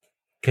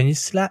Can you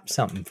slap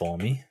something for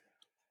me?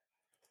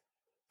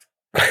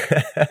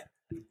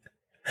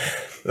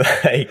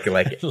 like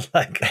like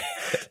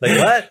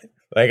what?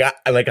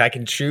 Like I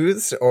can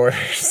choose, or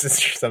is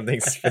this something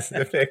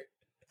specific?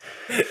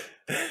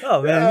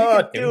 Oh man,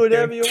 you can do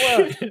whatever you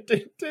want.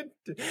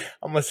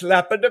 I'm gonna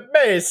slap at the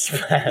bass,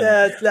 man.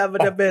 Yeah, slap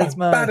at the bass,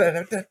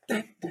 man.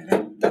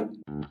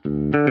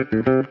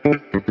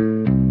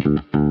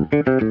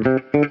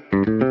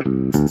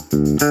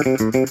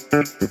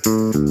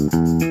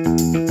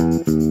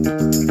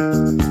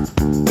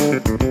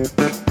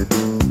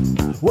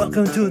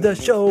 Welcome to the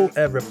show,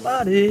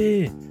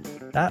 everybody.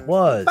 That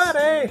was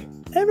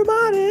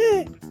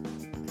everybody.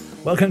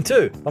 Welcome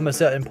to From a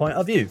Certain Point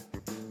of View,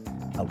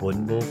 a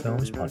Wooden Bull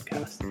Films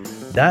podcast.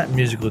 That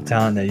musical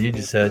talent that you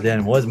just heard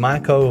then was my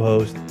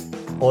co-host,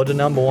 or the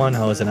number one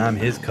host, and I'm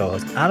his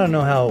co-host. I don't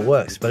know how it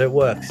works, but it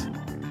works.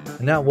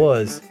 And that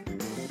was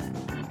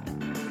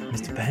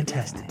Mr.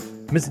 Fantastic,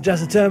 Mr.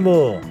 Justin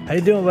Turnbull. How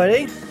you doing,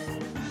 buddy?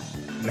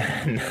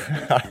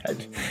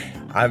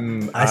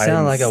 I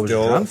sound like I was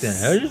drunk then.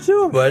 How you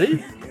doing,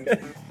 buddy?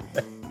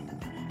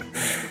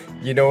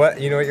 You know what?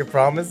 You know what your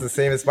problem is? The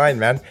same as mine,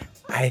 man.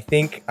 I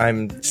think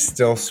I'm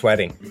still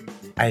sweating.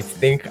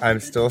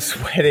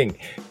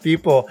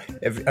 People,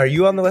 are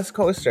you on the West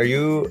Coast? Did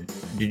you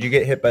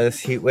get hit by this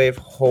heat wave?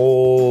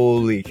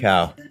 Holy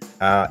cow.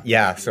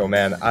 Yeah, so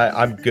man,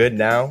 I'm good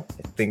now.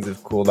 Things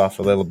have cooled off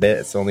a little bit.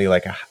 It's only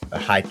like a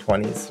high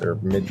 20s or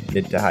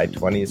mid to high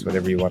 20s,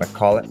 whatever you want to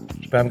call it.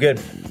 But I'm good.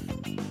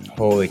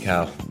 Holy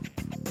cow.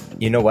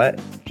 You know what?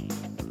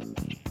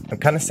 I'm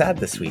kind of sad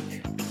this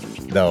week,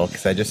 though,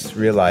 because I just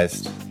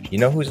realized, you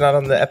know who's not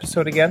on the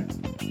episode again?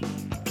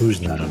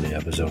 Who's not on the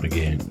episode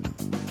again?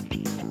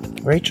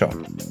 Rachel.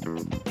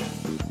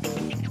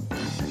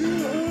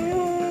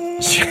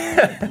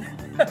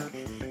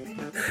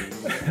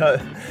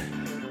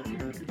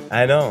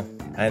 I know.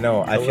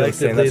 I feel the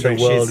same. That's right.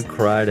 The world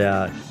cried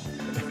out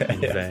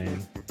in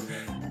vain.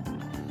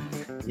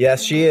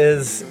 Yes, she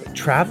is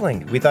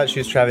traveling. We thought she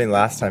was traveling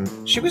last time.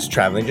 She was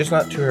traveling, just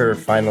not to her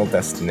final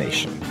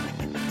destination.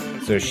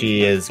 So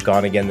she is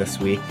gone again this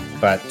week.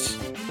 But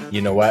you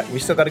know what? We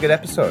still got a good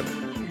episode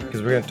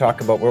because we're going to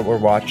talk about what we're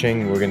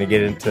watching. We're going to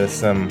get into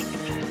some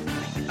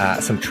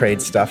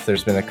trade stuff.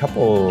 There's been a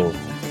couple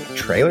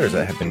trailers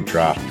that have been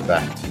dropped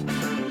that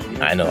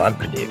I know I'm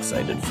pretty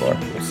excited for.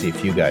 We'll see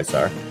if you guys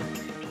are.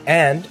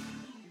 And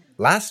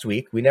last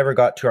week, we never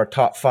got to our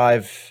top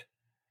 5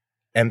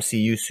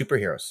 MCU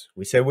superheroes.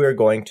 We said we were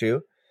going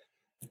to.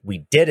 We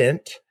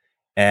didn't.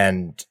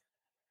 And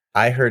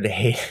I heard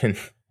Hayden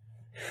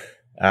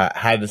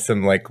had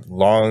some like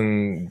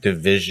long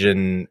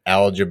division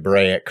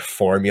algebraic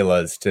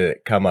formulas to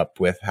come up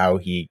with how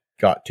he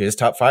got to his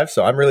top 5.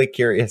 So I'm really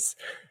curious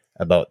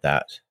about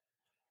that.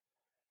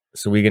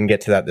 So we can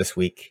get to that this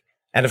week.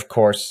 And of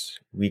course,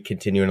 we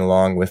continuing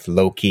along with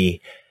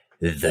Loki,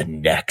 the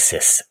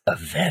Nexus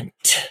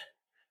event.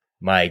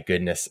 My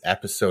goodness,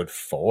 episode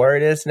 4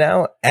 it is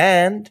now.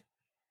 And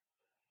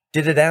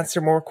did it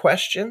answer more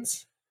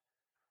questions?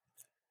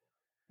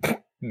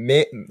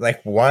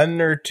 Like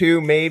 1 or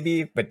 2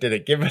 maybe, but did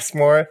it give us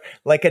more?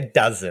 Like a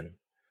dozen.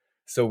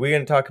 So we're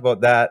going to talk about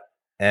that.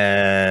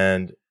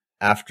 And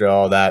after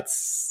all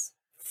that's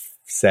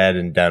said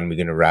and done, we're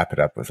going to wrap it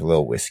up with a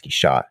little whiskey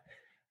shot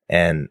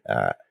and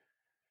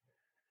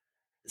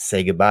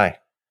say goodbye.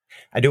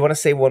 I do want to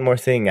say one more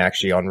thing,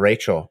 actually, on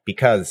Rachel,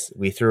 because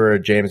we threw her a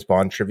James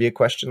Bond trivia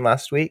question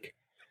last week.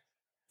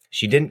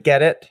 She didn't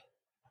get it.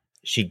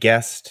 She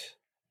guessed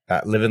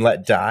Live and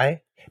Let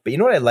Die. But you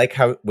know what I like?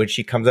 How when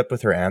she comes up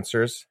with her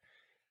answers,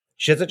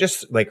 she doesn't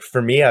just, like,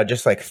 for me, I'd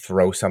just, like,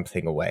 throw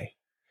something away.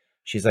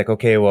 She's like,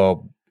 okay,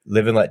 well,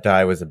 Live and Let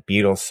Die was a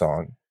Beatles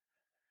song.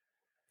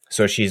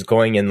 So she's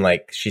going in,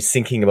 like, she's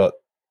thinking about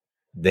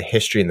the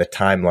history and the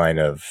timeline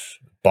of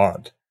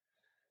Bond.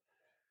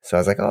 So I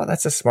was like, oh,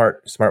 that's a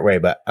smart way.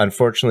 But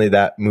unfortunately,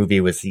 that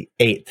movie was the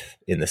 8th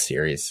in the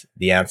series.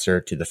 The answer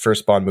to the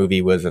first Bond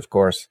movie was, of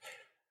course,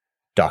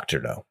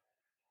 Dr. No.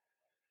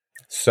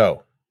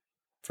 So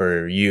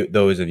for you,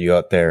 those of you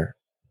out there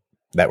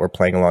that were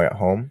playing along at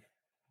home,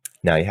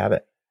 now you have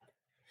it.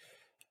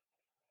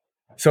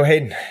 So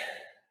Hayden,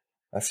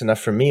 that's enough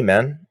for me,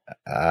 man.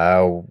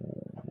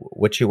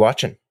 What you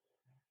watching?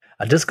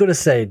 I just got to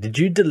say, did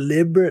you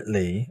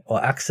deliberately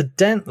or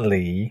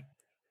accidentally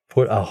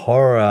put a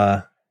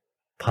horror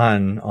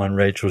pun on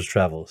Rachel's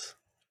travels?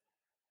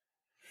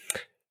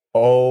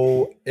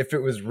 Oh, if it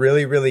was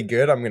really, really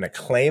good, I'm going to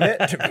claim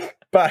it.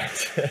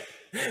 But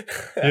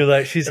you're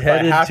like, she's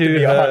headed to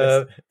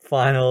her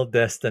final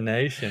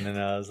destination. And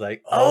I was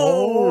like,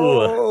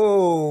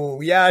 oh,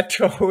 yeah, I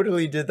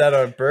totally did that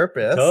on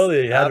purpose.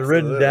 Totally. You had it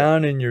written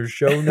down in your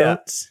show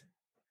notes.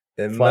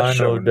 In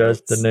final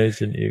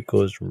destination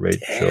equals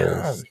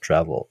Rachel's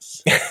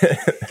travels.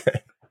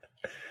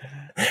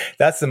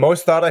 That's the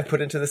most thought I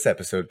put into this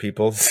episode,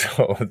 people.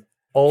 So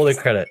all the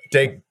credit.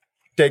 Take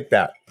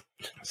that.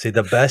 See,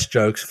 the best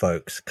jokes,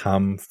 folks,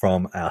 come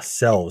from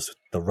ourselves.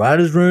 The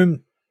writer's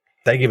room,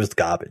 they give us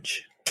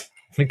garbage.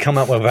 We come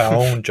up with our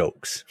own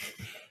jokes.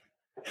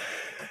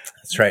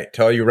 That's right.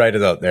 To all you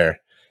writers out there.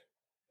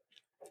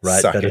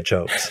 Write Suck better it.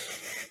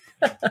 jokes.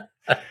 Suck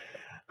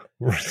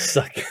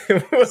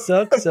it.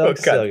 Suck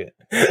it.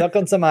 Suck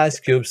on some ice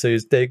cubes so you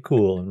stay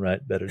cool and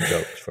write better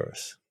jokes for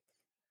us.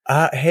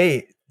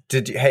 Hey,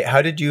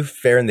 how did you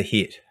fare in the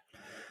heat?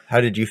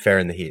 How did you fare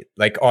in the heat?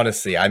 Like,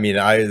 honestly, I mean,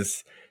 I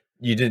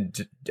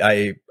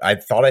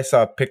thought I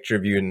saw a picture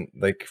of you in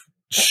like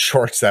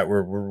shorts that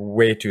were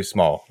way too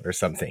small or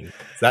something.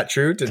 Is that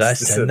true? Did I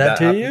send that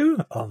to you?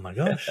 Oh my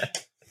gosh.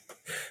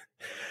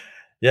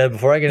 Yeah,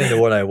 before I get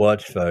into what I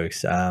watched,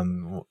 folks,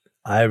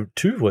 I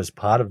too was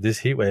part of this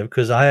heat wave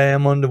because I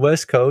am on the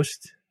West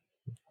Coast.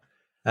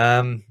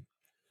 And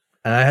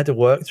I had to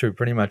work through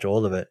pretty much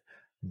all of it.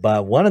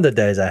 But one of the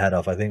days I had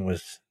off, I think it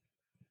was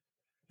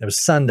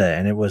Sunday,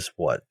 and it was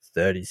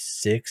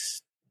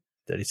 36,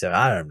 37.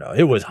 I don't know.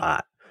 It was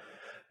hot.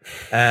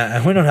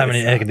 And we don't have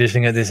any air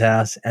conditioning at this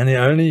house. And the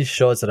only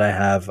shorts that I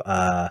have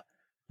are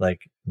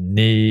like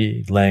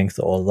knee length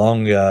or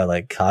longer,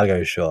 like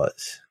cargo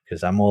shorts,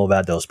 because I'm all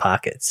about those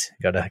pockets.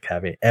 Got to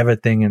carry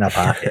everything in a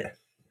pocket.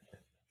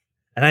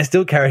 And I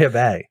still carry a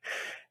bag.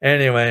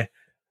 Anyway,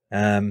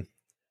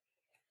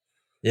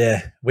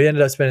 yeah, we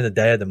ended up spending the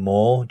day at the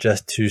mall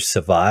just to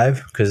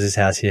survive because this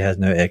house here has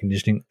no air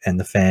conditioning and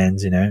the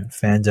fans,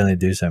 fans only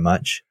do so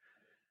much.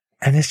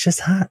 And it's just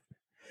hot.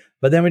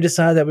 But then we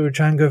decided that we would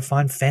try and go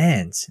find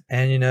fans.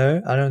 And,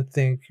 I don't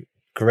think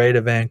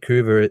Greater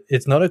Vancouver,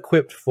 it's not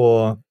equipped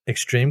for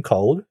extreme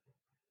cold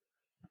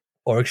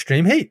or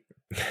extreme heat.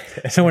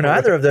 So when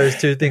either of those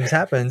two things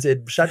happens,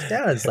 it shuts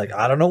down. It's like,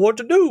 I don't know what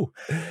to do.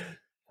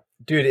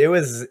 Dude,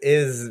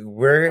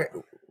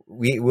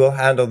 we'll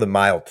handle the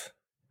mild.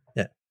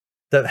 Yeah.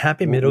 The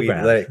happy middle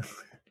ground.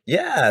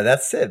 Yeah,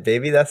 that's it,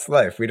 baby. That's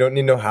life. We don't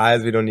need no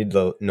highs. We don't need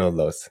no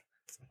lows.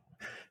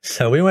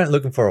 So we went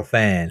looking for a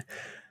fan.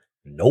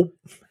 Nope.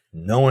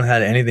 No one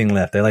had anything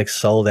left. They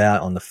sold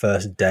out on the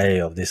first day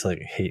of this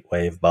heat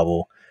wave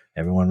bubble.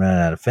 Everyone ran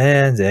out of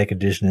fans, air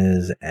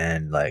conditioners,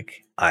 and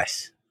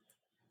ice.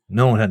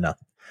 No one had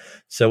nothing.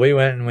 So we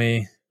went and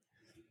we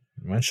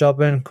went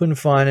shopping, couldn't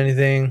find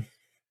anything.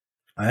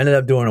 I ended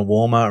up doing a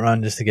Walmart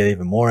run just to get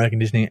even more air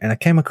conditioning, and I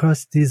came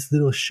across these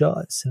little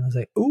shorts, and I was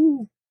like,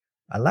 ooh,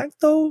 I like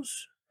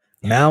those.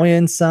 Maui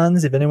and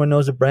Sons, if anyone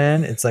knows the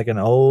brand, it's a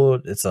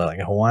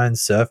Hawaiian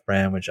surf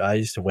brand, which I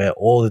used to wear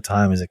all the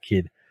time as a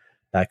kid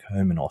back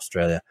home in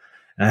Australia.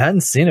 And I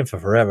hadn't seen it for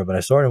forever, but I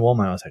saw it in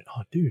Walmart. I was like,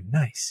 oh, dude,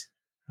 nice.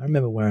 I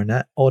remember wearing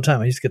that all the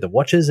time. I used to get the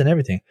watches and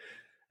everything.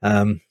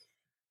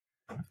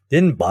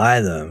 Didn't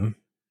buy them,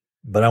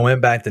 but I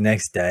went back the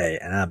next day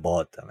and I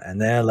bought them. And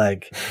they're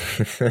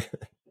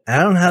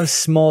I don't have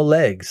small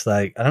legs.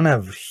 I don't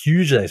have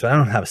huge legs, but I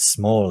don't have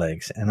small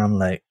legs. And I'm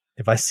like,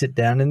 if I sit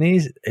down in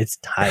these, it's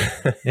tight.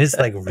 It's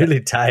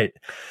really tight.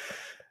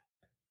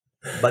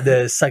 But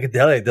they're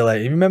psychedelic. They're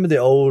you remember the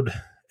old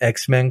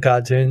X-Men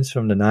cartoons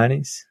from the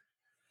 90s?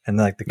 And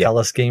the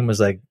color scheme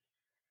was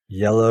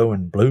yellow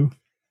and blue.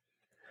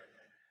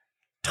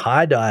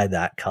 Tie-dye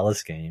that color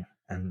scheme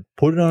and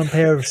put it on a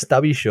pair of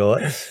stubby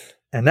shorts.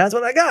 And that's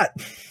what I got.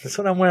 That's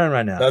what I'm wearing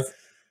right now.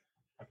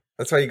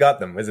 That's why you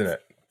got them, isn't it?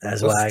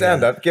 That's why I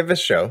stand up. Give a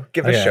show.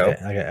 Okay.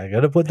 I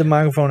got to put the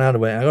microphone out of the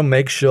way. I'm going to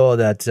make sure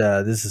that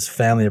this is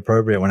family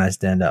appropriate when I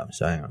stand up.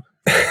 So hang on.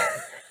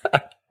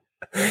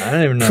 I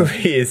don't even know.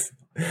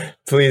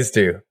 Please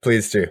do.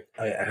 Okay,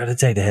 I got to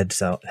take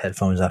the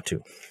headphones off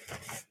too.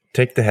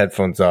 Take the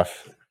headphones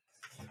off.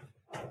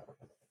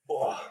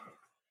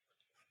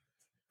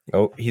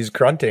 Oh, he's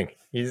grunting.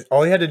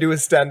 All he had to do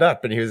was stand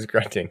up and he was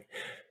grunting.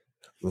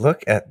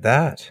 Look at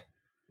that.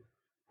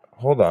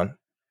 Hold on.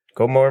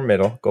 Go more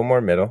middle.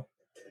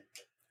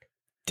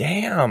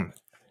 Damn.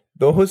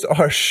 Those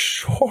are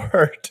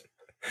short.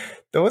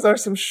 Those are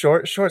some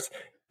short shorts.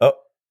 Oh,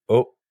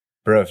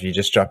 bro, if you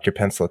just dropped your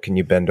pencil, can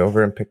you bend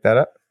over and pick that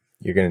up?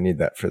 You're going to need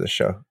that for the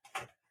show.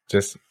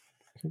 Just.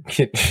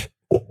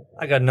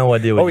 I got no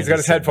idea what he's got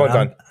his headphones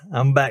on.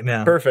 I'm back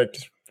now.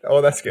 Perfect.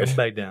 Oh, that's good. I'm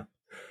back down.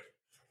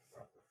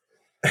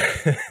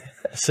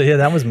 So yeah,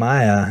 that was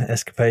my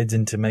escapades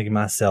into making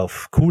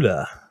myself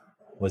cooler,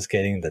 was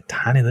getting the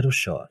tiny little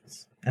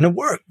shorts. And it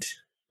worked.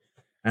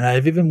 And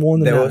I've even worn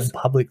them out in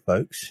public,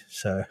 folks.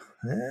 So,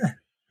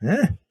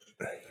 yeah.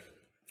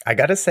 I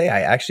got to say,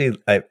 I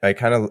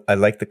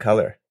like the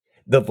color.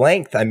 The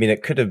length, I mean,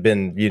 it could have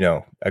been,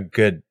 a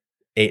good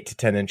 8 to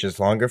 10 inches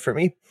longer for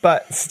me,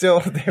 but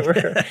still they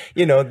were,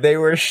 they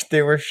were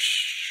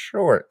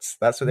shorts.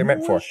 That's what they're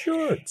meant for.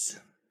 Shorts.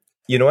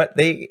 You know what?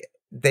 They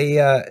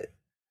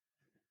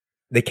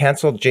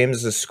canceled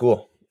James's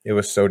school. It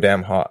was so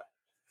damn hot.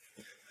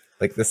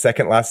 The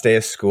second last day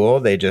of school,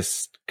 they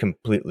just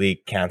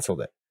completely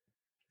canceled it.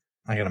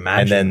 I can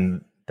imagine.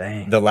 And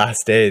then the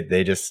last day,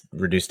 they just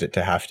reduced it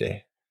to half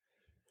day.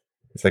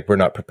 It's we're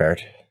not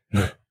prepared.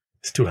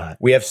 It's too hot.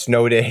 We have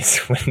snow days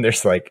when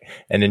there's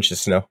an inch of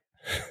snow.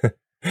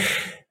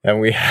 And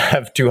we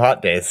have 2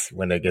 hot days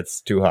when it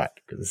gets too hot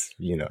because,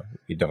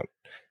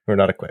 we're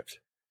not equipped.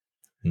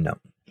 No.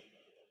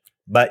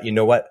 But you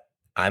know what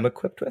I'm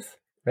equipped with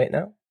right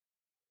now?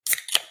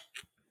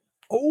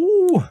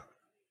 Oh,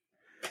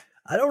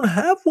 I don't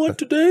have one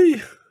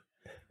today.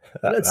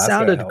 But it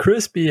sounded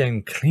crispy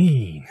and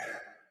clean.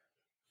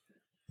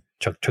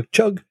 Chug, chug,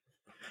 chug.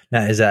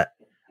 Now, is that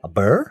a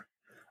burr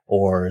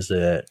or is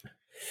it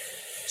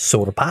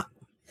soda pop?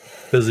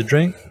 Fizzy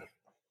drink?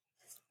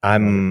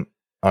 I'm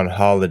on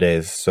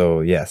holidays, so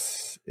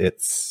yes,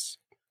 it's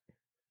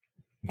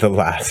the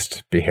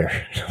last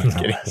beer. No, I'm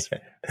kidding.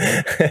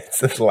 It's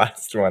the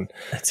last one.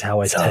 That's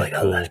how I take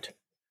it.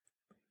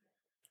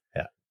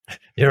 Yeah.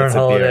 You're on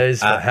holidays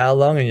for how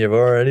long and you've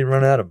already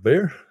run out of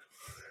beer?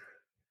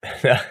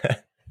 Yeah,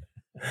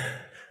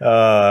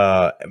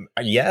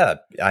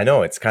 I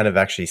know. It's kind of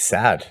actually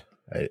sad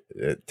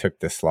it took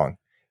this long.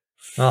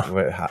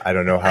 I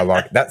don't know how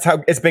long. That's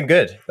how it's been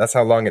good. That's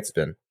how long it's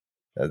been.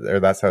 Or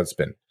that's how it's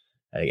been.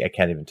 I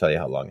can't even tell you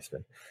how long it's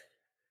been.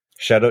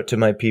 Shout out to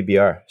my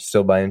PBR.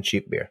 Still buying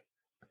cheap beer.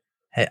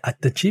 Hey,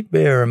 the cheap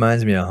beer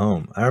reminds me of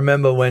home. I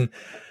remember when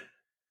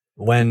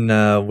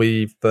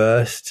we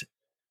first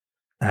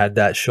had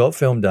that short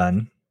film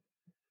done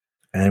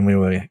and we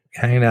were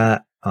hanging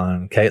out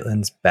on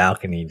Caitlin's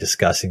balcony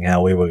discussing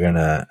how we were going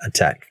to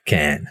attack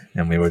Cannes.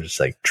 And we were just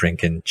like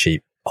drinking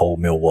cheap old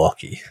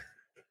Milwaukee.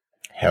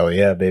 Hell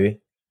yeah, baby.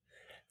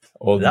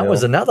 That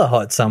was another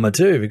hot summer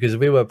too, because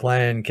we were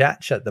playing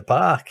catch at the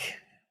park,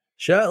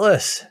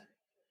 shirtless,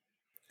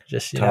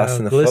 just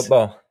tossing the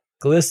football,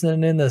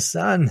 glistening in the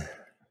sun.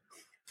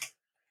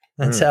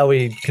 That's how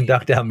we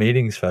conduct our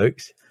meetings,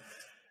 folks.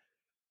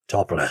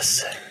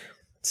 Topless,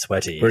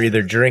 sweaty. We're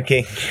either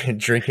drinking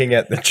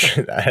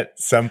at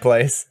some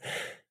place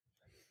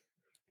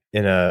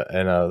in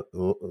a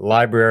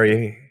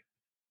library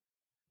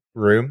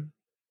room,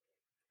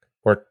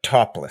 or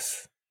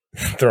topless,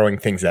 throwing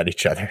things at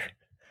each other.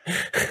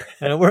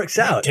 And it works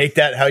out. Take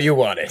that how you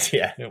want it.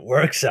 Yeah, it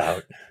works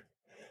out.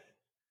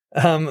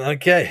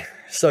 Okay,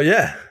 so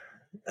yeah,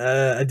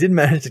 I did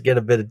manage to get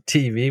a bit of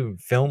TV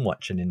film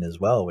watching in as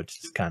well, which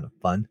is kind of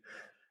fun.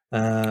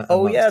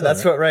 Oh yeah,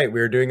 that's what. Right, we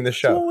were doing the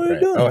show.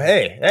 Right. Doing. Oh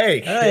hey.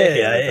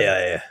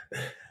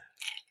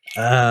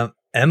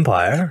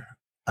 Empire.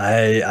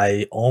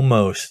 I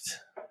almost.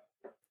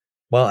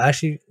 Well,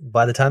 actually,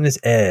 by the time this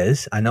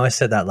airs, I know I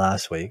said that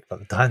last week, but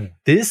by the time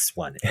this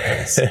one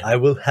airs, I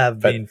will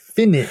have been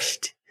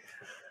finished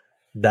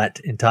that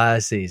entire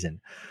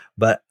season.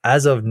 But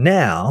as of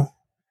now,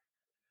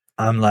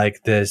 I'm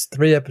like, there's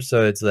 3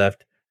 episodes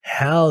left.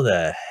 How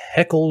the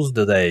heckles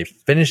do they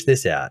finish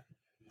this out?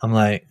 I'm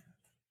like,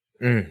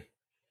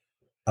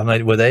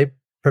 were they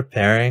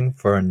preparing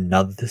for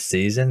another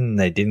season and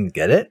they didn't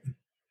get it?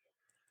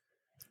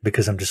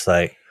 Because I'm just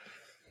like,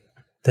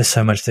 there's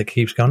so much that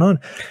keeps going on.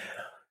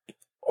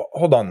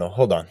 Hold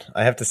on.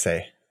 I have to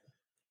say,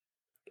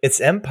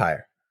 it's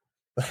Empire.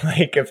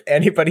 Like, if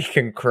anybody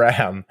can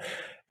cram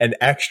an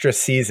extra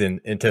season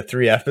into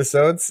 3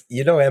 episodes,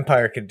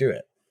 Empire can do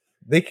it.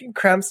 They can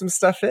cram some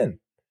stuff in.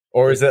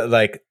 Or is it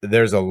like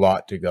there's a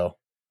lot to go?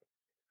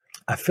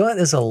 I feel like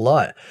there's a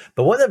lot.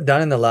 But what they've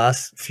done in the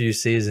last few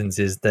seasons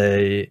is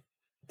they've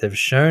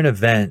shown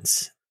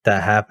events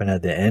that happen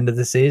at the end of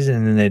the season,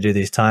 and then they do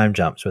these time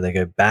jumps where they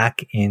go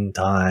back in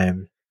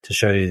time to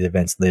show you the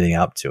events leading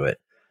up to it.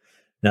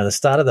 Now, the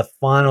start of the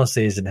final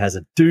season has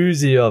a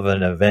doozy of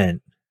an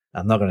event.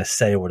 I'm not going to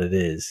say what it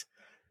is.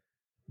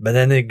 But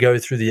then they go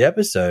through the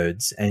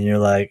episodes and you're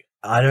like,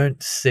 I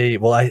don't see.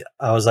 Well,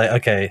 I was like,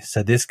 okay,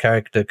 so this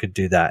character could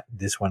do that.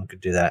 This one could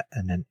do that.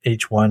 And then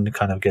each one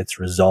kind of gets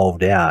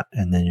resolved out.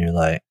 And then you're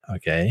like,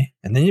 okay.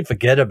 And then you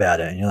forget about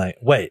it. And you're like,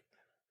 wait,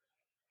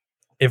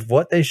 if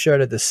what they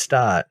showed at the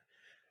start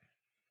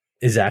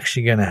is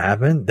actually going to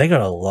happen, they got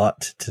a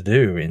lot to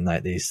do in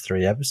like these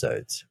 3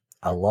 episodes.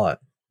 A lot.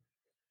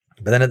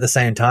 But then at the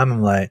same time,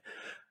 I'm like,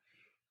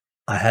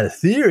 I had a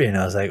theory and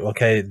I was like,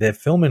 okay, they're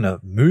filming a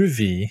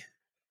movie.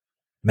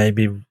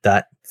 Maybe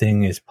that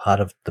thing is part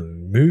of the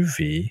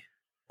movie,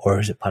 or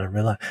is it part of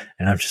real life?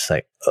 And I'm just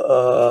like,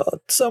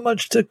 so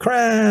much to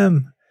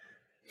cram.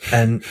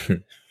 And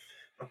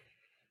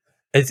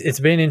it's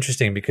been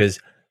interesting because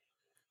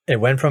it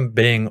went from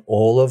being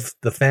all of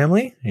the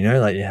family,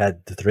 like you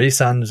had the 3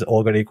 sons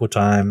all got equal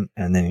time,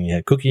 and then you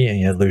had Cookie and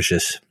you had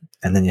Lucius,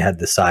 and then you had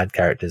the side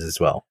characters as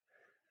well.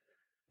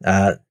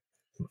 A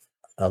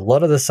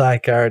lot of the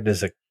side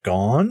characters are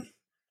gone,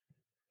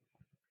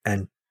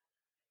 and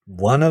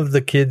one of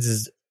the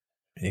kids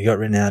he got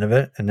written out of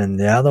it, and then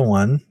the other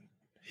one,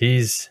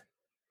 he's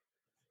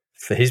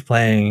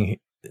playing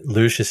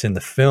Lucius in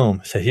the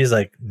film, so he's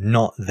like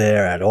not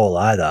there at all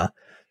either.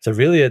 So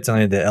really, it's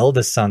only the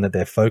eldest son that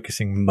they're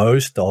focusing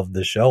most of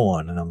the show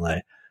on, and I'm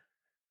like,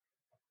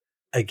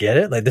 I get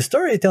it. Like the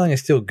storytelling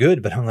is still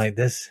good, but I'm like,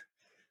 there's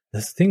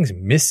things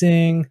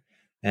missing.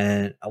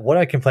 And what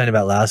I complained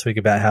about last week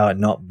about how it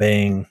not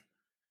being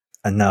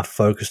enough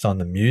focused on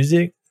the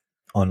music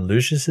on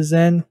Lucius's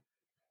end,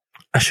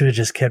 I should have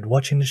just kept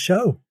watching the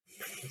show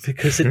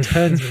because it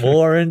turns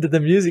more into the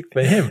music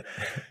for him.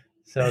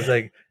 So I was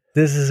like,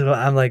 this is what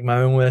I'm like, my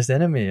own worst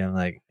enemy. I'm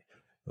like,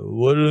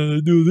 why don't I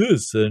do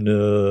this? And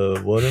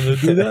why don't I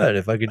do that?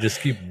 If I could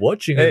just keep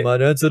watching, I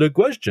might answer the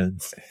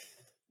questions.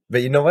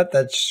 But you know what?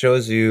 That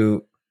shows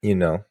you,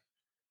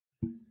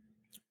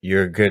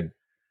 you're a good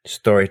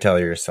storyteller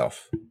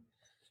yourself.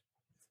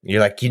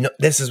 You're like,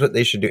 this is what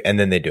they should do. And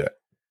then they do it.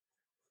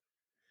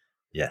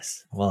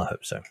 Yes. Well, I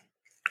hope so.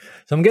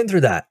 So I'm getting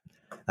through that.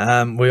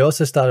 We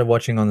also started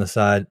watching on the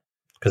side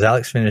because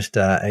Alex finished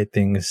 8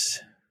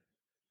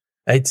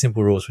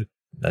 Simple Rules with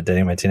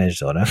Dating My Teenage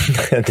Daughter.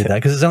 Did that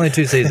because it's only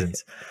 2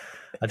 seasons.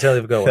 I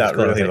totally forgot what it's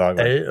called. Really long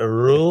 8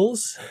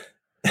 rules.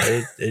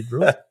 8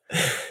 rules.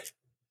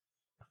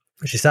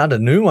 She started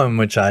a new one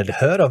which I'd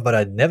heard of but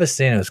I'd never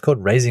seen. It was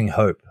called Raising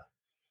Hope.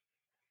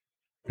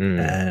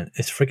 And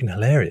it's freaking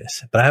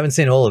hilarious. But I haven't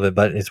seen all of it.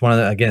 But it's one of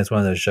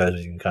those shows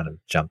where you can kind of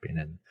jump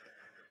in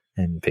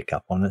and pick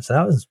up on it. So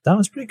that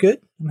was pretty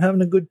good. I'm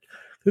having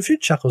a few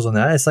chuckles on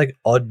that. It's like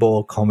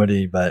oddball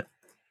comedy, but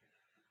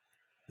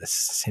this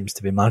seems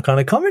to be my kind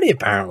of comedy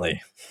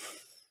apparently.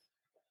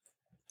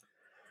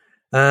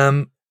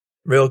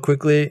 Real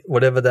quickly,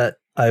 whatever that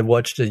I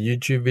watched a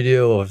YouTube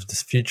video of the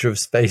future of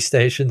space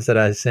stations that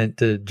I sent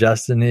to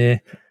Justin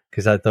here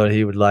because I thought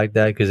he would like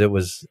that because it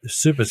was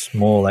super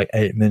small, like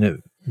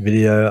 8-minute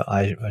video.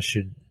 I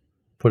should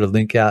put a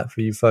link out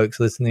for you folks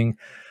listening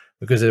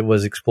because it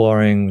was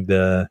exploring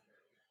the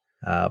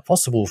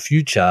possible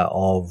future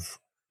of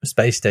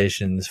space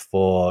stations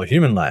for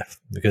human life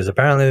because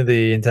apparently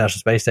the International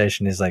Space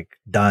Station is like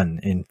done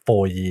in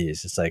 4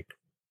 years. It's like,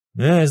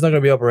 it's not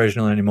going to be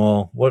operational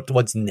anymore.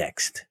 What's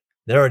next?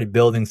 They're already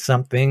building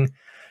something,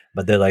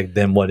 but they're like,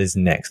 then what is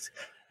next?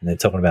 And they're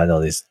talking about all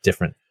these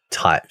different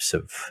types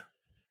of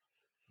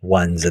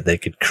ones that they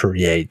could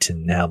create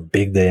and how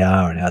big they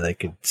are and how they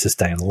could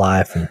sustain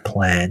life and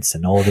plants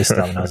and all this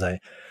stuff. And I was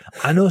like,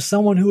 I know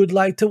someone who would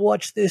like to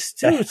watch this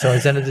too. So I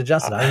sent it to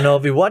Justin. I don't know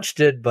if he watched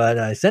it, but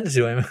I sent it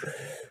to him.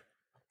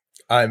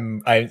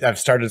 I've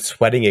started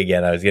sweating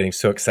again. I was getting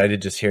so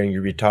excited just hearing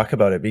you talk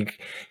about it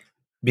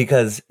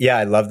because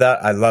I love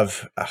that. I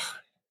love,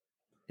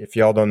 if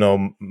y'all don't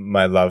know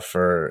my love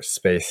for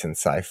space and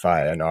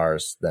sci-fi and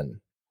ours, then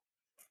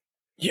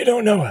you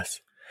don't know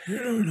us. You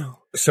don't know.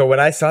 So when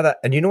I saw that,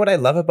 and you know what I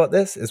love about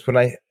this is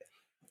when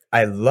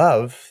I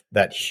love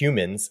that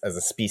humans as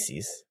a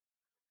species,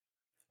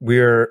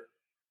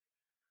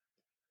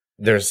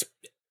 there's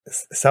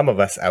some of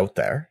us out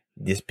there,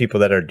 these people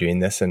that are doing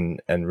this and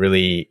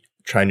really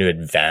trying to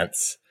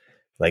advance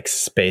like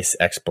space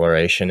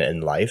exploration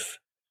and life,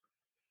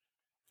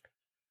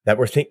 that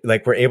we're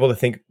able to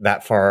think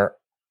that far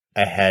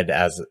ahead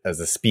as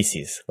a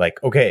species.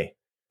 Like, okay,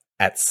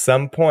 at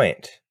some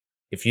point,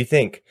 if you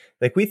think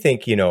like we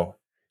think,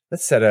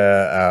 let's set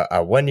a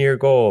 1-year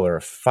goal or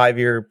a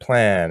 5-year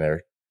plan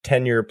or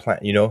 10-year plan,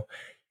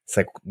 it's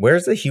like,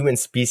 where's the human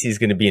species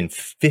going to be in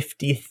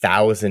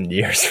 50,000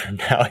 years from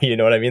now? You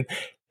know what I mean?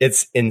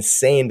 It's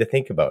insane to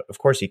think about. Of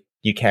course,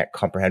 you can't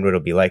comprehend what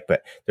it'll be like,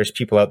 but there's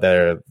people out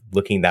there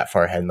looking that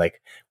far ahead and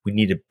like, we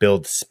need to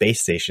build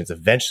space stations.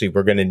 Eventually,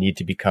 we're going to need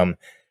to become,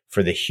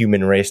 for the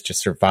human race to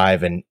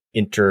survive, an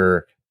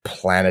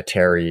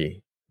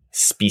interplanetary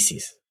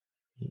species.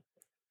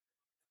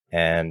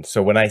 And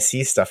so when I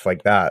see stuff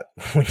like that,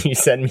 when you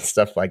send me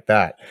stuff like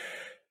that,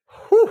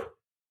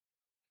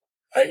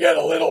 I get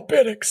a little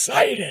bit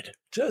excited.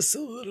 Just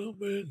a little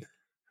bit.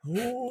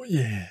 Oh,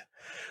 yeah.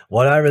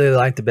 What I really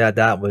liked about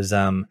that was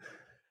the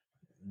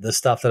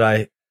stuff that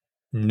I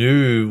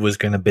knew was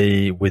going to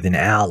be within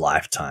our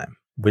lifetime,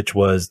 which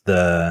was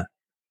the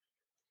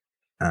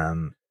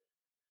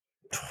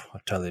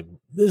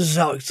this is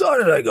how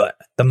excited I got.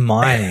 The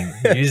mining,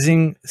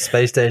 using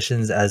space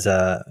stations as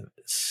a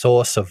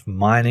source of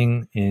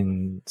mining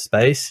in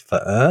space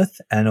for Earth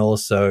and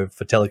also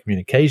for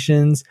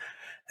telecommunications,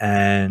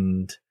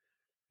 and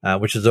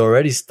which is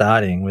already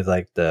starting with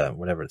like the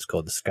whatever it's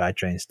called, the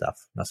SkyTrain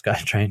stuff. Not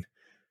SkyTrain.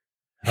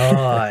 Oh,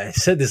 I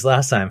said this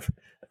last time,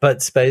 but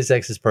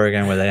SpaceX's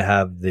program where they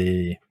have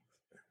I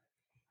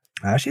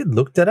actually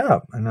looked it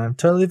up and I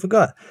totally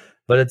forgot,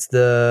 but it's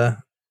oh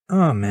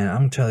man,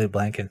 I'm totally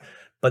blanking.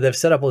 But they've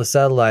set up all the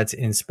satellites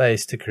in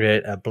space to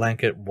create a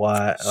blanket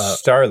wire.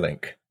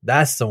 Starlink.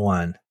 That's the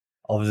one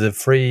of the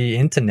free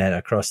internet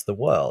across the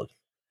world.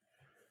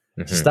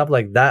 Mm-hmm. Stuff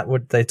like that,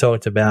 what they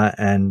talked about,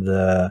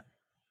 and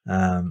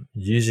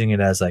using it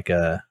as like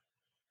a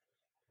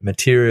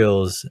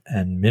materials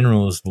and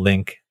minerals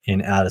link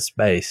in outer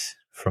space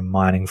from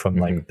mining from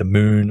like the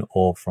moon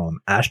or from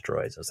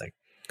asteroids. I was like,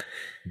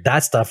 that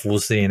stuff we'll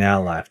see in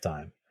our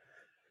lifetime.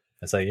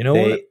 It's like,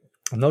 what?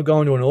 I'm not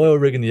going to an oil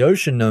rig in the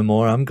ocean no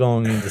more. I'm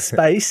going into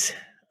space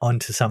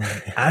onto some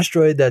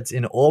asteroid that's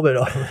in orbit,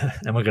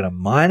 and we're going to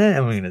mine it,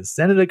 and we're going to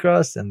send it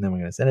across, and then we're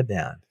going to send it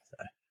down. So.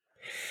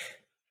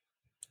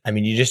 I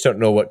mean, you just don't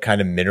know what kind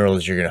of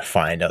minerals you're going to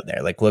find out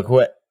there. Like, look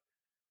what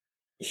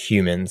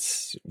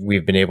humans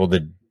we've been able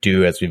to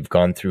do as we've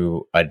gone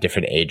through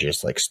different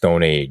ages, like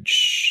Stone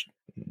Age,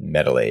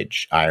 Metal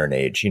Age, Iron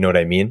Age. You know what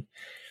I mean?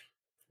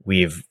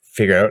 We've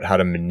figured out how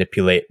to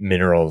manipulate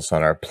minerals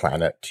on our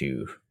planet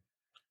to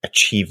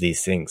achieve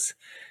these things.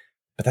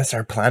 But that's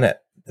our planet.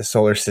 The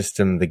solar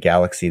system, the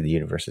galaxy, the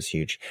universe is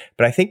huge.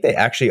 But I think they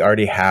actually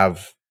already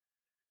have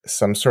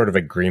some sort of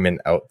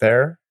agreement out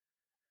there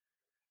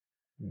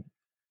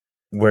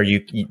where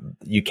you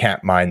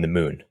can't mine the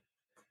moon.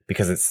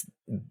 because it's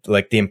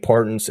like the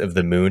importance of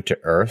the moon to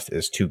Earth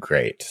is too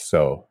great.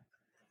 So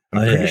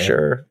I'm pretty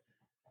sure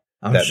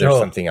there's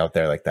something out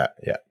there like that.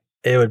 Yeah.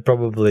 It would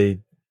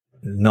probably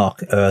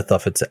knock Earth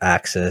off its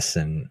axis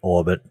and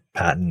orbit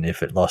pattern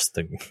if it lost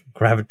the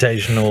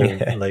gravitational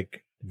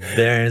like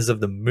variance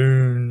of the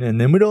moon, and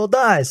then we'd all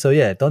die. So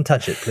yeah, don't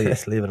touch it,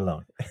 please. Leave it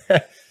alone.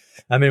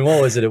 I mean,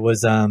 what was it? It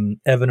was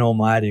Evan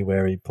Almighty,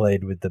 where he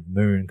played with the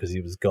moon because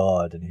he was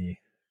God, and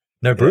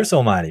Bruce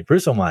Almighty.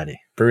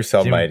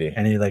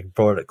 And he like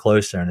brought it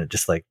closer, and it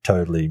just like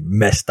totally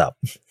messed up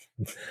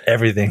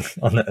everything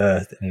on the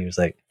Earth. And he was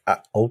like,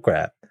 oh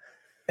crap.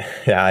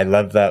 Yeah, I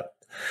love that.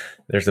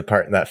 There's a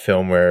part in that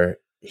film where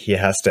he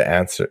has to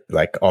answer,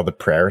 like all the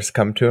prayers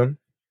come to him,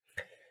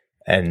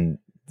 and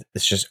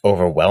it's just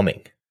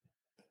overwhelming.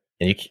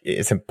 And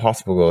it's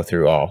impossible to go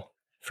through all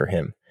for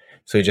him.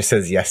 So he just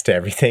says yes to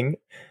everything.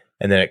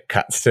 And then it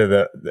cuts to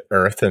the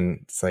Earth,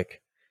 and it's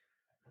like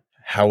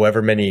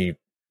however many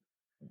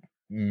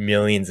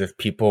millions of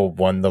people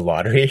won the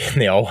lottery, and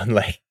they all won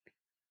like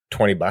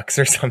 $20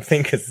 or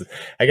something. Cause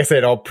I guess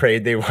they'd all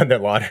prayed they won the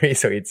lottery.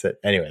 So he'd said,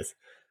 anyways,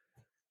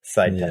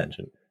 side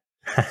tangent.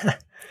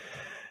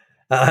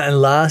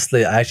 And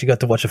lastly, I actually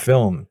got to watch a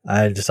film.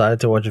 I decided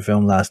to watch a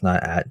film last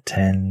night at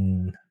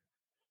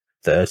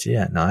 10:30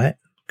 at night.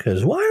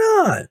 Because why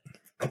not?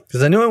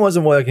 Because I knew it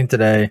wasn't working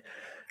today.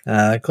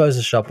 I closed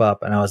the shop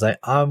up, and I was like,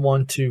 I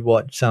want to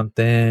watch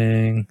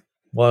something.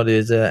 What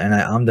is it? And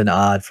I ummed and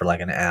ahed for like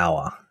an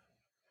hour.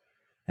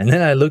 And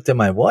then I looked at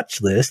my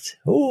watch list.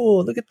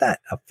 Oh, look at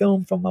that. A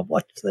film from my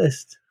watch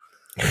list.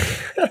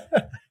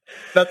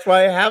 That's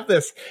why I have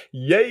this.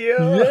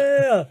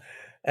 Yeah.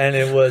 And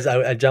it was,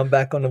 I jumped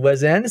back on the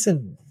Wes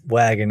Anderson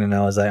wagon, and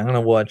I was like, I'm going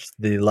to watch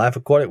The Life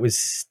Aquatic with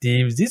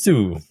Steve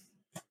Zissou.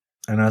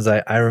 And I was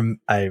like, I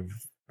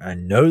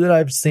know that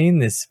I've seen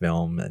this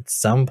film at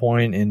some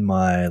point in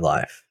my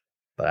life,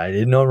 but I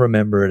did not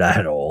remember it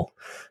at all.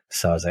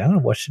 So I was like, I'm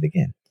going to watch it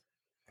again.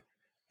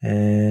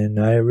 And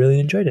I really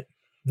enjoyed it.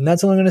 And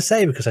that's all I'm going to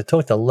say, because I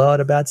talked a lot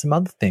about some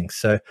other things.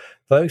 So,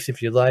 folks,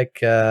 if you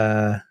like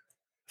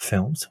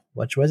films,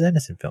 watch Wes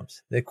Anderson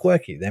films. They're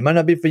quirky. They might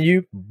not be for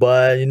you,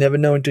 but you never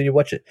know until you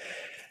watch it.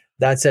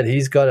 That said,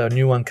 he's got a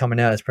new one coming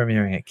out. It's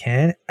premiering at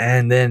Cannes.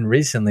 And then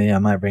recently, I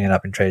might bring it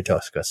up in Trade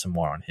Talks. Got some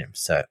more on him.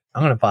 So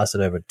I'm going to pass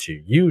it over to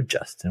you,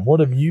 Justin. What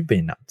have you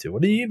been up to?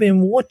 What have you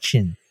been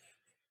watching?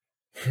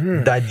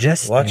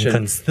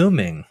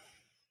 Digesting,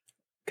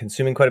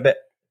 consuming quite a bit.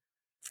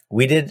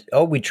 We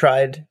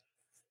tried,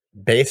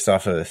 based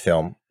off of the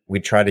film, we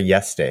tried a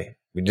Yes Day.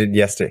 We did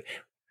yesterday.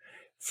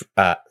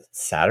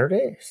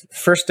 Saturday?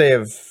 First day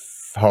of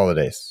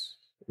holidays.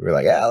 We were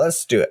like, yeah,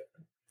 let's do it.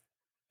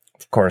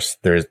 Of course,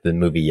 there's the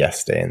movie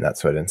Yes Day, and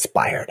that's what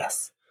inspired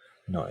us.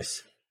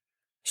 Nice.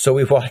 So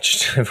we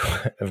watched,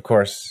 of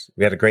course,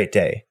 we had a great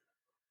day,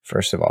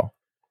 first of all.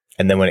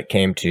 And then when it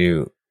came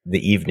to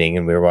the evening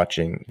and we were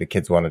watching, the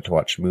kids wanted to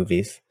watch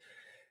movies,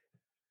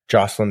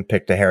 Jocelyn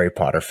picked a Harry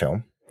Potter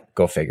film.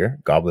 Go figure.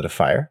 Goblet of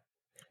Fire.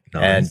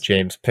 Nice. And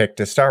James picked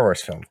a Star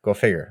Wars film. Go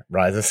figure.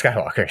 Rise of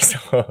Skywalker.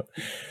 So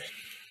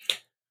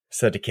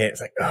said to Kate, it's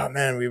like, oh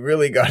man, we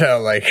really gotta,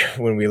 like,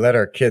 when we let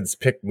our kids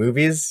pick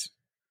movies,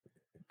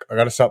 I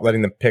gotta stop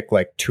letting them pick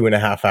like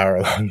 2.5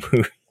 hour long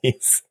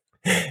movies.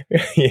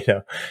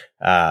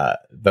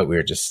 But we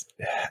were just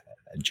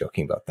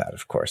joking about that,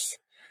 of course.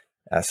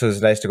 So it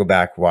was nice to go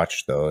back,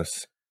 watch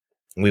those.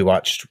 We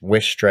watched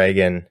Wish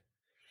Dragon.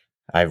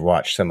 I've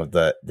watched some of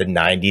the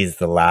 90s,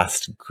 The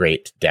Last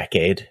Great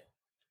Decade,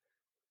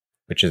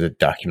 which is a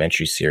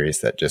documentary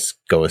series that just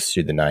goes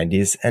through the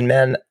 90s. And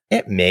man,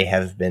 it may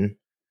have been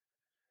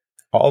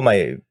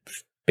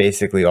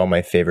basically all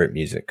my favorite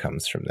music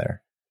comes from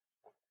there.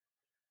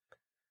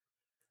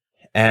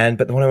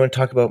 But the one I want to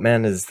talk about,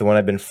 man, is the one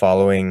I've been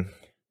following,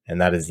 and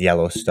that is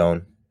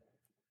Yellowstone,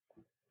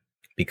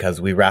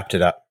 because we wrapped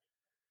it up.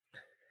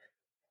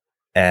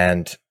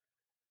 And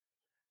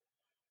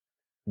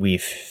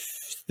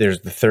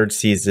there's the third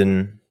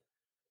season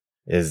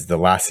is the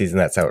last season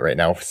that's out right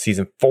now.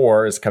 Season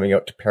 4 is coming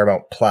out to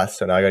Paramount Plus,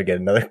 so now I got to get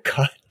another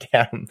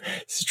goddamn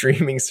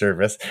streaming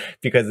service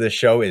because the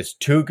show is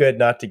too good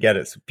not to get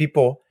it. So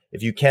people,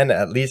 if you can,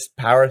 at least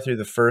power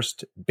through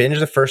binge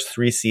the first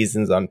 3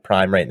 seasons on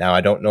Prime right now.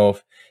 I don't know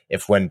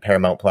if when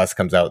Paramount Plus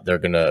comes out,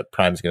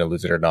 Prime's gonna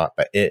lose it or not,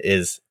 but it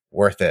is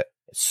worth it.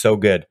 It's so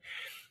good.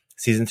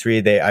 Season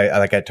 3,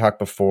 like I talked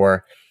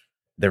before,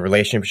 the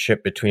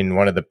relationship between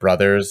one of the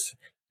brothers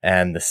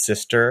and the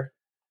sister,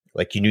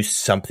 like you knew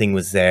something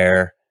was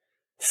there,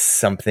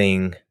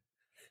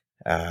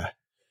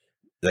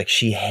 like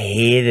she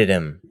hated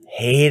him.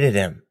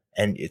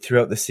 And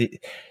throughout the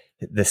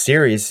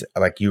series,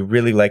 like you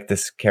really like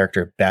this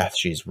character, Beth.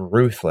 She's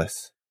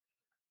ruthless,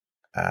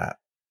 but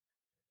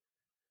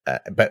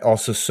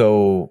also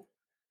so,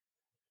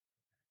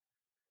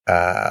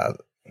 I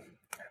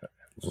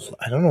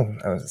don't know,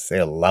 I would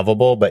say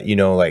lovable, but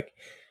like,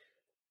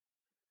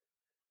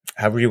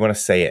 however you want to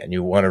say it, and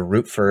you want to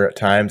root for her at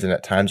times, and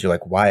at times you're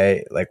like,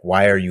 why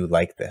are you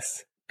like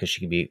this? Because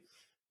she can be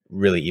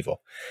really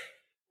evil.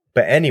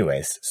 But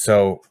anyways,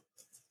 so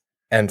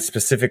and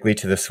specifically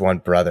to this one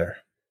brother.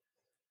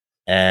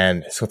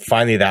 And so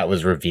finally that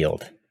was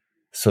revealed.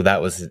 So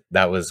that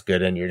was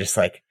good. And you're just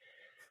like,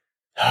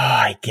 oh,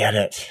 I get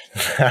it.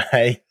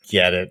 I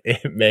get it.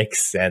 It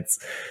makes sense.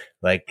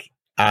 Like,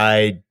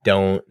 I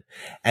don't,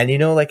 and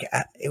like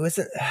it was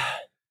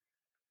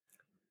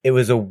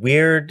a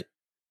weird,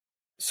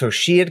 so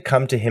she had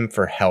come to him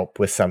for help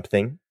with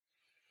something,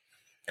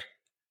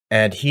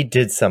 and he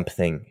did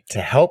something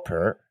to help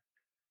her.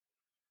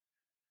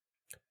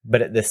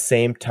 But at the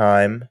same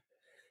time,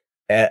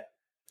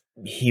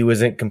 he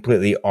wasn't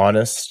completely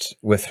honest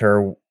with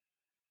her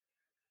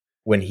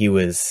when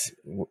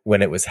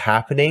it was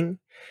happening.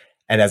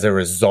 And as a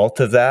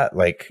result of that,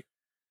 like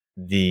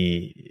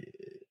the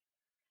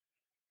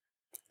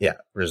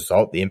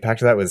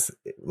impact of that was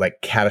like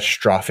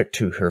catastrophic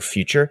to her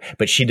future,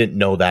 but she didn't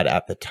know that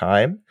at the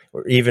time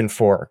or even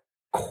for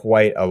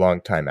quite a long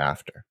time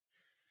after.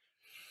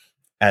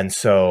 And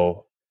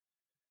so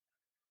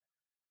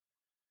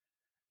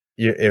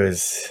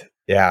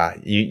I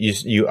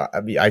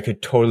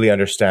could totally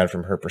understand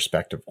from her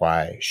perspective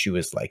why she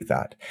was like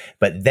that.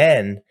 But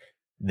then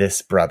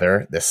this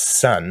brother, this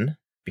son,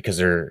 because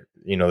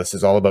this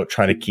is all about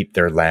trying to keep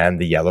their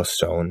land, the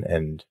Yellowstone,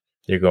 and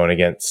they're going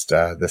against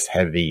this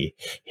heavy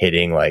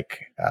hitting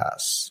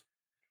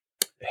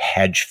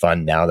hedge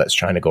fund now that's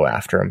trying to go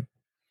after him.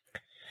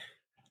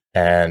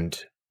 And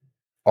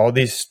all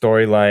these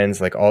storylines,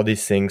 like all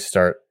these things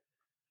start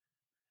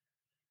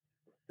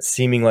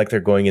seeming like they're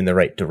going in the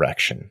right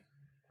direction.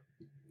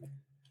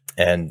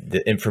 And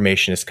the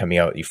information is coming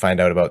out. You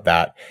find out about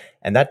that.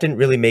 And that didn't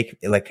really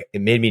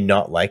it made me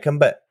not like him.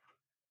 But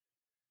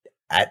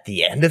at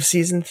the end of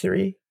season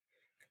 3,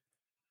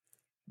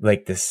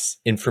 like this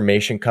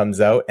information comes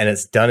out and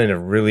it's done in a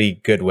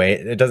really good way.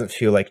 It doesn't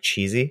feel like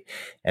cheesy,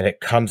 and it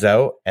comes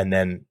out, and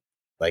then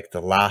like the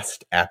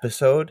last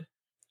episode,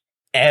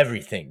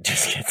 everything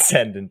just gets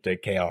sent into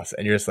chaos,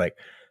 and you're just like,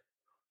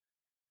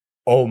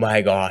 oh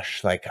my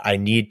gosh, like I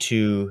need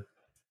to,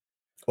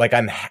 like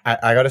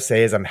I gotta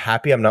say is I'm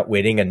happy I'm not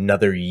waiting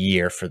another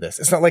year for this.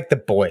 It's not like The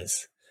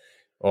Boys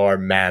or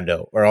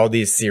Mando or all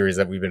these series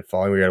that we've been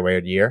following. We gotta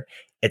wait a year.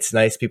 It's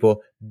nice,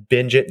 people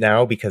binge it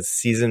now because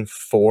season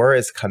 4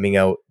 is coming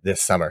out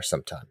this summer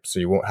sometime. So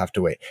you won't have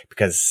to wait,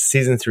 because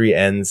season 3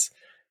 ends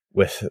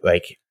with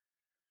like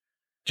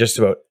just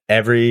about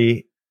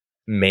every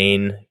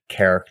main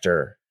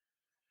character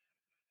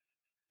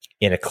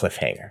in a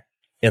cliffhanger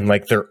in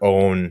like their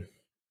own.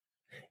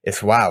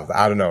 It's wild.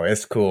 I don't know.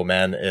 It's cool,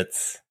 man.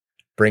 It's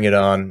bring it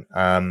on.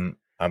 I'm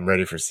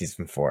ready for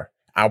season 4.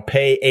 I'll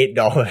pay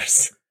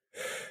 $8.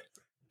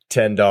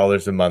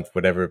 $10 a month,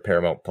 whatever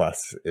Paramount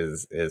Plus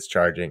is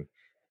charging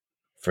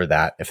for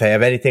that. If they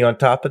have anything on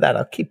top of that,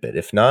 I'll keep it.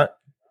 If not,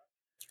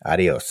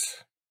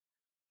 adios.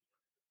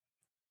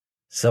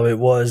 So it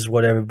was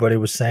what everybody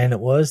was saying it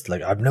was.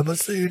 Like, I've never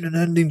seen an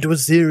ending to a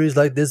series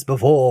like this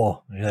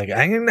before. And you're like,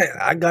 hang in there.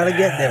 I gotta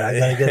get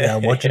there.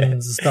 I'm watching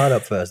the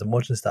startup first.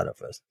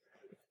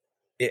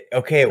 It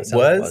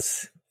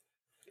was.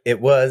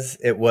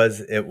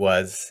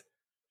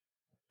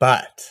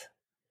 But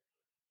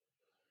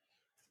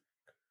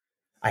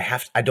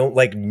I don't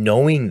like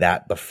knowing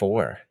that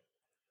before,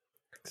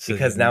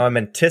 because now I'm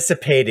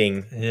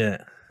anticipating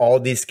all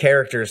these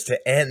characters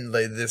to end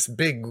like this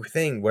big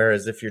thing.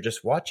 Whereas if you're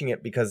just watching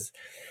it, because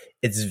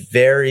it's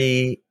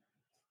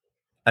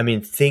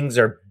things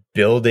are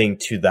building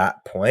to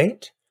that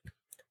point,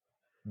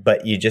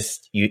 but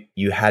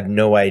you had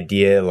no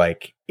idea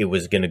like it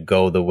was going to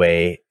go the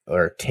way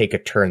or take a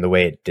turn the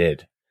way it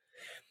did.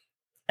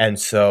 And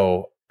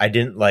so I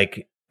didn't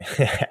like,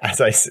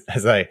 as I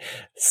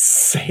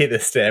say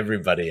this to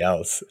everybody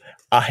else,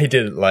 I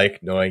didn't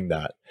like knowing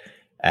that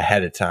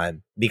ahead of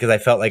time because I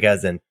felt like I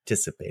was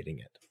anticipating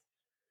it.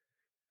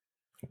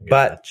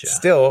 But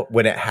still,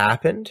 when it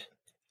happened,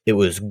 it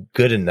was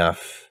good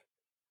enough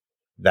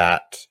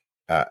that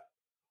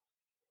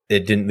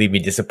it didn't leave me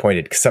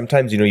disappointed. Because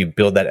sometimes, you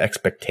build that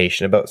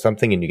expectation about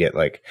something and you get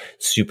like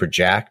super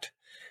jacked,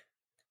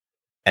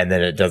 and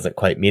then it doesn't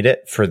quite meet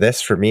it. For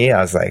me,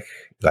 I was like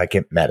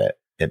it met it.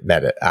 It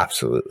met it,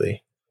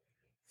 absolutely.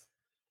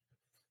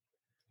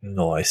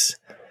 Nice.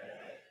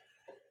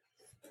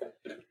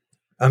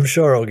 I'm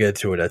sure I'll get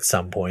to it at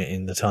some point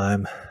in the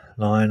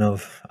timeline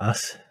of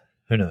us.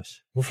 Who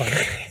knows? We'll find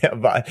out. Yeah,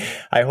 but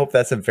I hope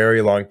that's a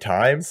very long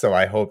time, so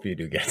I hope you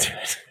do get to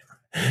it.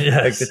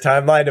 Yes. Like the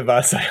timeline of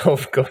us, I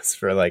hope goes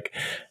for like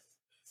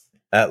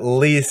at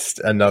least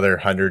another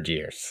 100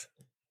 years.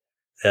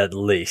 At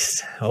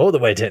least. Oh, the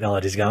way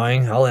technology's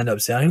going, I'll end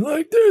up sounding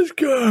like this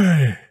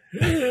guy.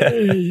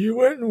 Hey, you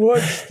went and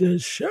watched the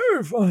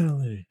show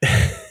finally.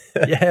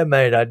 Yeah,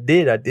 mate, I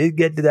did. I did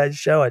get to that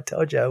show. I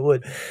told you I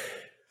would.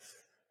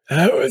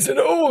 That was an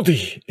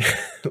oldie.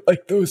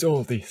 Like those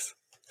oldies.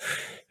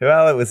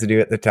 Well, it was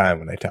new at the time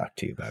when I talked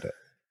to you about it.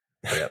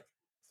 Yep.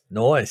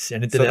 Nice.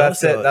 Anything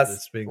else? That's it.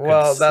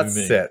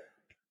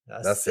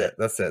 That's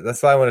it.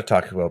 That's all I want to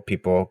talk about,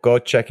 people. Go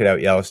check it out,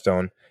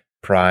 Yellowstone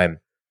Prime.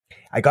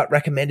 I got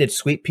recommended.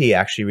 Sweet Pea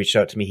actually reached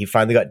out to me. He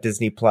finally got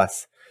Disney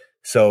Plus.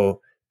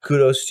 So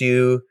kudos to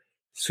you.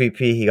 Sweet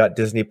Pea, he got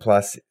Disney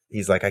Plus.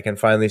 He's like, I can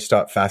finally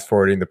stop fast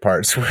forwarding the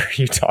parts where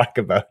you talk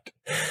about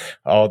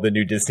all the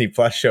new Disney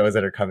Plus shows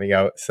that are coming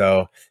out.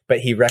 So, but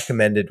he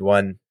recommended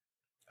one.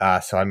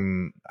 So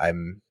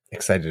I'm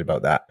excited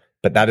about that.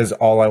 But that is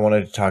all I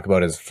wanted to talk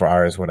about as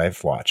far as what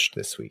I've watched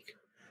this week.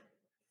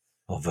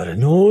 Oh, very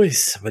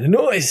nice. Very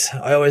nice.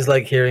 I always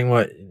like hearing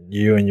what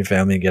you and your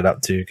family get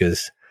up to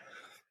because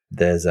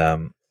there's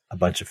a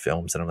bunch of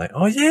films and I'm like,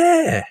 oh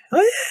yeah.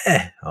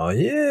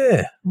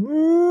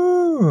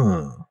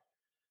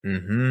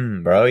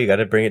 Bro, you got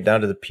to bring it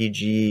down to the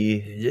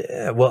PG.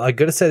 Yeah, well, I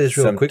got to say this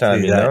real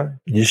quickly that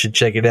you should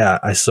check it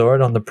out. I saw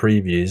it on the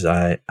previews.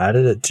 I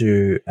added it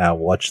to our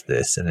watch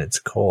list, and it's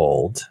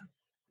called.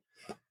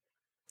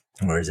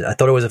 Where is it? I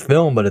thought it was a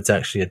film, but it's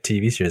actually a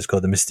TV series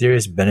called The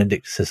Mysterious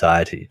Benedict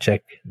Society.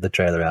 Check the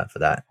trailer out for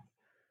that.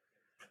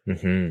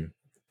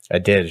 I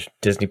did.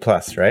 Disney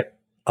Plus, right?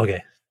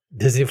 Okay,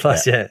 Disney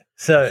Plus. Yeah.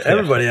 So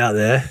everybody out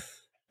there,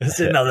 it's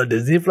another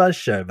Disney Plus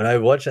show. But I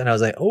watched it and I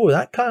was like, oh,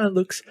 that kind of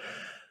looks.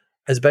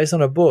 It's based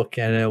on a book,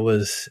 and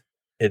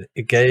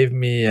it gave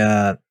me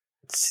a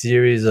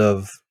series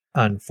of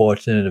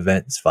unfortunate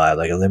events vibe,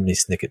 like a Lemony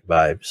Snicket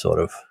vibe, sort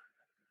of.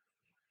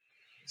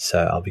 So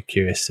I'll be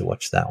curious to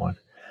watch that one.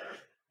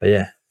 But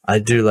yeah, I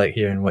do like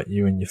hearing what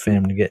you and your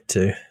family get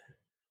to.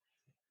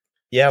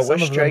 Yeah,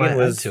 Wish Dragon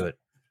was to it.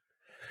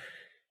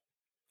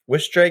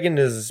 Wish Dragon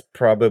is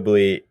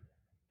probably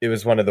it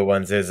was one of the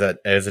ones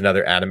as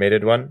another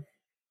animated one,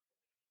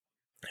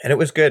 and it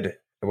was good.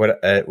 What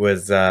it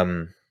was.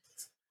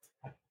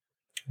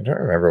 I don't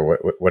remember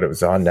what it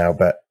was on now,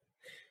 but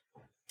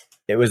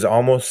it was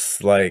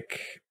almost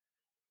like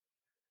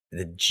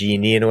the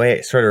genie in a way.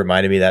 It sort of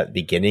reminded me of that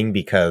beginning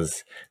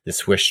because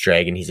this Wish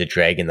Dragon, he's a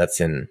dragon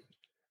that's in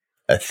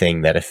a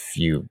thing that if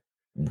you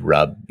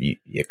rub,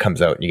 it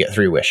comes out and you get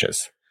 3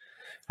 wishes.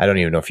 I don't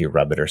even know if you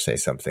rub it or say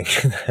something.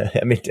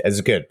 I mean, it's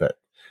good, but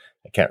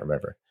I can't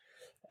remember.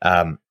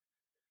 And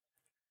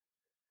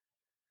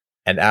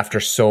after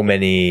so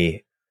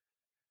many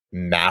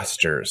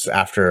masters,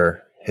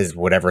 after his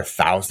whatever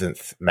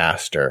 1000th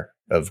master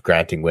of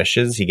granting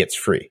wishes, he gets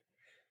free.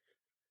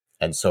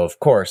 And so, of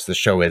course, the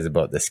show is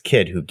about this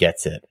kid who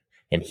gets it,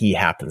 and he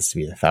happens to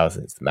be the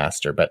 1000th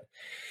master, but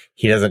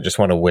he doesn't just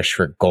want to wish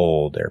for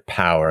gold or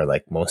power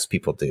like most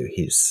people do.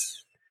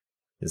 His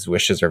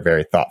wishes are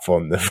very thoughtful,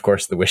 and of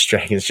course, the Wish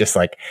Dragon is just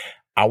like,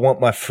 I want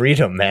my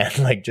freedom, man.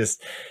 Like,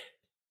 just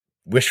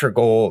wish for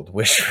gold.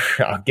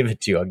 I'll give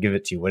it to you,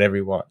 whatever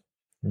you want.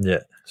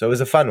 Yeah. So it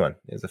was a fun one.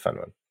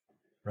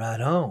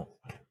 Right on.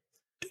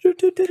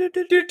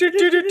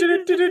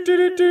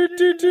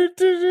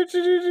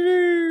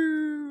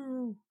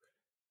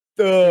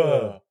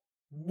 The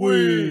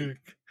week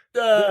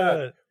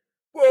that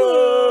was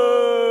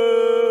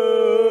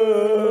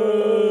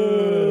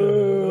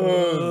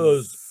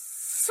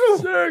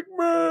segment.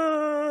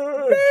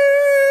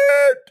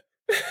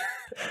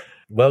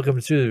 Welcome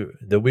to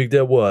the week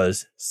that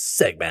was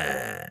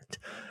segment.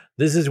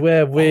 This is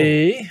where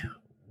we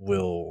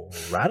will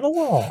rattle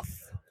off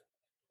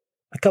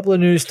a couple of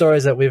news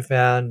stories that we've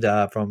found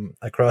from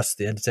across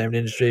the entertainment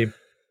industry,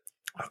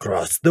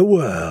 across the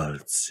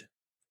world,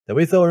 that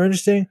we thought were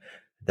interesting,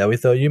 that we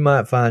thought you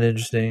might find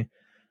interesting.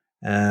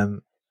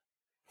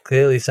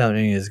 Clearly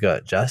something has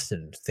got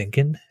Justin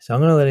thinking, so I'm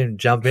going to let him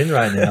jump in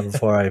right now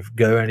before I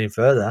go any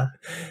further.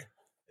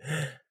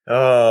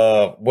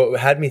 What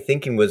had me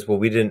thinking was, well,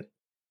 we didn't,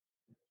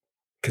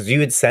 because you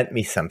had sent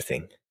me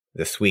something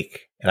this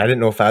week, and I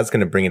didn't know if I was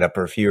going to bring it up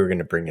or if you were going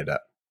to bring it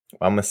up.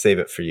 Well, I'm going to save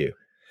it for you.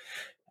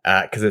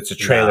 Because it's a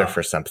trailer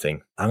for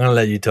something. I'm going to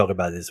let you talk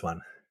about this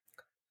one.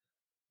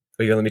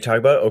 Are you going to let me talk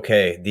about it?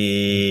 Okay.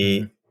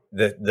 The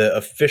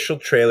official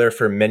trailer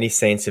for Many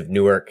Saints of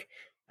Newark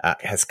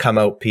has come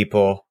out,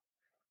 people.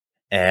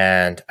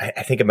 And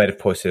I think I might have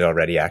posted it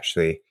already,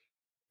 actually.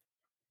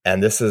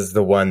 And this is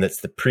the one that's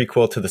the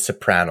prequel to The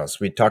Sopranos.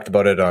 We talked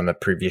about it on a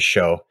previous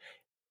show.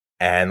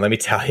 And let me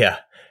tell you,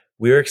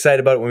 we were excited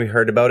about it when we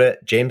heard about it.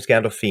 James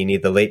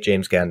Gandolfini, the late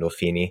James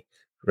Gandolfini,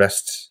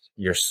 rest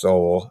your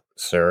soul,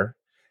 sir.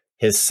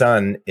 His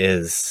son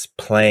is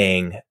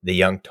playing the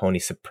young Tony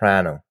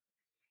Soprano.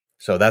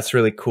 So that's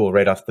really cool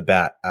right off the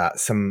bat.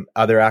 Some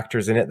other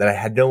actors in it that I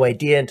had no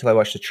idea until I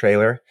watched the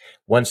trailer.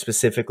 One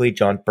specifically,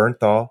 John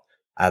Bernthal.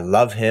 I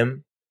love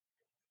him.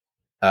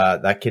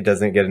 That kid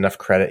doesn't get enough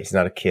credit. He's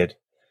not a kid.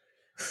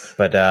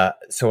 But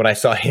so when I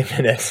saw him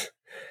in it,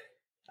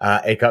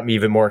 it got me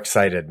even more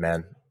excited,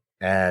 man.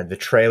 And the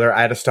trailer,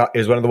 I had to stop. It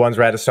was one of the ones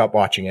where I had to stop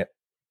watching it.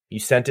 You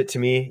sent it to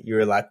me. You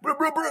were like, what?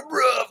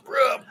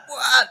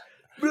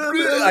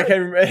 I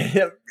can't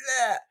remember.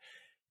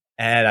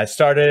 And I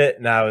started it,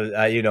 and I was,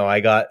 I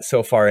got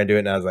so far into it,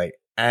 and I was like,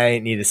 I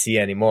ain't need to see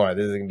any more.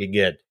 This is gonna be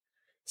good.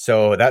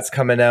 So that's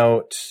coming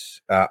out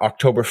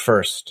October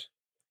 1st,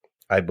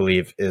 I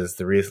believe, is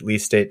the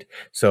release date.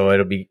 So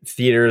it'll be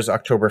theaters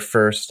October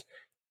 1st,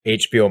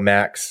 HBO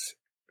Max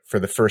for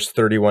the first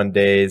 31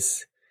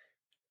 days,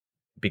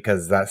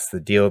 because that's the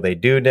deal they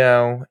do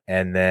now,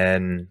 and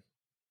then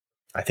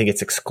I think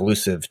it's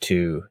exclusive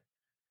to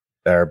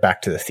or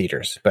back to the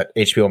theaters, but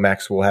HBO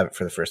Max will have it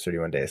for the first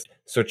 31 days.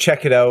 So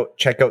check it out.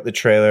 Check out the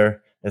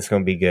trailer. It's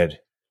going to be good.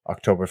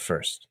 October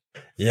 1st.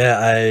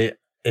 Yeah,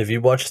 if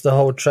you watched the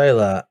whole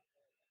trailer,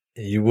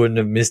 you wouldn't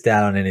have missed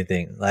out on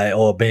anything,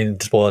 or been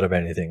spoiled of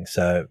anything.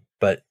 So,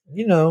 but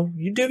you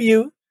do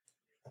you,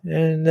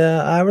 and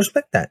I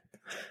respect that.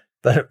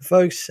 But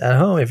folks at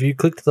home, if you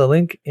click the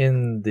link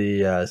in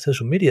the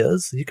social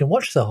medias, you can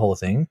watch the whole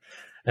thing,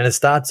 and it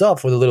starts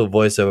off with a little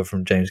voiceover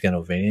from James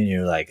Gandolfini, and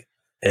you're like,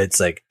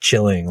 it's like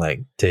chilling,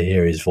 like to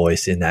hear his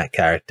voice in that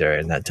character,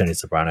 in that Tony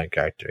Soprano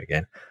character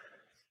again.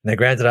 Now,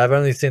 granted, I've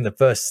only seen the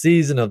first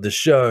season of the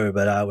show,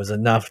 but I was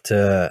enough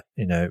to,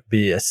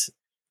 be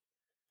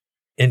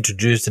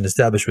introduced and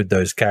established with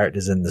those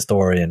characters in the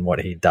story and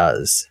what he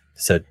does.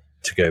 So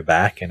to go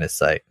back, and it's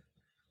like,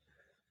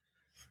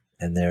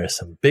 and there are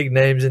some big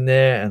names in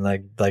there, and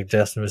like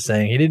Justin was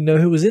saying, he didn't know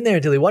who was in there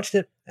until he watched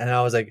it, and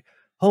I was like,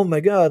 oh my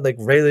god, like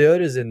Ray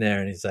Liotta's in there,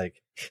 and he's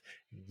like,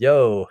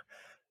 yo,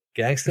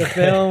 gangster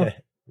film,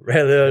 Ray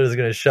Liotta's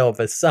going to show up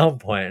at some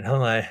point. And I'm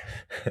like,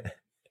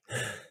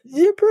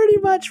 you're pretty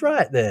much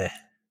right there.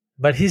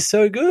 But he's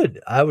so good.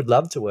 I would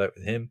love to work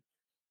with him.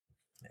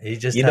 He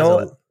just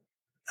has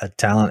a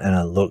talent and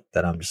a look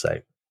that I'm just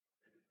like,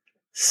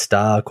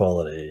 star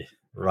quality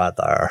right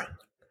there.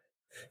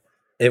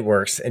 It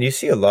works. And you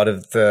see a lot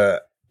of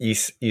you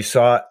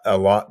saw a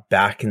lot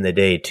back in the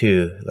day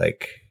too,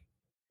 like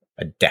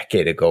a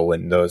decade ago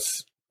when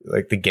those,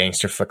 like the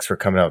gangster flicks were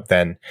coming out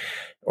then.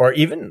 Or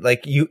even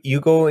like you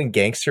go in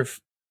gangster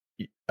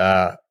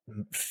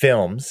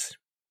films,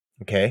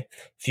 okay?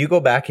 If you go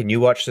back and you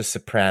watch The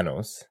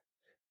Sopranos,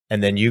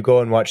 and then you go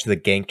and watch the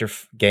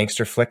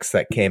gangster flicks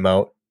that came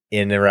out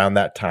in around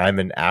that time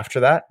and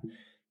after that,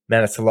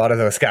 man, it's a lot of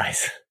those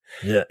guys.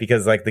 Yeah.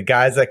 Because like the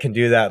guys that can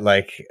do that,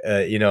 like,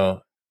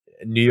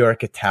 New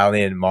York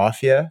Italian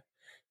mafia,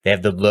 they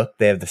have the look,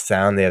 they have the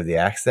sound, they have the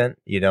accent,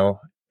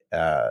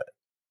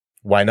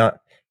 why not?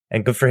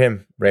 And good for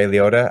him, Ray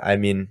Liotta. I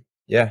mean,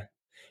 yeah.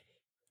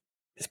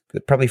 It's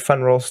probably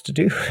fun roles to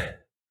do.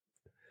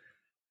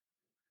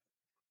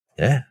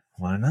 Yeah,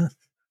 why not?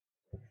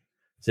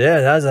 So yeah,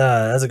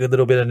 that's a good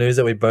little bit of news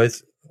that we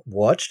both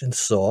watched and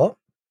saw.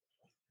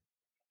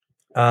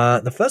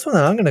 The first one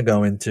that I'm going to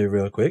go into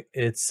real quick,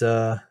 it's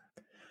I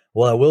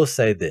will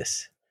say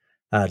this,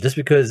 just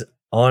because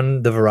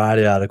on the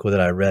Variety article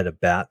that I read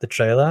about the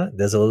trailer,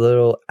 there's a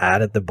little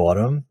ad at the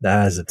bottom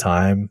that has a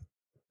time,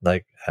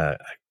 like a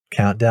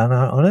countdown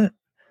on it.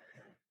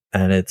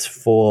 And it's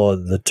for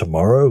the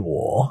Tomorrow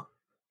War.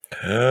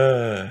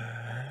 Do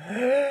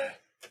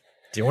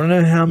you want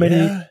to know how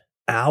many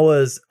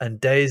hours and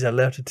days are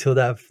left until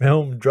that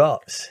film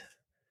drops?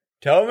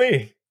 Tell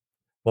me.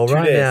 Well, 2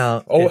 right days.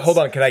 now. Oh, hold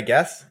on. Can I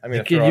guess? I'm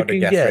going to throw out a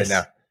guess right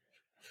now.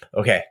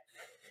 Okay.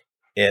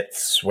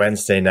 It's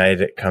Wednesday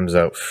night. It comes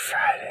out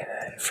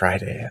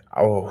Friday.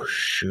 Oh,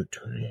 shoot.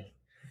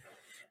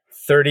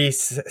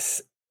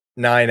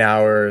 39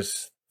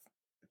 hours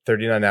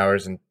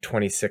and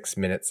 26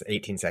 minutes,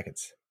 18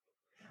 seconds.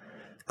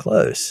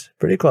 Close.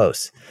 Pretty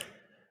close.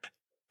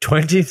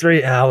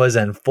 23 hours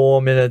and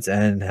 4 minutes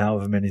and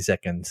however many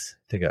seconds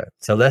to go.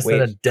 So less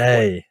than a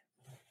day.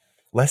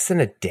 Less than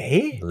a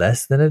day?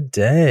 Less than a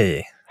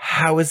day.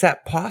 How is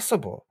that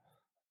possible?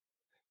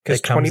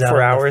 Because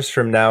 24 hours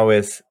from now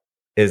is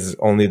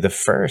only the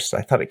 1st.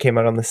 I thought it came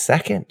out on the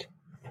 2nd.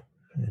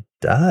 It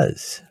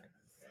does.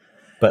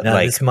 But now,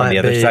 like on the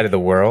other side of the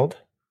world?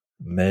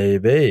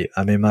 Maybe.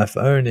 I mean, my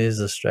phone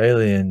is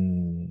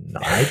Australian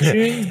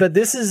iTunes, but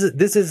this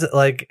is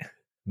like,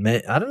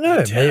 I don't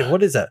know. Maybe,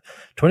 what is that?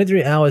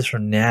 23 hours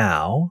from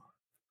now,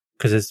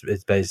 because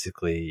it's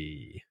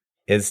basically...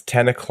 It's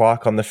 10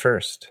 o'clock on the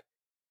 1st.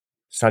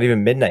 It's not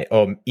even midnight.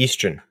 Oh,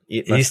 Eastern.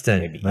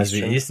 Eastern. Must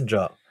be Eastern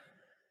drop.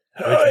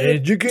 Which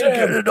means you can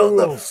get it on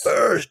the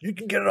 1st. You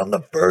can get it on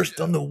the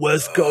 1st on the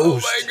West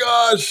Coast. Oh my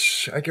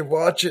gosh. I can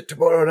watch it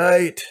tomorrow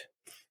night.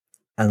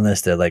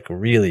 Unless they're like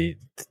really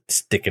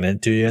sticking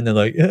it to you and they're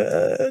like,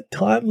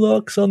 time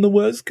locks on the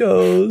West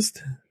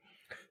Coast.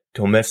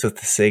 Don't mess with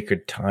the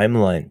sacred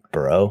timeline,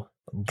 bro.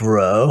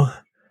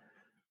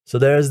 So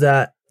there's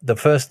that. The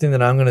first thing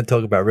that I'm going to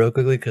talk about real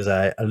quickly, because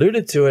I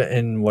alluded to it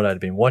in what I'd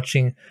been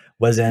watching,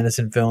 Wes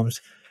Anderson films.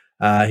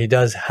 He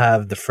does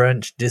have The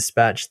French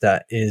Dispatch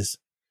that is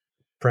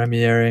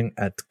premiering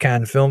at the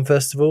Cannes Film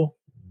Festival.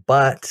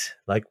 But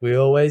like we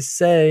always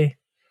say,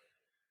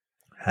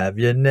 have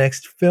your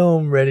next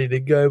film ready to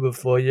go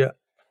before your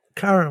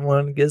current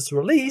one gets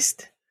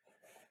released.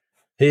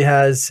 He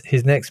has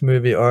his next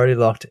movie already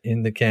locked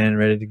in the can,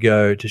 ready to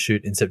go to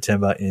shoot in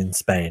September in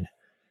Spain,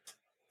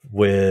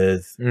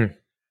 with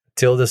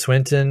Tilda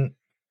Swinton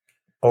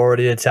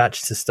already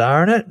attached to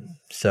star in it.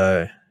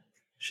 So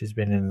she's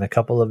been in a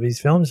couple of his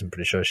films. I'm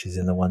pretty sure she's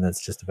in the one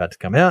that's just about to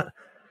come out.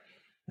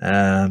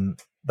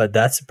 But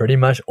that's pretty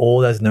much all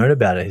that's known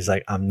about it. He's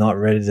like, I'm not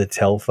ready to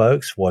tell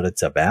folks what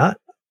it's about,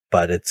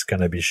 but it's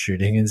going to be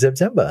shooting in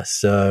September.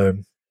 So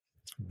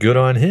good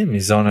on him.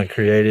 He's on a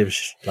creative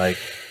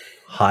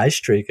high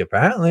streak,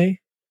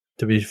 apparently,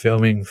 to be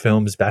filming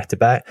films back to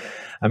back.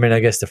 I mean, I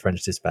guess The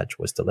French Dispatch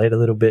was delayed a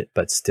little bit,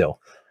 but still,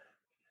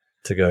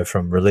 to go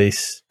from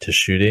release to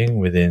shooting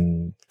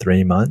within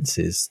 3 months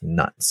is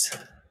nuts.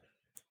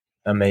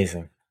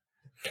 Amazing.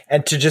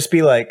 And to just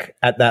be like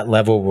at that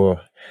level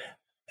where,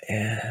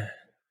 yeah,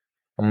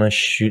 I'm going to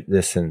shoot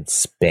this in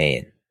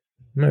Spain.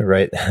 I'm going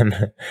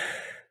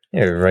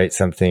to write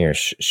something or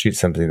shoot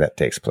something that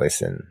takes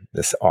place in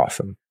this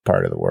awesome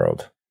part of the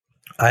world.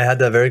 I had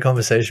that very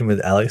conversation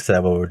with Alex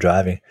there while we were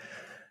driving.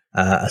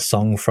 A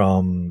song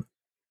from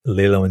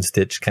Lilo and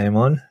Stitch came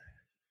on,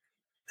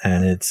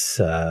 and it's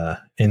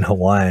in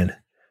Hawaiian.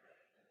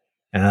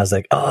 And I was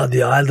like, oh,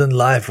 the island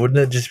life, wouldn't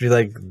it just be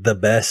like the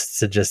best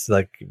to just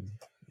like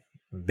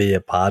be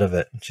a part of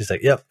it? And she's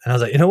like, yep. And I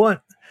was like, you know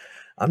what?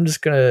 I'm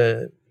just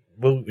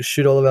we'll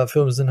shoot all of our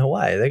films in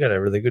Hawaii. They got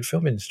a really good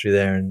film industry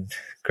there and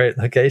great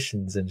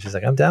locations. And she's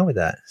like, I'm down with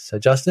that. So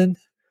Justin,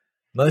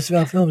 most of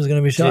our films are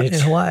going to be shot in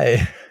Hawaii.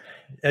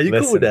 Are you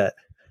cool with that?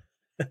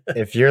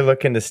 If you're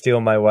looking to steal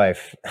my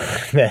wife,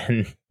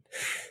 then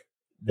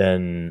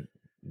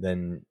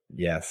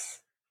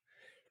yes.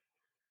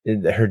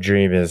 Her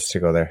dream is to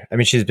go there. I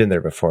mean, she's been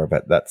there before,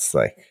 but that's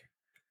like,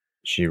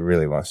 she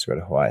really wants to go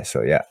to Hawaii.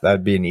 So yeah,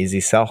 that'd be an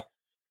easy sell.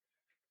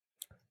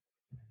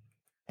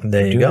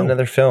 There you go.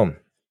 Another film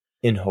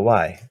in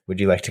Hawaii. Would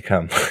you like to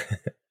come?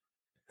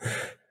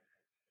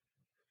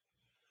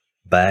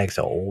 Bags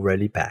are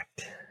already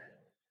packed.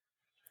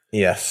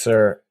 Yes,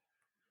 sir.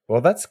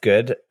 Well, that's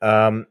good.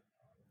 I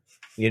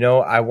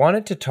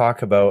wanted to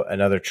talk about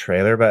another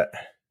trailer, but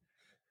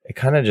I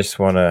kind of just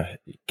want to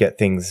get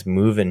things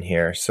moving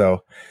here. So I'm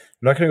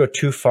not going to go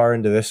too far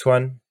into this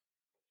one.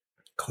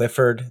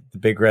 Clifford, the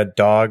Big Red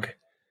Dog,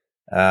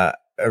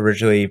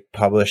 originally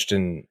published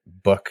in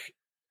book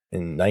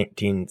in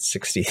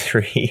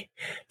 1963.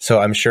 So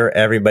I'm sure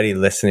everybody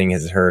listening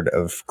has heard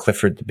of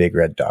Clifford the Big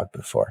Red Dog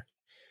before.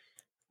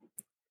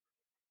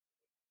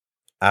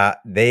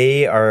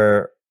 They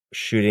are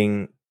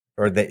shooting,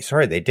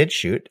 they did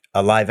shoot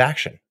a live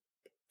action.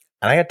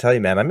 And I got to tell you,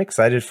 man, I'm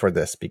excited for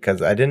this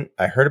because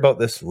I heard about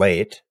this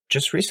late.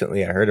 Just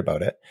recently I heard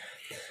about it.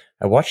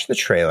 I watched the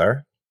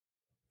trailer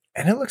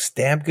and it looks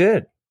damn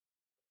good.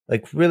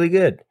 Like really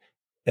good.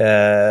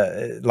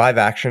 Live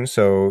action.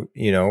 So,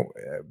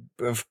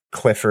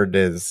 Clifford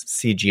is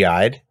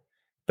CGI'd,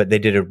 but they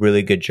did a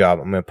really good job.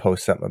 I'm going to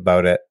post something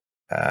about it.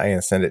 I'm going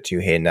to send it to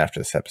you, Hayden, after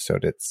this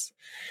episode.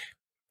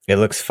 It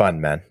looks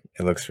fun, man.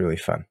 It looks really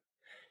fun.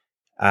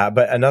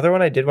 But another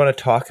one I did want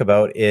to talk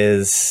about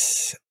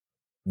is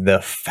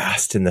the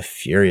Fast and the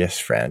Furious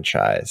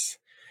franchise,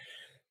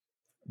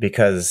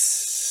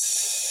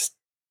 because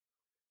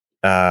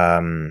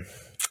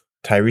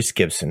Tyrese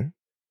Gibson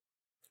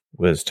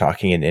was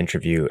talking in an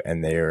interview,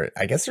 and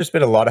I guess there's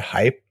been a lot of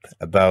hype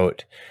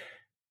about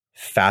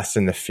Fast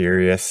and the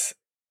Furious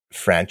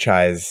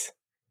franchise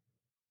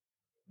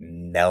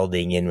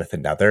melding in with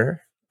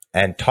another,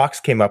 and talks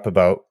came up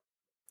about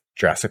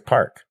Jurassic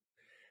Park,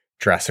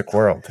 Jurassic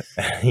World,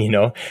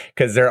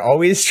 because they're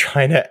always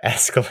trying to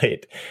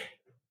escalate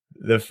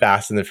the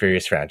Fast and the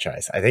Furious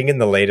franchise. I think in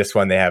the latest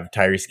one, they have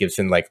Tyrese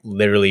Gibson like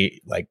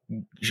literally like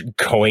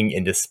going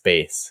into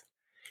space,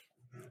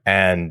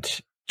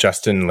 and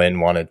Justin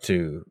Lin wanted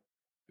to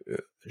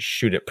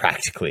shoot it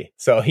practically.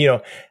 So,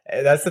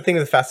 that's the thing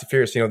with Fast and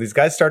Furious. These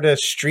guys started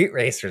as street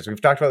racers. We've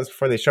talked about this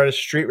before. They started as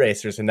street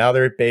racers, and now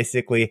they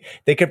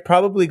could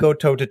probably go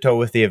toe to toe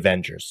with the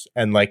Avengers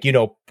and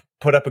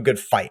put up a good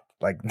fight.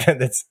 Like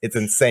it's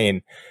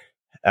insane.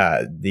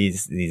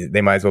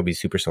 They might as well be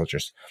super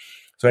soldiers.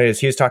 So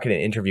anyways, he was talking in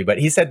an interview, but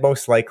he said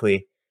most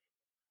likely,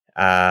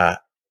 and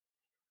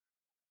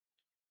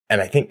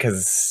I think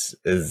because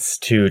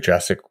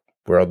Jurassic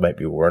World might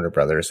be Warner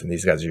Brothers and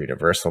these guys are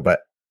Universal, but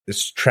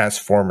it's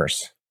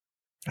Transformers.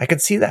 I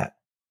could see that.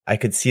 I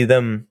could see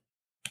them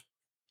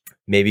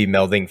maybe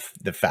melding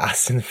the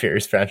Fast and the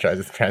Furious franchise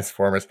with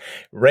Transformers.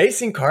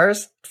 Racing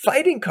cars,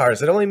 fighting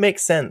cars. It only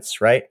makes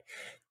sense, right?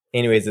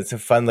 Anyways, it's a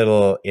fun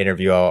little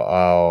interview.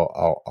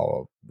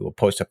 We'll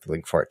post up the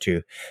link for it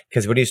too,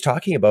 because what he's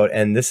talking about,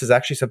 and this is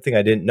actually something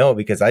I didn't know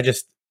because I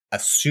just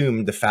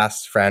assumed the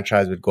Fast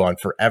franchise would go on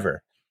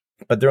forever,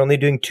 but they're only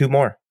doing 2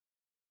 more.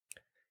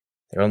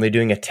 They're only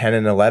doing a 10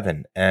 and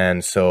 11,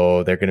 and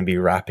so they're going to be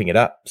wrapping it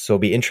up. So it'll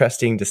be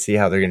interesting to see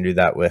how they're going to do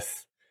that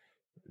with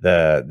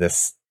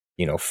this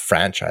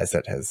franchise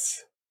that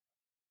has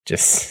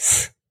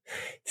just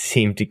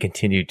seemed to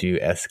continue to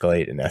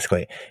escalate and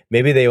escalate.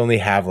 Maybe they only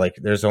have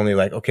there's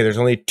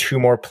only 2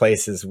 more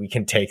places we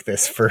can take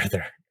this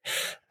further.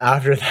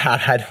 After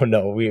that, I don't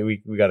know.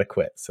 We got to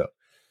quit. So,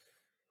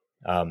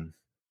 I'm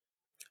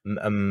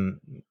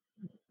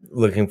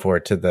looking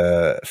forward to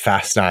the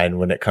Fast 9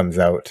 when it comes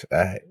out.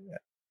 I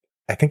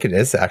think it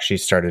is actually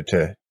started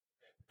to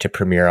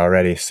premiere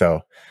already.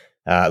 So,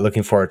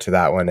 looking forward to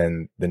that one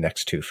and the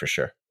next 2 for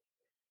sure.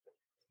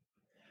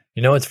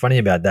 What's funny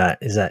about that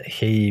is that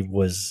he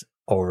was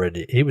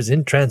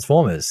in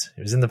Transformers.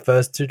 He was in the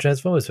first 2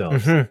 Transformers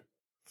films. Mm-hmm.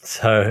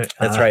 So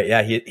that's right.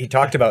 Yeah, he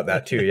talked about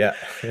that too. Yeah,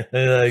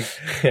 like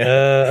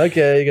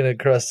okay, you're gonna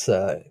cross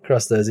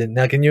those in.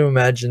 Now, can you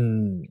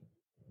imagine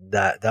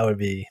that? That'd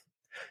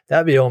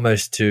be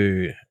almost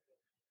too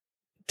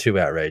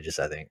outrageous.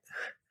 I think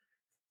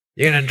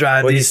you're gonna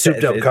drive these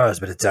souped up cars,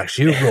 but it's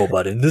actually a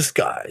robot in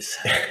disguise.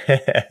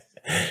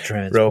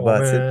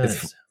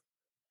 Robots.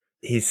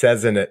 He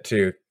says in it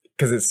too,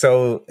 because it's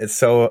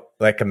so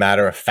like a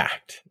matter of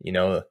fact,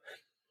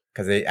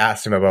 because they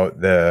asked him about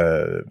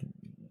the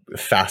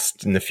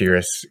Fast and the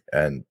Furious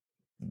and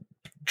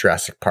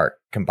Jurassic Park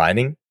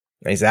combining.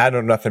 And he said, I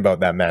don't know nothing about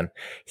that, man.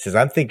 He says,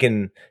 I'm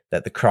thinking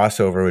that the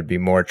crossover would be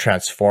more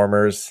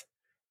Transformers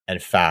and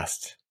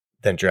Fast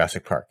than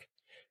Jurassic Park.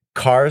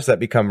 Cars that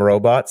become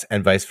robots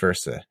and vice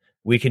versa.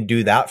 We can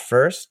do that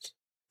first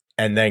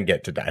and then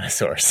get to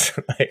dinosaurs.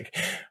 Like,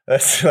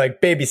 that's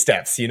like baby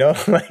steps,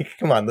 like,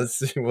 come on,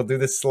 we'll do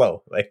this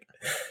slow. Like,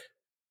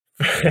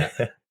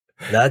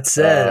 that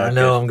said, I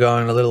know I'm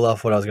going a little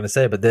off what I was going to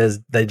say, but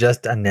they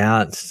just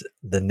announced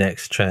the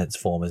next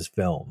Transformers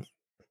film.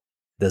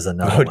 There's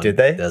another one. Did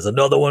they? There's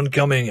another one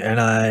coming, and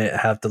I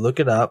have to look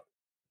it up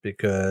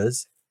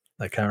because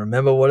I can't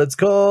remember what it's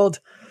called.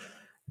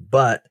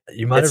 But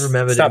you might have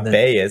remembered. It's not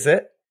Bay, is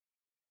it?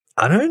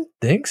 I don't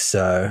think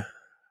so.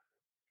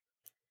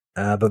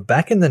 But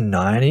back in the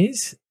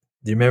 90s,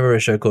 do you remember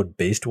a show called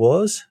Beast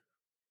Wars?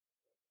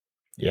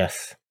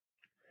 Yes.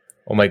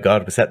 Oh my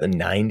God, was that the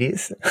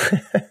 90s?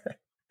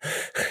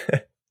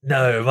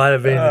 No, it might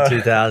have been the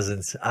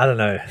 2000s. I don't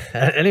know.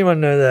 Anyone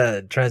know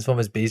the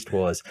Transformers Beast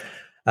Wars?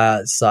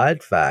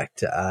 Side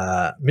fact,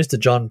 Mr.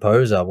 John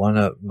Poser, one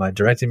of my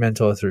directing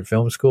mentor through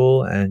film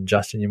school, and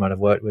Justin, you might have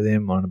worked with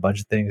him on a bunch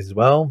of things as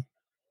well.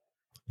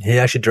 He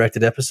actually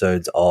directed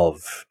episodes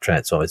of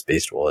Transformers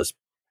Beast Wars.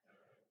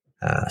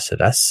 So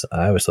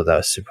I always thought that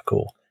was super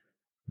cool.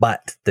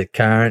 But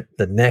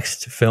the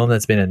next film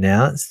that's been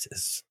announced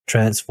is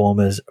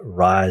Transformers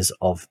Rise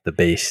of the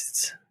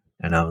Beasts.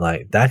 And I'm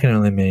like, that can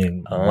only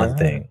mean one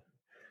thing.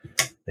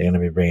 They're going to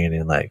be bringing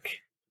in like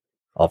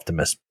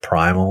Optimus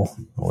Primal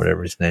or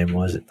whatever his name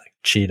was, like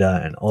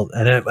Cheetah and all.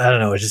 And I don't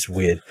know, it's just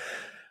weird.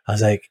 I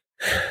was like,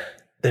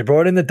 they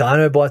brought in the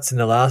Dinobots in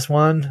the last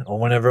one or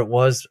whenever it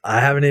was.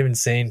 I haven't even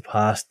seen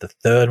past the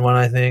third one,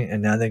 I think.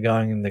 And now they're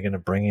going to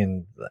bring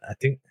in, I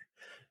think,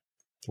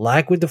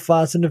 like with the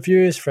Fast and the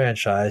Furious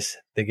franchise,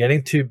 they're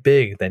getting too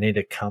big. They need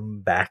to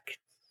come back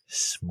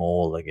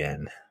small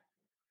again.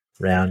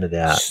 Round it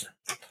out.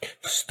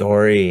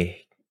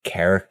 Story,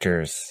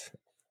 characters.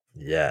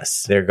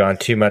 Yes. They're gone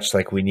too much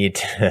like we need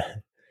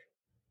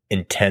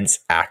intense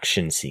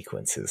action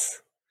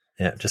sequences.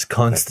 Yeah, just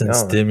constant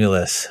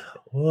stimulus.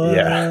 Whoa.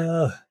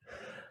 Yeah.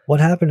 What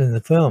happened in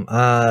the film?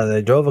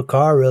 They drove a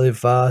car really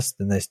fast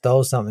and they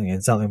stole something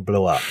and something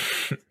blew up.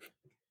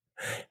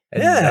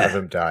 And none of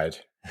them died.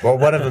 Well,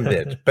 one of them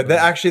did. But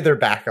they're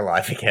back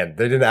alive again.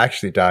 They didn't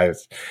actually die.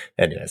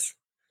 Anyways,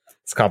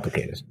 it's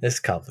complicated.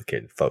 It's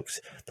complicated, folks.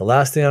 The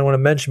last thing I want to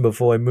mention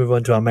before we move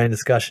on to our main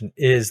discussion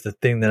is the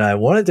thing that I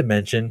wanted to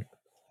mention,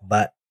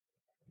 but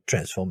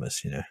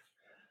Transformers, You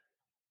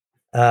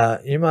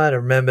might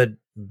have remembered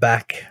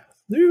back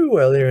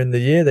earlier in the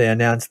year, they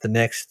announced the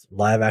next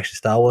live-action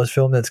Star Wars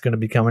film that's going to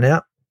be coming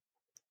out,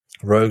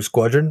 Rogue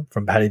Squadron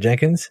from Patty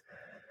Jenkins.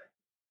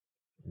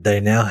 They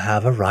now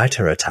have a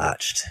writer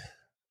attached.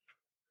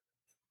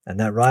 And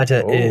that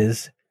writer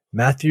is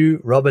Matthew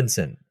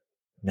Robinson.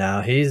 Now,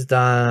 he's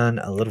done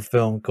a little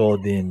film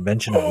called The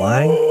Invention of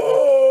Lying.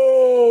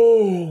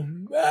 Oh,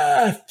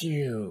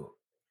 Matthew.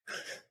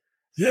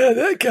 Yeah,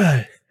 that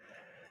guy.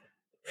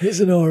 He's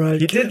an all right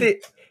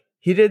kid.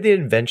 He did The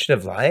Invention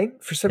of Lying?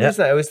 For some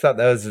reason, I always thought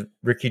that was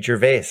Ricky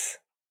Gervais.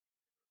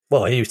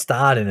 Well, he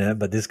starred in it,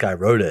 but this guy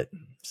wrote it.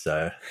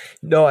 So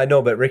no, I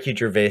know, but Ricky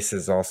Gervais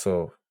is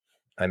also,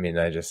 I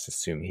just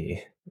assume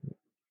he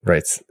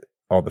writes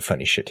all the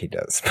funny shit he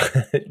does.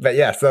 But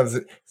yeah, so that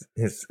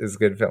was his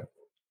good film.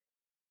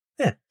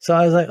 Yeah, so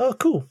I was like, oh,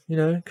 cool,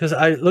 because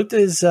I looked at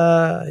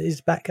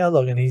his back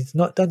catalog and he's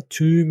not done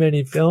too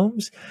many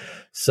films.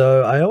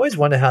 So I always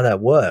wonder how that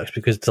works,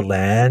 because to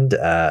land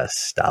a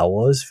Star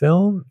Wars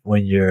film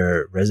when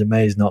your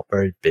resume is not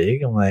very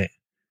big, I'm like,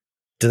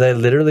 do they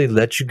literally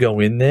let you go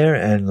in there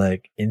and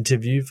like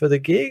interview for the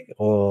gig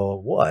or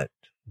what?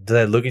 Do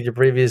they look at your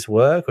previous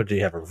work, or do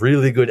you have a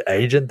really good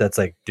agent that's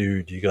like,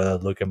 dude, you got to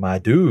look at my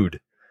dude?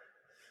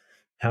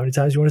 How many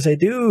times do you want to say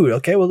dude?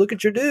 Okay, well, look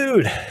at your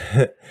dude.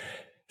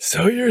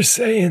 So you're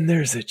saying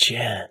there's a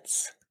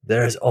chance?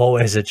 There's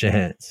always a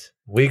chance.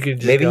 We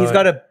could just maybe he's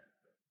got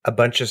a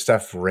bunch of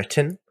stuff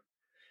written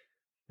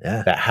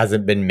that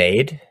hasn't been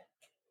made,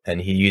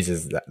 and he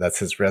uses that. That's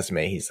his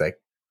resume. He's like,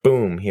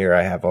 boom, here,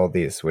 I have all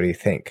these. What do you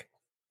think?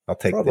 I'll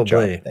take the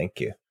job.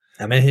 Thank you.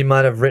 He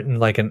might have written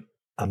like an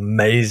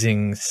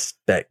amazing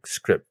spec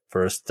script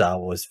for a Star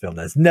Wars film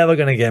that's never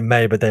going to get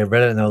made, but they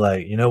read it and they're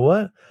like, you know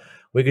what?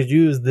 We could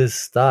use this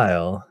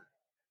style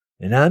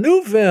in our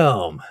new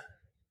film.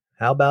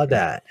 How about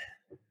that?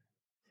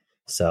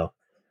 So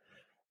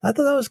I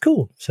thought that was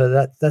cool.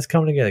 So that's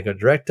coming together. Got a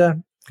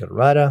director, got a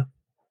writer.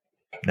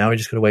 Now we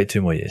just got to wait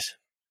 2 more years.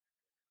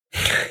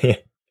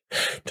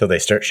 Till they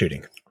start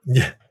shooting.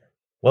 Yeah.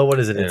 Well, what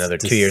is it? And It's another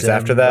 2 years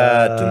after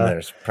that, and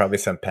there's probably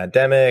some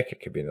pandemic.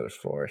 It could be another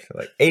 4. So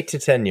like 8 to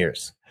 10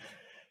 years.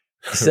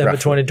 December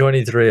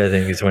 2023, I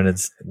think, is when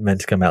it's meant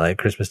to come out, like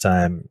Christmas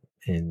time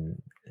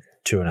in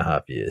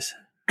 2.5 years.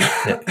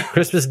 Yeah.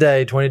 Christmas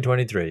Day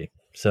 2023.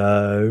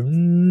 So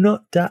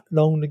not that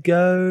long to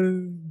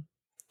go.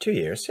 2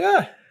 years,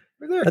 yeah.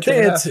 We're there. I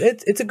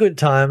think it's a good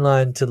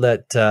timeline to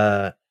let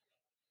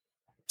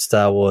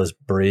Star Wars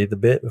breathe a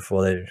bit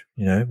before they,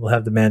 we'll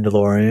have The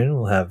Mandalorian,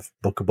 we'll have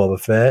Book of Boba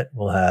Fett,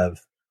 we'll have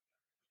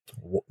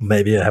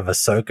maybe have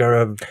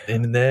Ahsoka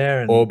in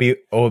there, and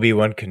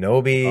Obi-Wan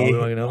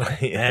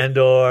Kenobi,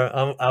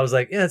 Andor. I was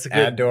like, yeah, it's a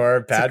good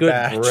Andor, Bad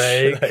Batch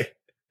break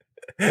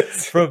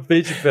from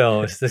feature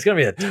films. There's going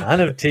to be a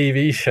ton of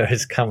TV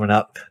shows coming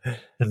up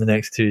in the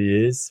next 2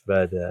 years,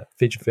 but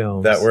feature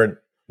films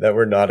that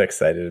we're not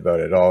excited about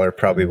at all, or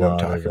probably won't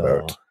talk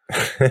about.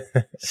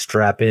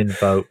 Strap in,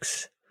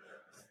 folks.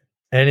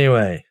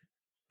 Anyway,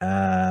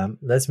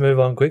 let's move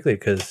on quickly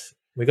because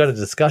we got a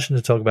discussion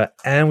to talk about,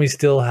 and we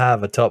still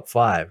have a top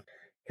 5.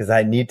 Because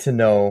I need to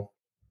know,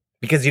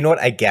 because you know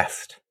what I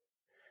guessed,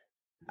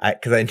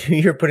 because I knew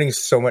you were putting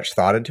so much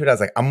thought into it. I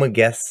was like, I'm gonna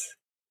guess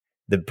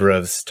the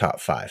Bruvs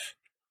top 5,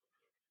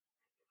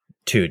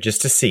 2,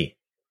 just to see,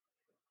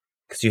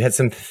 because you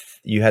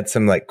had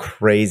some like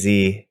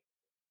crazy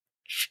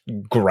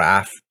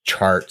graph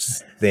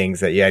charts things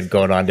that you had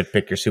going on to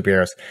pick your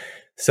superheroes.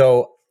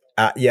 So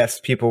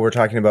yes, people were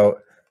talking about.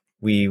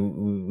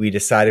 We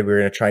decided we were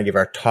going to try and give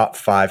our top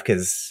 5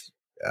 because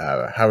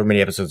however many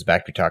episodes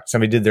back we talked,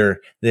 somebody did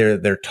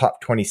their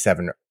top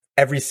 27.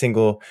 Every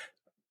single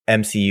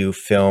MCU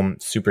film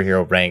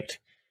superhero ranked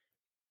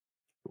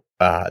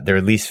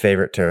their least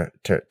favorite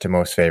to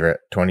most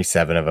favorite,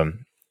 27 of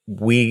them.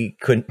 We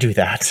couldn't do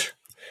that.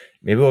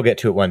 Maybe we'll get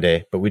to it one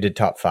day, but we did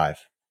top 5.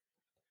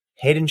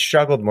 Hayden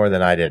struggled more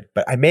than I did,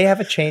 but I may have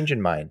a change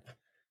in mind.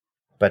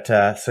 But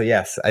so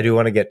yes, I do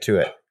want to get to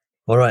it.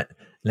 All right.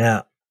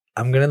 Now,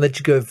 I'm going to let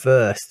you go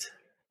first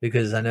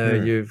because I know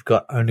you've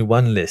got only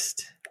one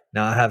list.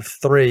 Now, I have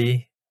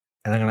 3,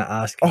 and I'm going to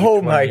ask you.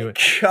 Oh, my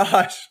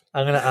gosh.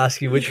 I'm going to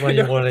ask you which one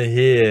you want to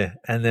hear,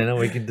 and then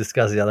we can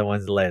discuss the other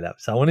ones later.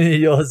 So I want to hear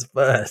yours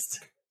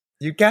first.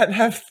 You can't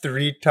have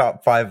 3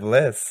 top 5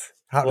 lists.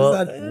 How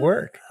does that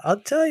work? I'll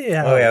tell you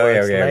how it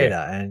works later,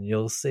 and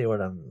you'll see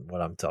what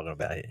I'm talking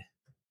about here.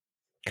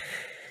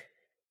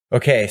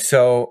 Okay,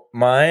 so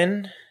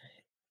mine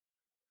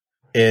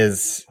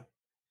is,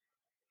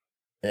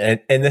 and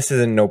this is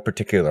in no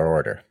particular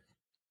order,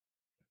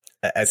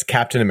 as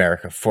Captain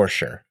America for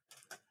sure.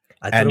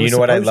 And you know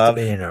what I love?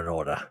 To be in an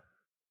order.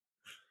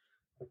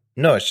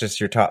 No, it's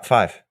just your top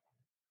 5.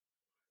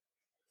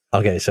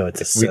 Okay, so it's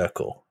a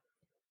circle.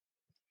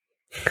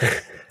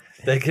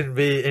 They can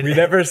be.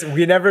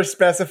 We never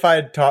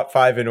specified top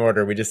 5 in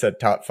order. We just said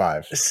top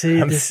 5. See,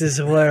 this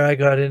is where I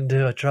got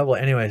into trouble.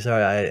 Anyway,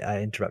 sorry,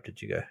 I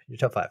interrupted you. Go. Your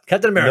top 5.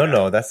 Captain America.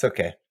 No, that's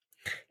okay.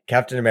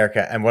 Captain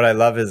America. And what I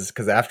love is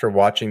because after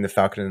watching The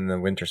Falcon and the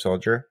Winter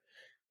Soldier,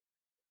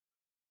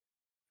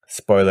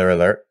 spoiler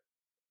alert,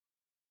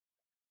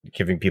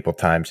 giving people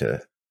time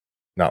to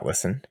not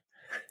listen,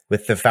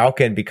 with the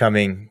Falcon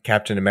becoming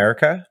Captain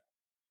America,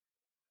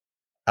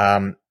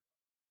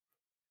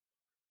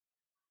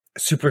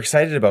 super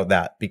excited about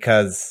that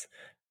because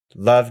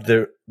loved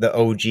the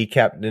OG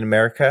Captain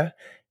America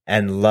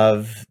and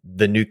love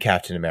the new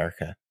Captain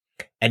America.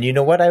 And you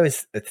know what I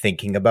was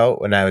thinking about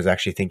when I was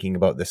actually thinking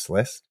about this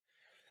list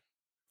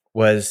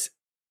was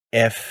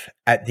if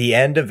at the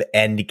end of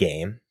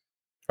Endgame,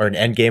 or an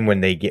Endgame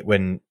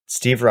when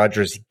Steve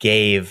Rogers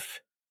gave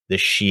the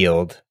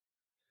shield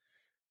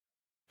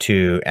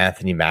to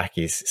Anthony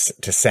Mackie's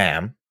to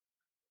Sam,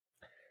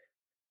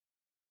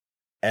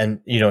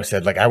 and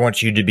said like, I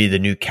want you to be the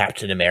new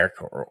Captain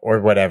America or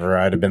whatever,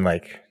 I'd have been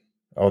like,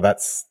 oh,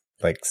 that's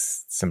like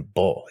some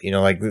bull, it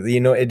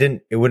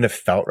wouldn't have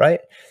felt right.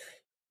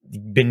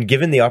 Been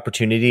given the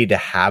opportunity to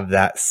have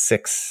that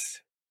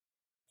 6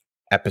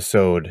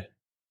 episode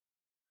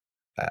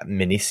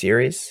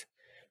miniseries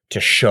to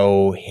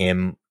show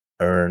him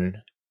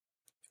earn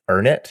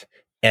it.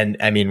 And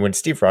I mean, when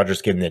Steve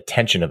Rogers gave him the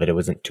attention of it, it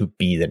wasn't to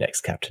be the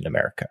next Captain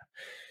America.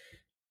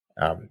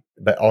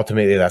 But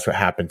ultimately that's what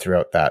happened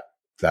throughout that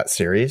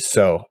series.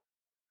 So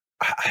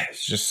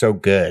it's just so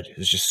good.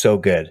 It's just so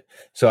good.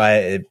 So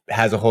it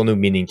has a whole new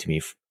meaning to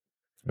me.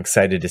 I'm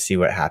excited to see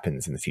what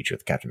happens in the future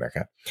with Captain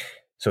America.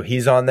 So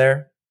he's on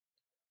there.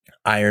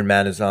 Iron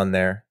Man is on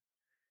there.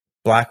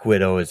 Black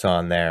Widow is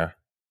on there.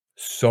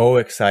 So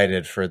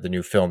excited for the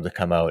new film to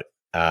come out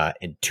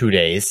in 2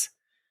 days.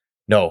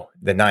 No,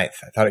 the 9th.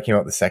 I thought it came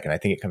out the 2nd. I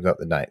think it comes out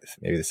the 9th,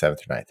 maybe the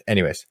 7th or 9th.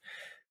 Anyways,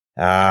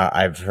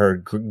 I've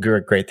heard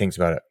great things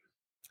about it.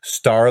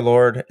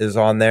 Star-Lord is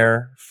on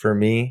there for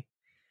me.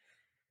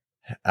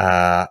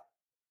 That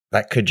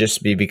could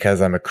just be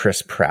because I'm a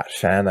Chris Pratt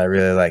fan. I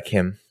really like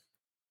him.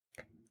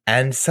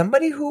 And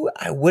somebody who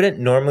I wouldn't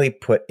normally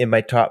put in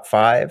my top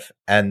 5,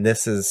 and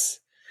this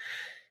is,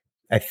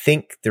 I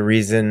think the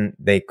reason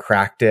they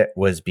cracked it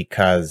was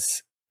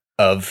because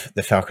of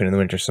the Falcon and the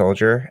Winter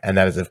Soldier, and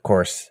that is, of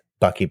course,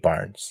 Bucky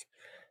Barnes.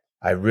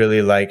 I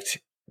really liked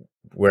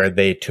where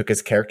they took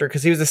his character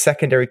because he was a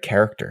secondary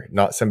character,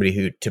 not somebody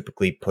who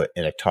typically put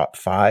in a top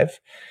 5.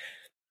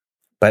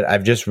 But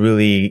I've just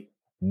really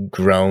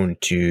grown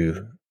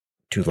to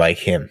like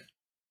him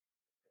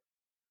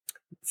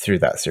through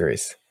that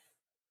series.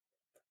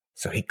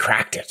 So he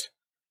cracked it.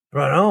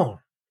 Right on.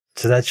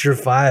 So that's your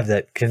 5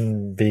 that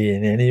can be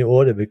in any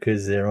order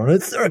because they're on a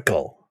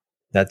circle.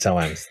 That's how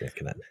I'm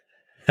thinking it.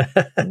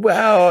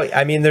 Well,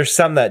 I mean, there's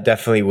some that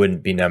definitely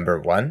wouldn't be number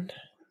 1,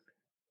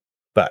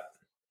 but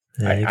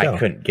I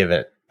couldn't give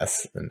it a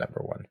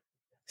number 1.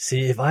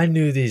 See, if I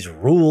knew these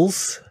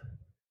rules,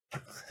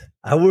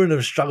 I wouldn't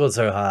have struggled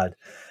so hard.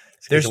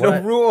 There's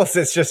no rules.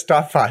 It's just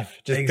top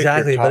 5. Just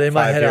exactly. But in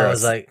my head, heroes. I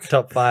was like,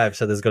 top 5.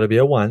 So there's got to be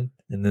a 1,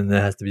 and then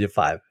there has to be a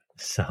 5.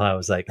 So I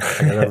was like,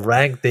 I'm going to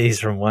rank these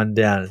from 1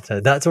 down.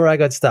 So that's where I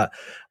got stuck.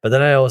 But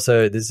then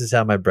this is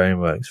how my brain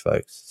works,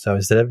 folks. So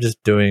instead of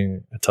just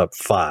doing a top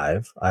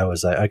 5, I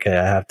was like, okay,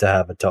 I have to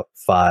have a top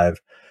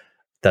 5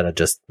 that are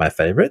just my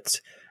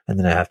favorites. And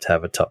then I have to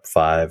have a top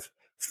 5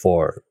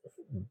 for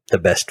the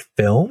best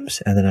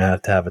films. And then I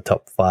have to have a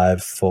top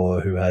 5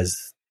 for who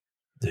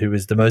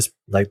is the most,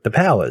 like, the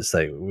powers,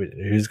 like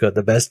who's got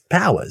the best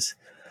powers.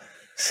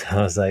 So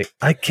I was like,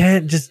 I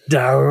can't just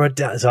narrow it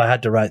down. So I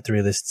had to write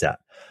 3 lists out.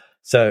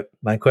 So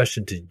my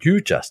question to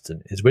you,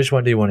 Justin, is which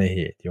one do you want to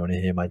hear? Do you want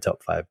to hear my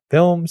top 5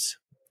 films?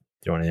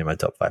 Do you want to hear my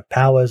top 5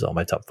 powers or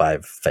my top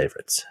 5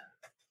 favorites?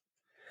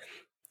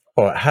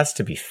 Well, it has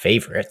to be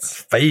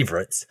favorites.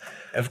 Favorites.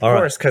 Of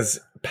course,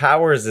 because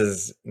powers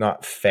is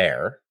not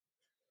fair.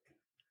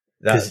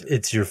 Because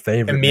it's your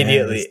favorite.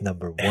 Immediately.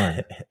 Number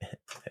 1.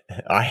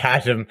 I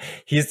had him.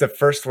 He's the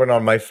first one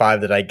on my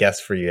 5 that I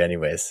guessed for you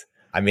anyways.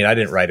 I mean, I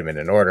didn't write him in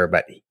an order,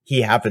 but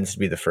he happens to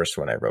be the first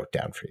one I wrote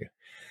down for you.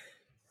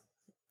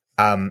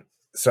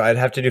 So I'd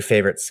have to do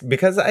favorites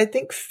because I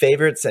think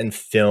favorites and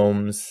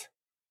films,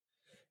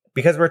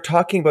 because we're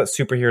talking about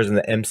superheroes in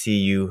the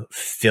MCU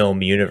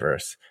film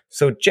universe.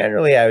 So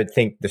generally I would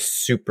think the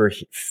super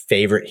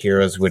favorite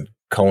heroes would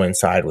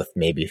coincide with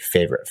maybe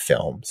favorite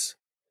films.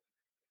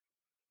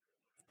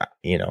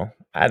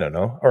 I don't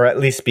know, or at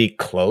least be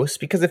close,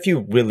 because if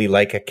you really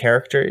like a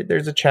character,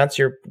 there's a chance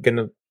you're going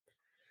to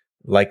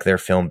like their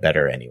film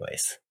better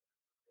anyways.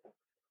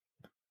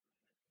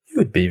 You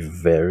would be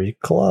very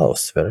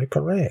close, very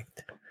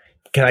correct.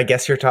 Can I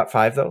guess your top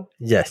 5 though?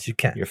 Yes, you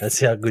can. Let's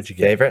see how good you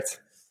get. Favorites?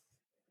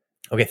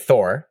 Okay,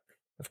 Thor,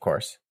 of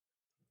course.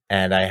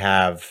 And I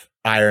have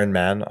Iron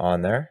Man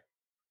on there.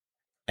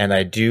 And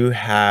I do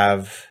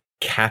have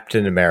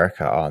Captain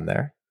America on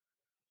there.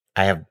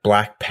 I have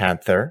Black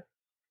Panther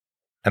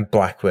and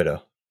Black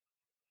Widow.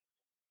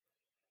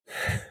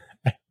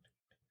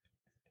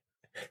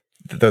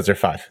 Those are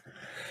 5.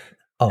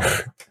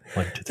 Oh,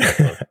 1, 2,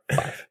 3, 4,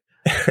 5.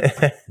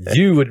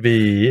 You would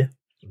be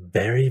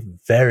very,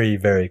 very,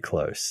 very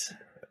close.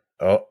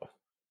 Oh.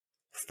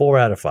 4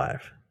 out of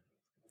 5.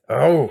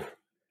 Oh.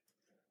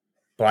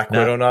 Black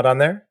Widow not on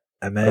there?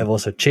 I may have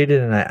also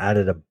cheated and I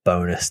added a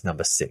bonus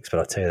number 6, but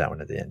I'll tell you that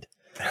one at the end.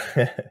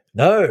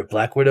 No,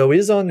 Black Widow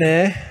is on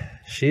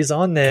there. She's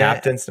on there.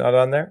 Captain's not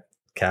on there?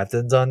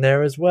 Captain's on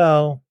there as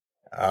well.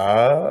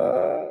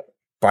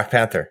 Black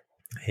Panther.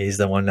 He's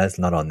the one that's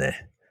not on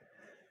there.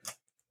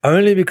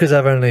 Only because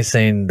I've only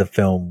seen the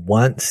film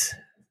once,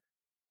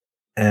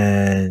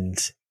 and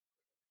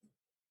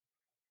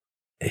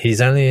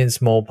he's only in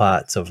small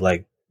parts of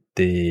like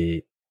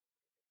the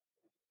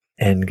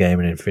Endgame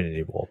and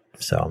Infinity War.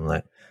 So I'm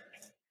like,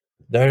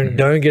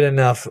 don't get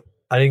enough.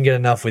 I didn't get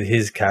enough with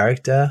his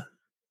character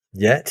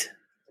yet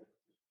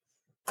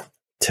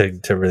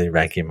to really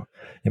rank him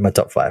in my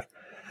top 5.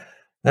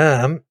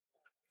 And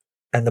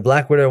the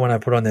Black Widow one I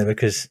put on there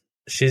because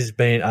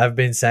I've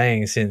been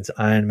saying since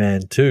Iron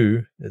Man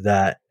 2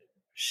 that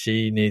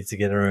she needs to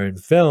get her own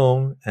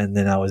film, and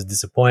then I was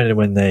disappointed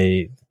when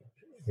they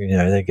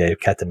gave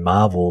Captain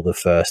Marvel the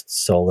first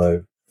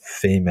solo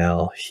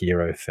female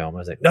hero film. I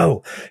was like,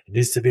 no, it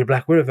needs to be a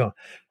Black Widow film,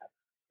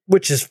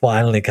 which is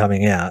finally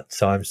coming out.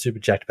 So I'm super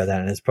jacked about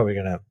that, and it's probably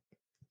going to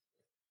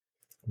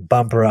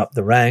bump her up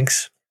the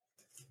ranks.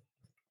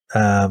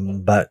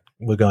 But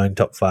we're going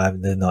top 5,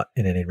 and they're not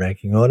in any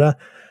ranking order.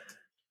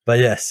 But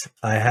yes,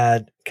 I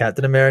had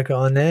Captain America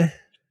on there.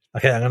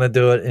 Okay, I'm going to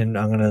do it, and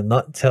I'm going to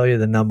not tell you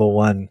the number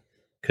 1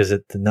 because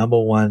the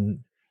number 1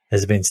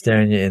 has been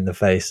staring you in the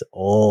face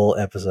all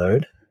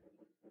episode,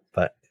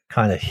 but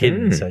kind of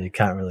hidden, so you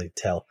can't really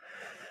tell.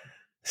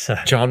 So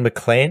John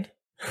McClane?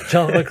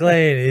 John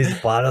McClane is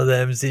part of the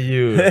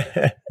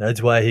MCU.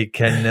 That's why he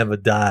can never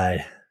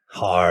die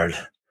hard.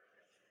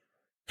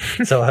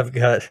 So I've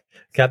got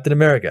Captain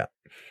America.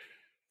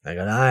 I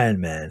got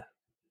Iron Man.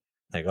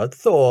 I got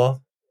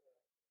Thor.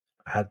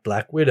 I had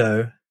Black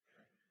Widow.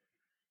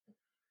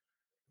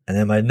 And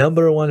then my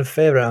number 1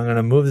 favorite, I'm going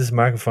to move this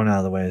microphone out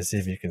of the way and see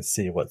if you can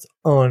see what's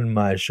on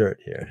my shirt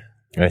here.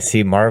 I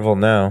see Marvel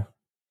now.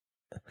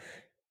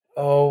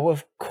 Oh,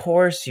 of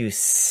course, you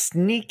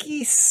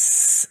sneaky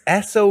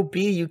SOB.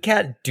 You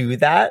can't do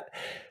that.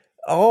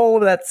 Oh,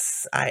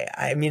 that's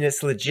I mean,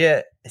 it's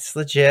legit. It's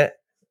legit.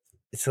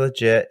 It's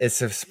legit.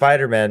 It's a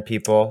Spider-Man,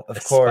 people.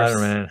 Of course.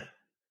 Spider-Man.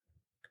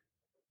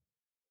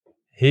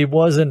 He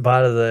wasn't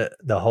part of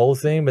the whole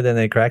thing, but then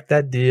they cracked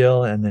that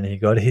deal, and then he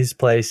got his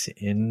place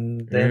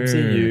in the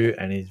MCU,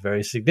 and he's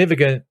very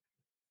significant.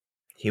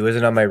 He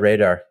wasn't on my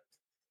radar.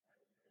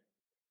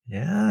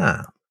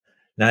 Yeah.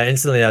 Now,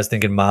 instantly, I was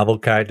thinking Marvel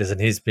characters,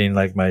 and he's been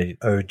like my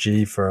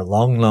OG for a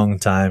long, long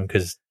time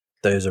because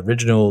those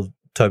original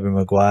Tobey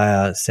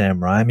Maguire,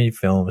 Sam Raimi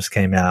films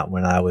came out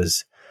when I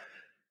was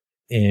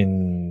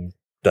in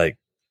like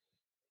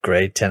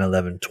grade 10,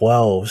 11,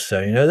 12.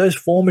 So, those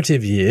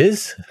formative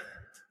years.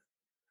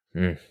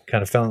 Kind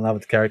of fell in love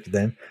with the character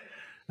then.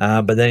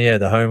 But then,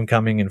 the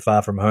Homecoming and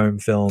Far From Home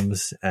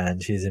films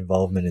and his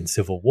involvement in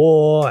Civil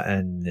War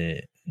and,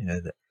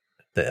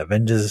 the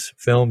Avengers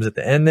films at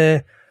the end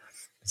there.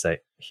 It's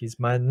like, he's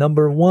my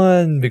number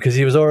one because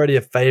he was already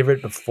a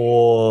favorite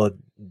before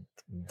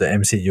the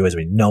MCU as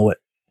we know it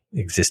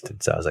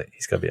existed. So I was like,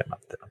 he's got to be up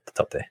the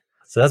top there.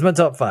 So that's my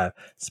top 5.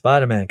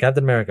 Spider-Man,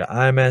 Captain America,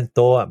 Iron Man,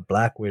 Thor,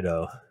 Black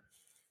Widow.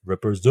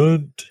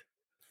 Represent.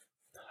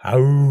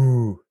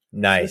 Oh,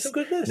 nice. That's a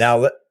good list.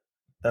 Now,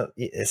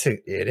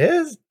 it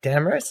is.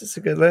 Damn right, it's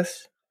a good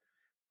list.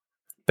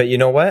 But you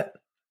know what?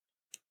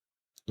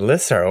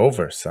 Lists are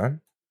over, son.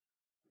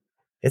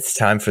 It's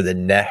time for the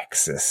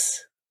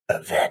Nexus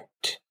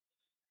event.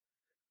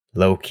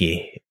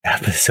 Loki,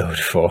 episode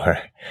 4.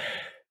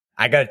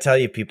 I got to tell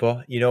you,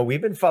 people,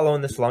 we've been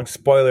following this long.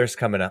 Spoilers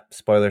coming up.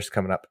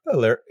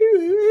 Alert.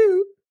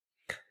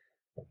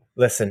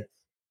 Listen,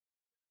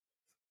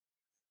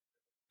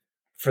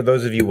 for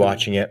those of you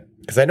watching it,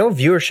 because I know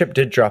viewership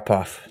did drop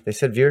off. They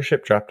said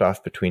viewership dropped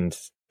off between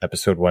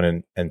episode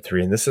 1 and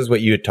 3. And this is what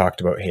you had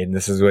talked about, Hayden.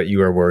 This is what you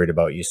were worried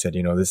about. You said,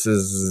 this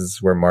is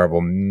where Marvel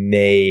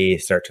may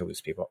start to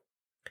lose people.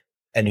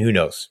 And who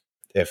knows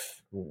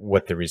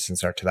what the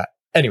reasons are to that.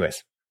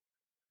 Anyways,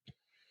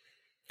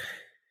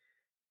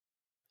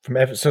 from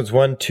episodes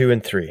 1, 2,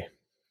 and 3,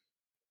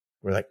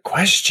 we're like,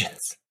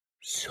 questions.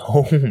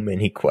 So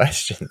many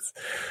questions.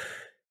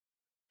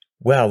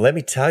 Well, let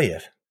me tell you,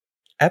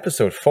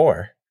 episode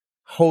 4,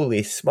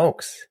 holy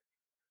smokes.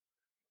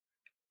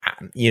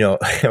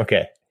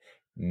 Okay,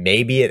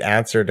 maybe it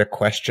answered a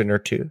question or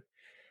two,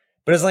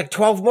 but it's like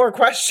 12 more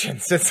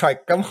questions. It's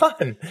like, come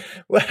on.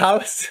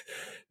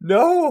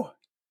 No.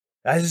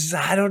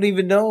 I don't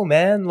even know,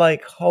 man.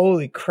 Like,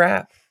 holy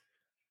crap.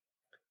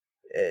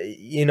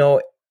 It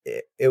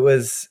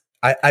was,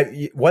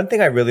 one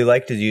thing I really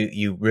liked is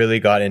you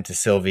really got into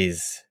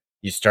Sylvie's,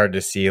 you started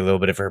to see a little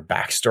bit of her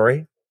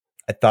backstory.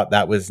 I thought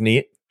that was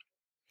neat.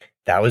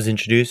 That was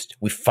introduced.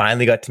 We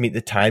finally got to meet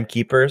the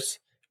timekeepers.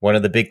 One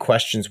of the big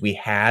questions we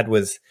had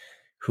was,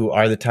 who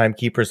are the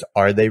timekeepers?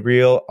 Are they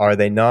real? Are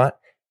they not?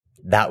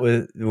 That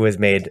was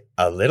made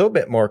a little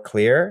bit more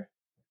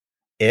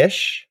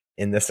clear-ish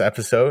in this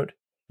episode,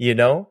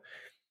 But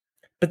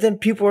then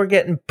people were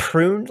getting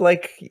pruned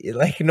like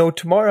no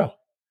tomorrow.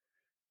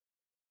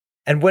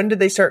 And when did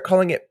they start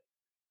calling it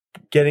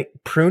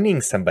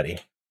pruning somebody?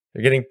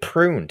 They're getting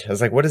pruned. I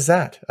was like, what is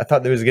that? I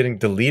thought they was getting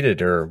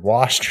deleted or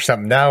washed or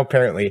something. Now,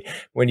 apparently,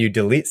 when you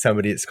delete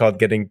somebody, it's called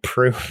getting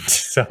pruned.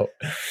 So,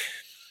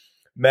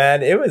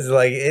 man, it was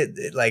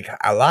like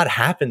a lot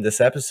happened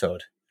this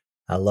episode.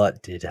 A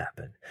lot did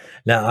happen.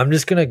 Now, I'm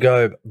just going to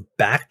go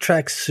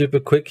backtrack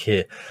super quick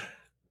here.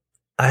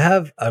 I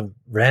have a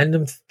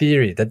random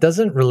theory that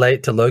doesn't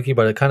relate to Loki,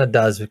 but it kind of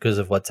does because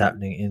of what's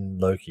happening in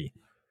Loki.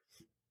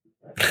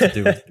 To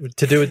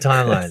do with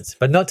timelines,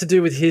 but not to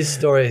do with his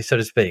story, so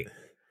to speak.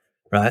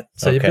 Right?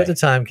 So You've got the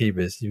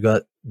timekeepers, you've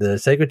got the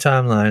sacred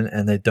timeline,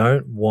 and they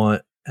don't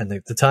want, and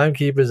the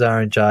timekeepers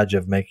are in charge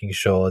of making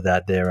sure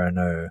that there are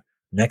no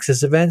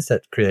nexus events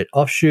that create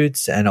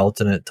offshoots and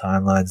alternate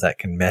timelines that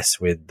can mess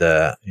with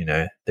the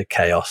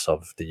chaos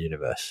of the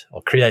universe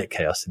or create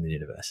chaos in the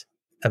universe.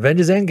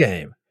 Avengers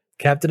Endgame,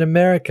 Captain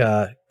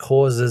America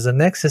causes a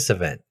nexus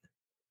event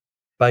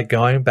by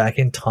going back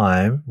in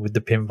time with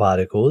the Pym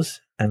particles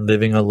and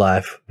living a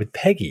life with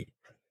Peggy.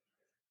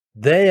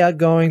 They are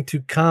going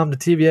to come, the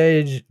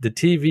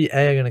TVA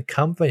are going to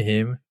come for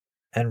him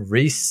and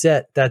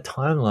reset that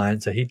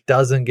timeline so he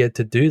doesn't get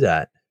to do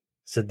that.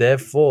 So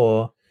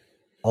therefore,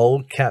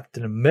 old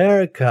Captain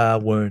America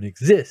won't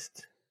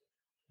exist.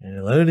 And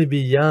he'll only be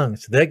young.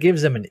 So that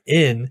gives them an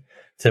in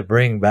to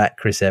bring back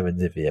Chris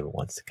Evans if he ever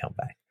wants to come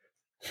back.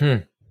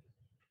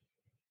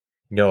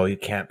 No, you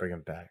can't bring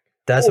him back.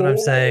 That's what I'm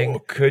saying.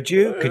 Could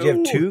you? Could you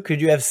have two?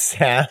 Could you have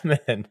Sam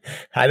and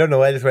I don't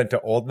know. I just went to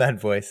old man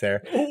voice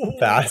there.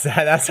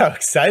 That's how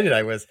excited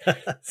I was.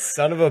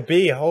 Son of a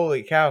bee!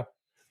 Holy cow!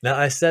 Now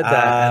I said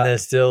that, and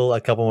there's still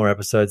a couple more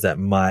episodes that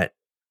might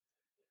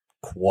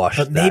quash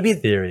that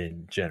theory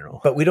in general.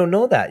 But we don't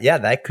know that. Yeah,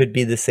 that could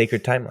be the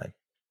sacred timeline.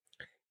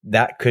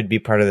 That could be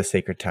part of the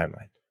sacred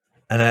timeline.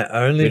 And I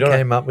only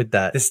came up with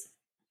that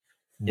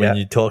when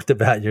you talked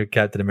about your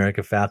Captain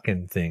America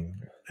Falcon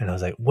thing, and I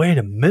was like, wait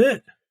a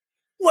minute.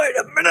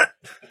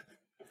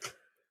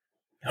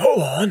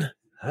 Hold on.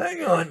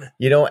 Hang on.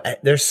 You know,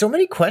 there's so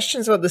many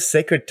questions about the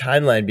sacred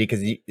timeline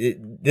because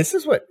this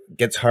is what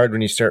gets hard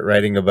when you start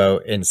writing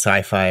about in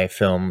sci-fi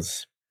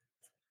films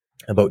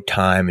about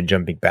time and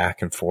jumping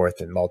back and forth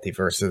and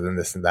multiverses and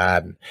this and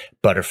that and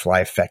butterfly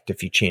effect.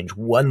 If you change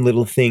one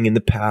little thing in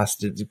the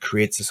past, it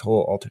creates this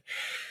whole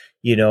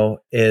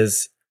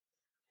is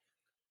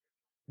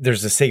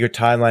there's a sacred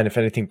timeline. If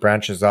anything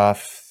branches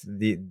off,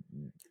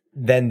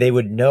 then they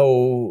would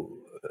know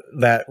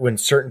that when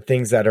certain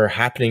things that are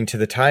happening to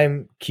the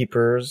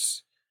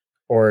timekeepers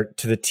or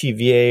to the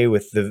TVA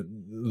with the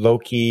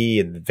Loki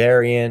and the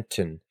variant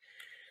and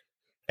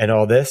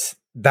all this,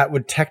 that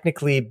would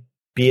technically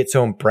be its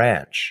own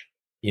branch,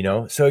 you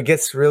know? So it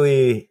gets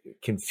really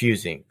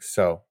confusing.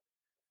 So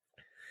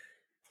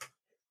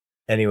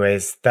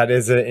anyways, that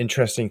is an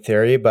interesting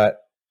theory, but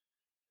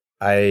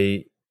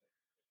at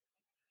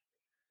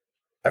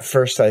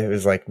first I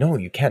was like, no,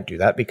 you can't do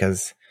that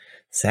because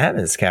Sam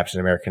is Captain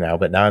America now,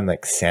 but now I'm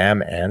like,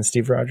 Sam and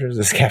Steve Rogers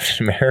is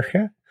Captain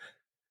America?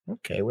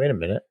 Okay, wait a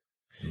minute.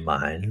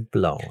 Mind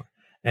blown.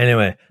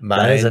 Anyway,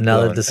 that is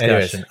another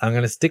discussion. Anyways. I'm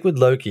going to stick with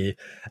Loki,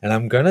 and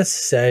I'm going to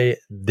say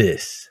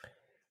this.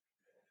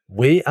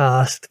 We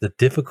asked the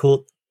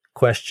difficult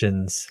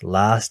questions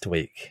last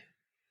week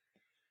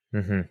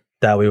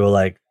that we were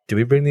like, do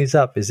we bring these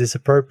up? Is this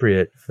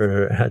appropriate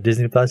for a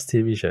Disney Plus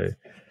TV show?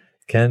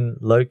 Can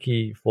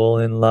Loki fall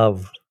in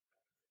love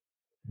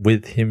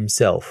with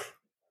himself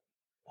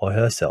or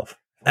herself?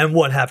 And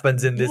what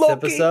happens in this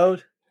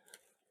episode?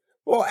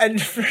 Well,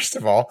 and first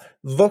of all,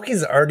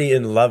 Loki's already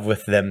in love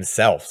with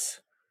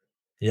themselves.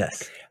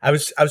 Yes. I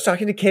was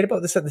talking to Kate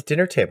about this at the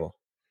dinner table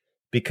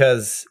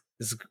because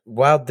it's a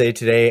wild day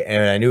today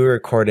and I knew we were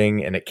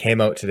recording and it came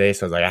out today.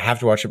 So I was like, I have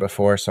to watch it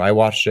before. So I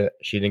watched it.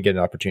 She didn't get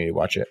an opportunity to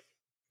watch it.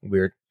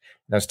 Weird.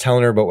 And I was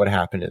telling her about what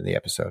happened in the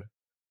episode.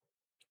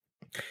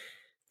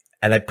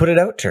 And I put it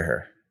out to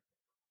her,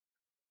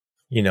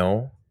 you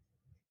know,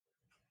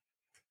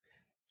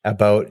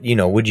 about, you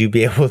know, would you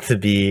be able to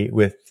be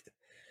with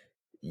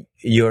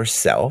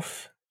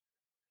yourself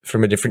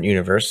from a different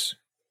universe,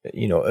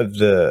 you know, of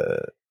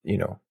the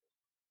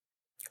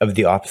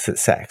opposite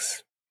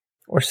sex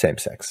or same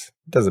sex,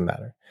 doesn't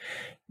matter,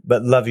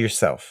 but love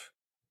yourself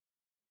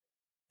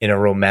in a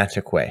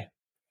romantic way.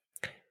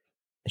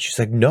 And she's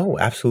like, no,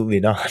 absolutely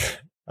not.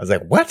 I was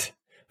like, what?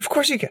 Of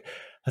course you can.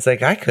 I was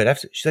like, I could.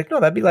 She's like, no,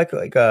 that'd be like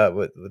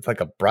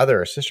a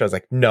brother or sister. I was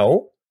like,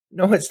 no,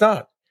 it's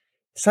not.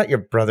 It's not your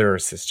brother or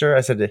sister.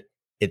 I said,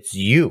 it's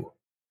you.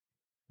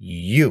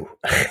 You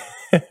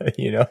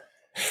know,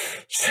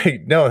 she's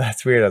like, no,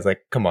 that's weird. I was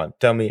like, come on,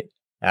 tell me.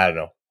 I don't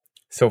know.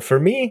 So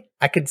for me,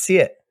 I could see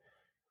it.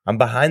 I'm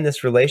behind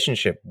this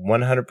relationship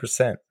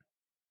 100%.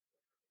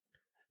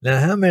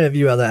 Now, how many of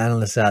you other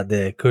analysts out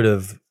there could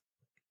have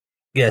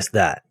guessed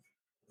that?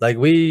 Like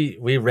we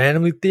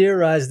randomly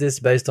theorized this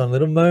based on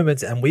little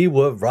moments and we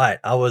were right.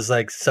 I was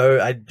like, yeah,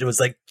 I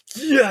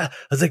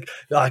was like,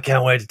 oh, I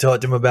can't wait to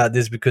talk to him about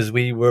this because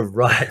we were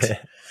right.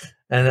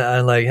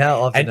 And like,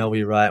 how often are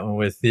we right when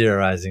we're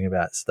theorizing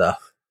about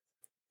stuff?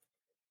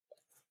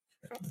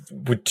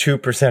 With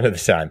 2% of the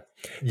time.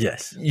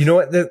 Yes. You know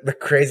what the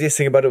craziest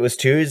thing about it was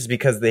too is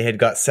because they had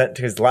got sent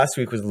to, because last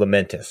week was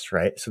Lamentis,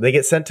 right? So they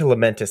get sent to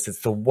Lamentis.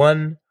 It's the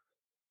one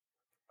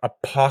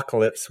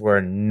apocalypse where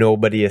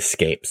nobody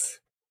escapes.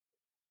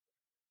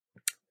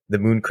 The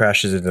moon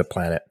crashes into the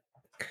planet.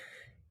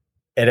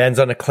 It ends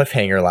on a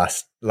cliffhanger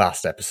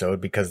last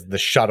episode because the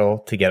shuttle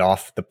to get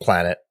off the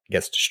planet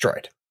gets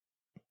destroyed.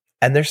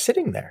 And they're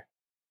sitting there.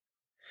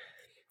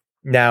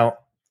 Now,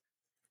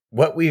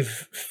 what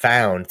we've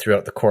found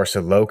throughout the course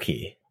of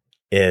Loki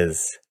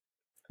is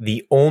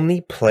the only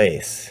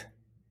place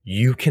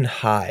you can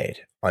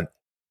hide on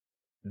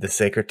the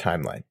sacred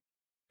timeline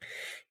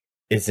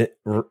is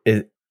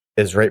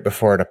right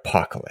before an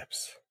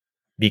apocalypse.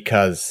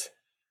 Because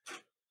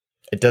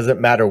it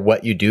doesn't matter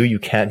what you do, you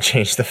can't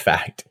change the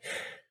fact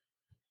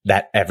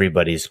that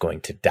everybody's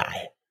going to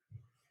die.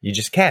 You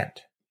just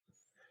can't.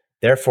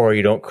 Therefore,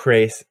 you don't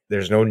create,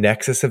 there's no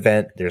nexus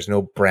event, there's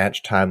no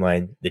branch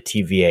timeline, the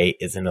TVA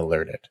isn't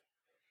alerted.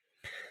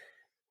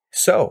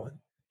 So,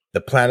 the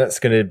planet's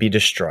going to be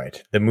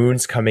destroyed. The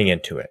moon's coming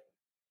into it.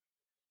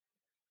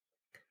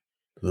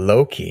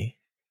 Loki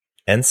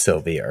and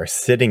Sylvie are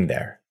sitting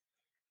there.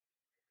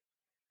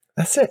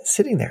 That's it,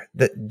 sitting there.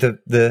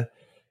 The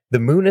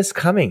moon is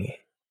coming.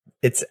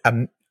 It's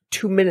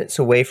 2 minutes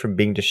away from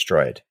being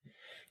destroyed.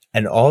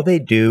 And all they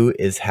do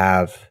is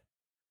have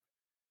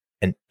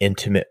an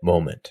intimate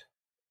moment.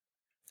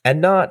 And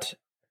not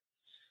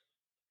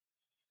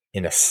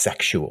in a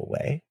sexual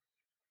way.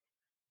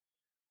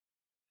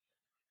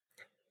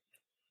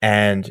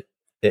 And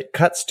it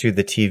cuts to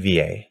the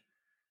TVA.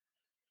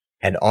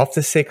 And off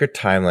the sacred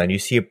timeline, you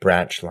see a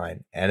branch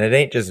line. And it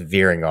ain't just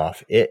veering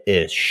off. It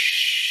is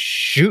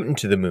shooting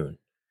to the moon.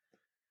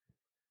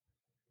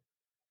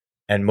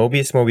 And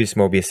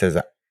Mobius says,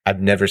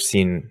 I've never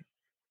seen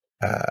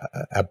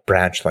a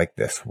branch like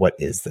this. What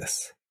is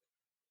this?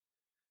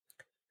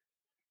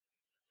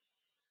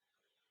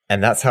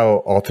 And that's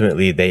how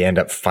ultimately they end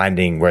up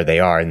finding where they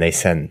are, and they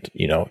send,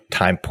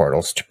 time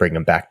portals to bring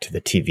them back to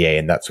the TVA,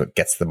 and that's what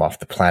gets them off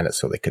the planet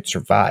so they could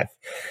survive.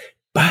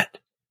 But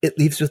it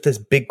leaves with this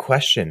big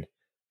question.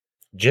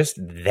 Just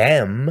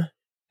them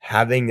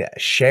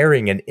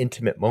sharing an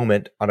intimate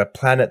moment on a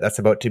planet that's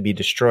about to be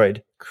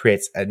destroyed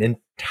creates an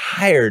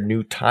entire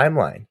new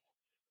timeline.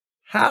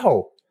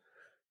 How?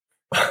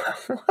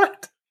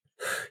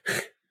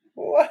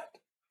 What?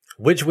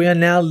 Which we are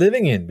now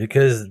living in,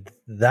 because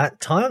that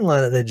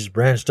timeline that they just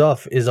branched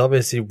off is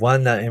obviously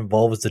one that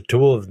involves the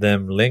two of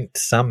them linked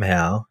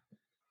somehow.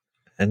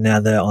 And now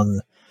they're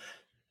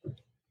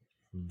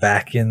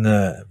back in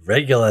the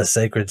regular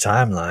sacred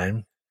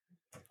timeline.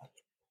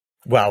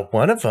 Well,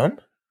 one of them.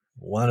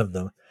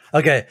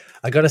 Okay,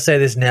 I got to say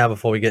this now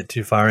before we get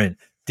too far in.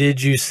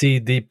 Did you see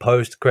the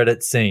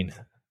post-credit scene?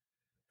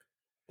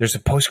 There's a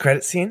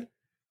post-credit scene?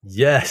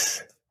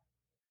 Yes.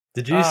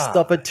 Did you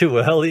stop it too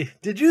early?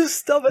 Too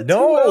early?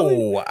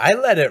 No, I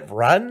let it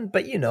run,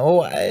 but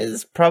I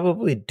was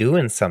probably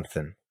doing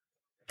something.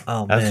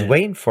 Oh, man. I was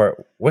waiting for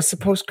it. What's the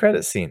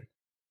post-credit scene?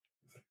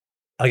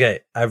 Okay,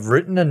 I've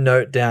written a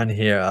note down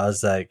here. I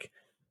was like,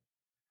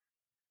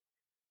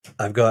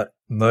 I've got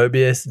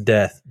Mobius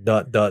death, ...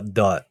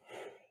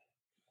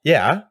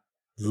 Yeah.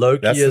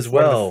 Loki as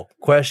well,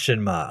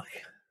 question mark.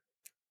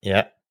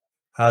 Yeah.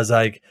 I was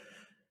like,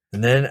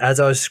 and then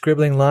as I was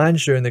scribbling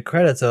lines during the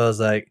credits, I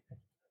was like,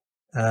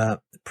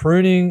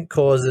 pruning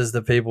causes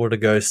the people to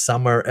go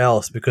somewhere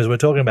else, because we're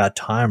talking about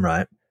time,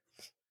 right?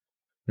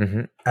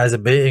 Mm-hmm. As a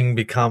being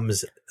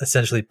becomes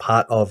essentially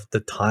part of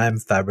the time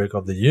fabric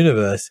of the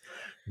universe,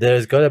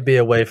 there's got to be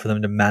a way for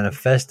them to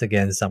manifest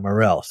again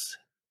somewhere else.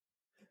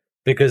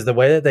 Because the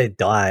way that they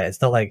die,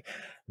 it's not like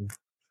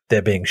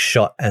they're being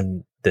shot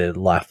and their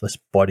lifeless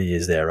body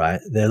is there,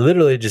 right? They're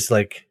literally just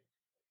like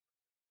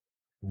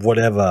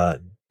whatever,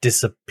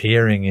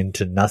 disappearing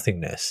into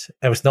nothingness.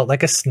 It was not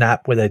like a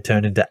snap where they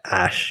turned into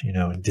ash,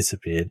 and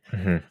disappeared.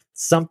 Mm-hmm.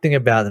 Something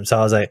about them. So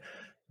I was like,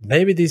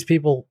 maybe these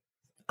people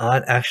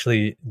aren't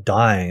actually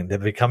dying. They're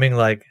becoming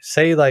like,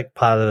 say, like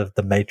part of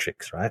the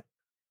Matrix, right?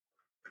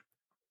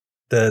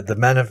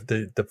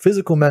 The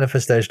physical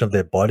manifestation of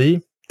their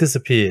body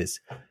disappears,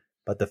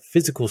 but the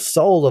physical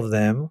soul of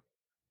them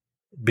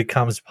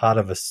becomes part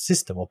of a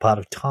system or part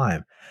of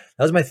time.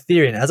 That was my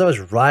theory. And as I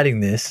was writing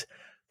this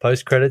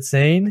post-credit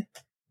scene,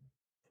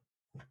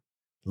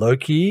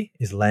 Loki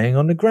is laying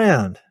on the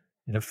ground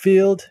in a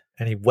field,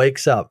 and he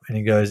wakes up and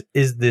he goes,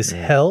 "Is this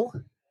hell?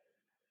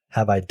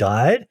 Have I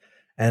died?"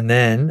 And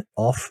then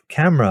off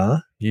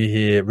camera, you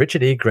hear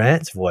Richard E.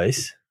 Grant's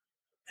voice,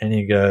 and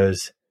he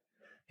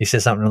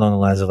says something along the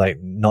lines of like,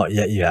 "Not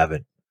yet, you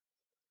haven't."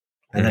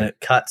 And then it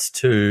cuts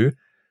to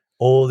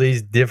all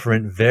these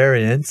different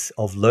variants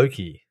of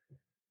Loki.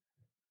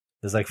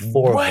 There's like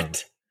 4 of them.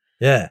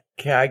 Yeah.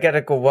 Okay, I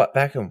gotta go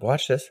back and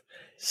watch this.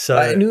 So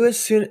I knew as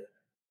soon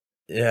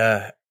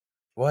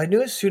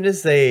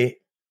as they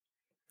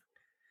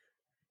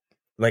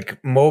like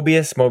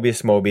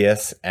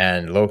Mobius,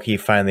 and Loki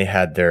finally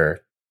had their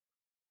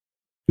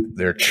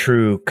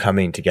true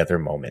coming together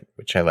moment,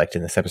 which I liked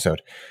in this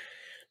episode.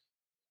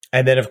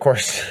 And then, of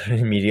course,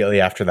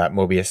 immediately after that,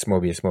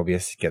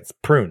 Mobius gets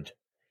pruned.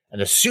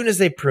 And as soon as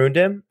they pruned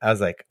him, I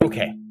was like,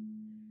 okay,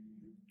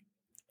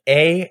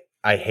 A,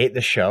 I hate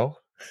the show,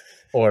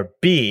 or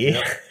B,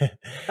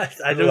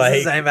 I do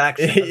the same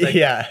action. Like,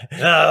 yeah.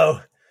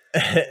 No.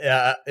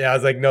 yeah, I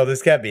was like, no,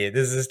 this can't be.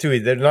 This is too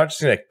easy. They're not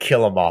just going to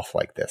kill him off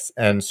like this.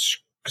 And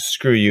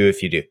screw you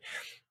if you do.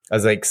 I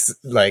was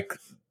like,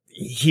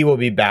 he will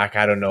be back,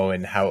 I don't know,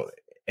 in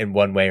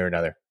one way or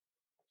another.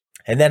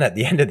 And then at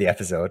the end of the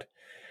episode,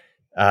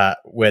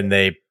 when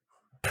they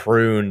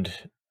pruned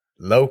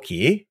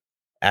Loki,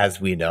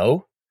 as we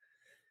know,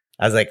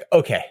 I was like,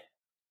 okay,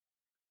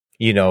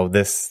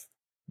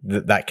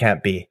 that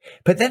can't be.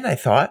 But then I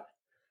thought,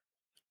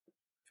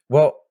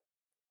 well,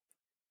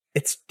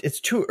 it's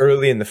too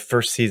early in the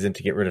first season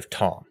to get rid of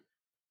Tom.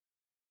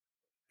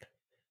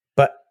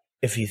 But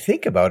if you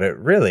think about it,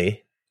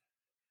 really,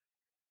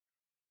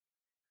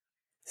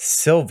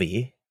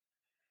 Sylvie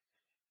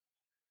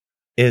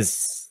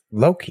is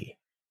Loki.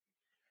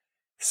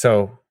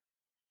 So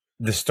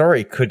the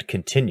story could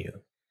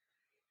continue.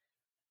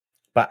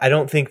 But I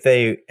don't think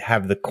they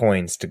have the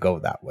coins to go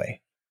that way.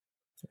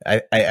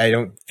 I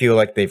don't feel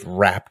like they've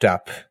wrapped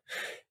up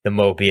the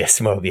Mobius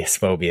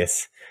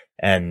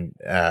and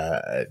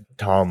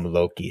Tom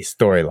Loki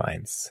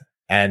storylines.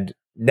 And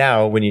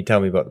now when you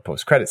tell me about the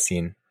post-credit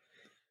scene,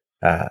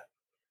 I'm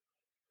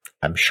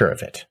sure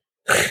of it.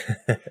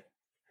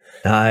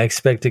 I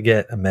expect to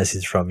get a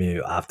message from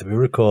you after we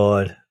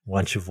record.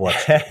 Once you've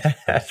watched it,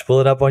 just pull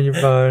it up on your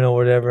phone or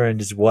whatever and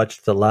just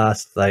watch the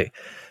last 5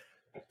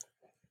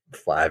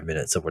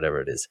 minutes or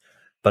whatever it is.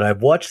 But I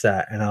watched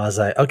that and I was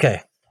like,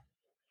 okay,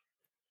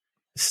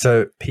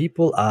 so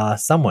people are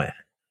somewhere.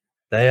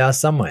 They are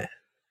somewhere.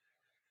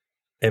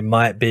 It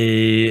might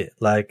be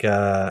like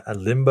a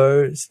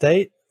limbo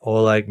state,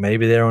 or like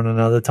maybe they're on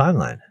another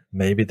timeline.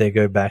 Maybe they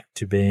go back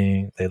to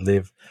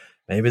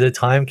maybe they're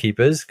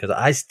timekeepers, because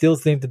I still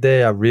think that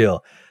they are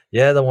real.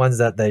 Yeah, the ones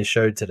that they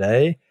showed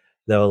today,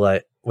 they were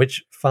like,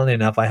 which, funnily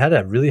enough, I had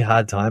a really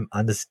hard time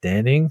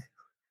understanding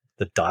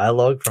the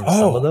dialogue from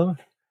some of them.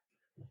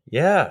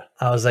 Yeah.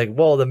 I was like,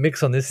 well, the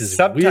mix on this is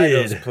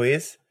subtitles, weird.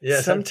 Please.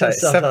 Yeah,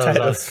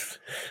 subtitles.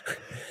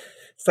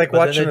 It's like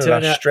watching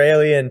an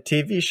Australian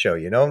TV show,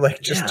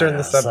 like just turn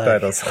the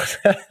subtitles on.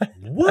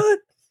 What?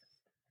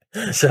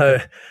 So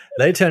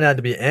they turn out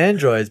to be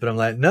androids, but I'm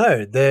like,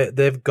 no,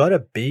 they've got to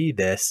be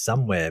there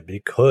somewhere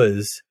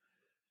because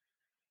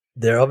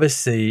they're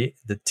obviously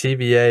the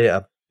TVA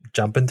are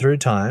jumping through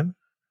time.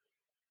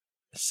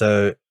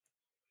 So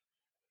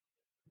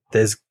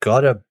there's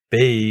got to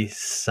be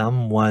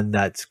someone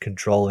that's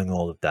controlling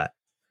all of that.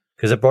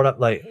 Because it brought up,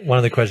 like, one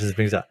of the questions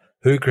brings up,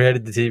 who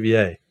created the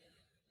TVA?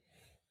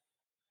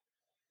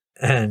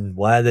 And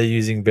why are they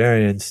using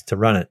variants to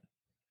run it?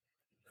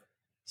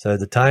 So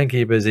the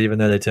timekeepers, even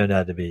though they turned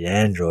out to be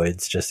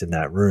androids just in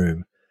that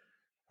room,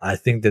 I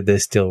think that they're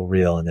still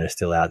real and they're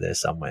still out there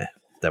somewhere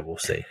that we'll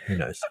see. Who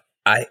knows?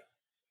 I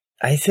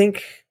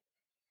think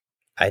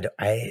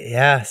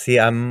see,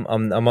 I'm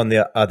on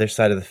the other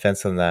side of the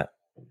fence on that.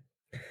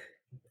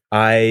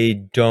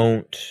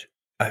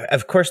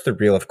 Of course they're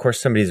real. Of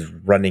course somebody's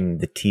running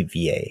the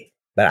TVA,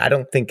 but I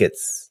don't think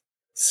it's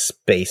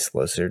space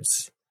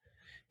lizards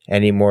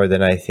any more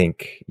than I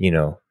think,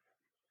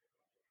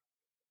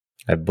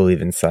 I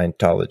believe in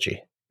Scientology.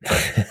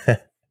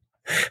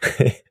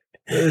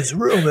 It's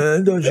real,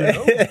 man, don't you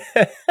know?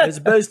 It's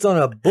based on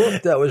a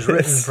book that was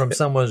written from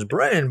someone's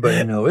brain, but,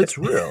 it's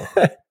real.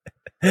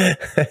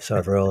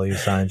 Sorry for all you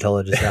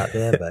Scientologists out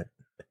there, but...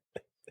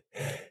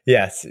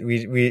 Yes,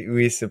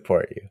 we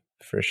support you,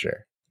 for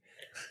sure.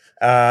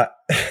 Yeah,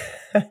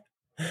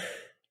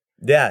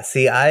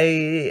 see,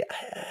 I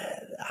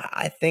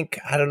think,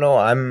 I don't know,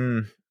 I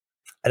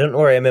don't know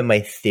where I am in my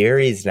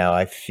theories now.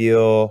 I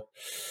feel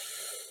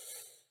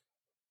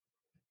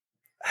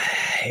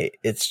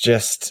it's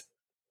just,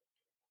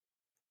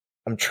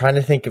 I'm trying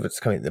to think of what's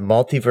coming. The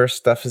multiverse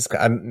stuff is,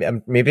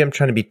 maybe I'm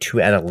trying to be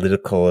too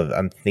analytical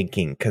I'm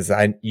thinking, because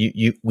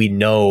we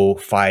know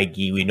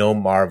Feige, we know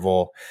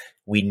Marvel,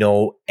 we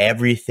know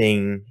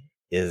everything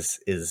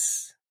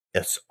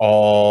it's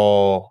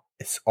all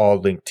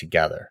linked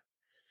together,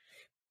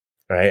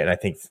 right? And I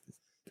think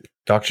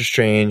Doctor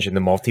Strange and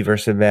the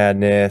Multiverse of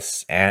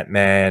Madness,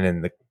 Ant-Man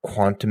and the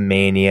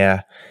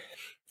Quantumania,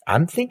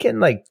 I'm thinking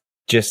like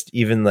just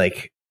even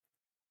like,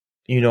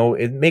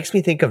 it makes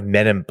me think of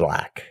Men in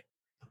Black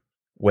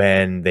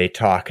when they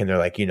talk and they're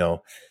like, you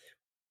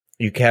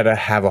gotta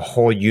have a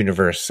whole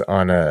universe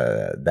on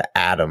the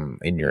atom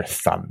in your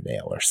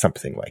thumbnail or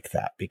something like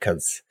that,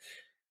 because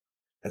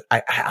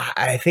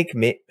I think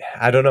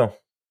I don't know.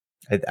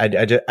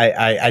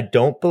 I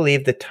don't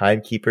believe the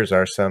timekeepers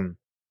are some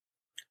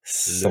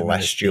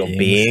celestial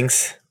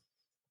beings.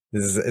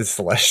 This is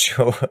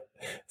celestial.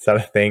 Is that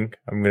a thing?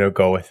 I'm going to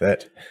go with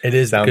it. It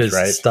is. Sounds because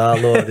right.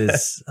 Star-Lord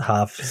is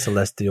half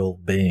celestial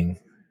being.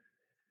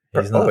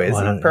 He's not is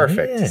he?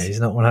 Perfect. Yeah, he's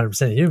not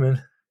 100%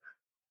 human.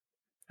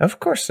 Of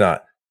course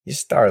not. He's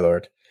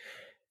Star-Lord.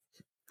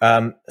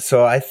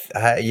 So I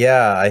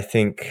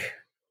think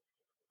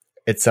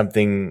it's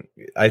something.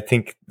 I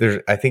think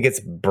it's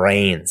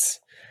brains,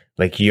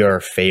 like your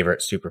favorite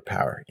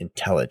superpower,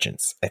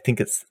 intelligence. I think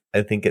it's.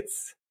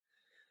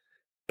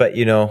 But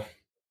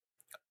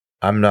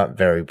I'm not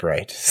very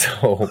bright,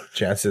 so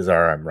chances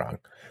are I'm wrong.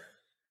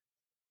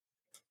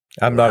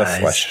 I'm not a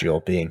celestial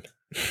being.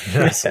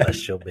 Not a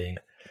celestial being.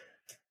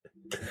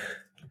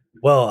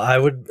 Well, I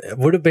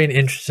would have been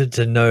interested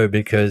to know,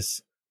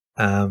 because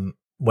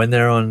when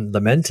they're on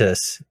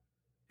Lamentus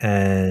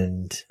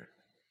and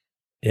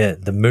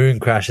the moon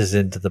crashes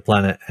into the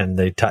planet and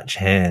they touch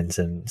hands,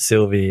 and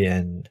Sylvie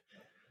and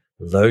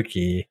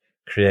Loki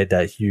create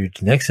that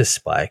huge Nexus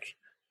spike.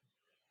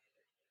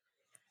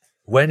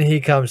 When he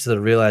comes to the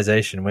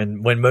realization,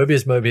 when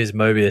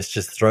Mobius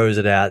just throws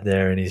it out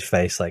there in his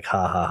face, like,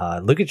 ha, ha, ha,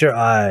 look at your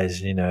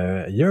eyes,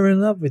 you're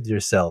in love with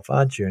yourself,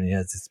 aren't you? And he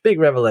has this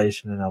big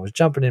revelation, and I was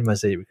jumping in my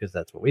seat because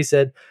that's what we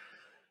said.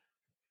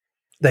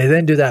 They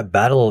then do that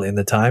battle in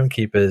the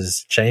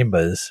Timekeeper's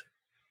chambers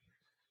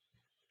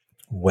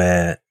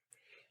where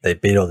they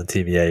beat all the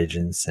TVA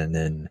agents, and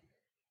then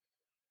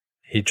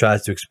he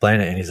tries to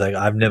explain it, and he's like,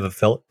 I've never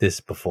felt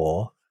this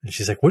before. And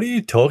she's like, what are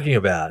you talking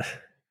about?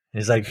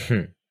 And he's like,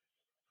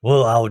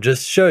 well, I'll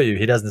just show you.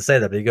 He doesn't say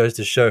that, but he goes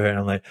to show her, and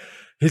I'm like,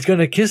 he's going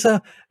to kiss her,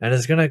 and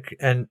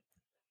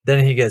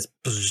then he gets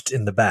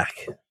in the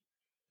back.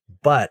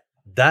 But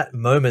that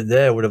moment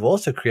there would have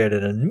also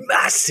created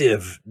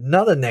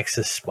another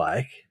Nexus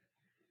spike,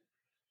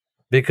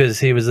 because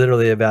he was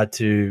literally about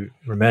to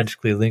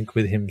romantically link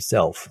with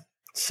himself.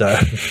 So,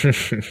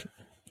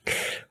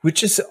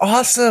 which is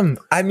awesome.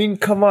 I mean,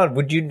 come on.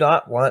 Would you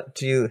not want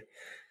to?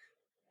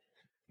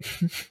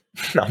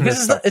 No, I'm going to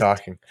stop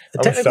talking.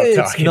 Technically,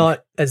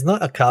 it's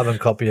not a carbon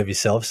copy of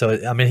yourself. So,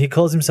 I mean, he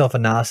calls himself a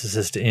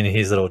narcissist in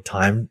his little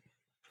time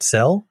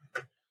cell.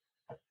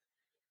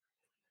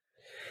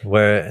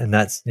 And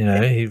that's,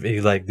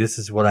 he's like, this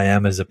is what I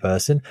am as a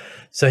person.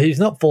 So he's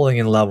not falling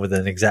in love with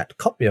an exact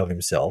copy of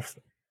himself.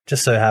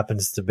 Just so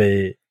happens to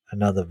be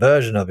another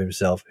version of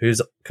himself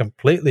who's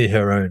completely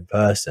her own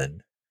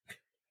person.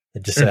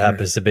 It just so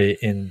happens to be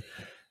in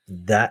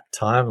that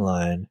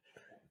timeline,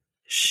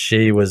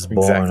 she was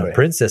born a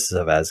princess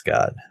of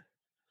Asgard.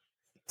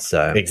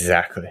 So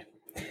Exactly.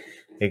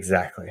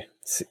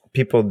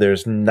 People,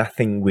 there's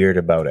nothing weird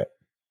about it.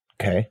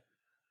 Okay?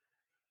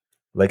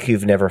 Like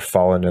you've never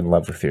fallen in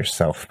love with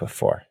yourself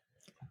before.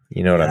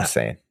 You know what I'm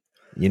saying?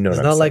 You know what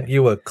I'm saying? It's not like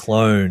you were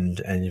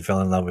cloned and you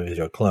fell in love with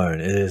your clone.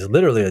 It is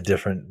literally a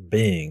different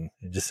being.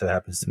 It just so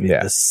happens to be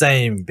the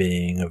same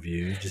being of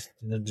you, just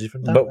in a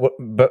different time.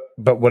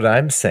 But what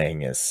I'm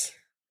saying is,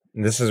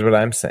 and this is what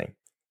I'm saying,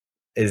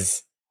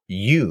 is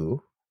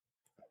you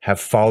have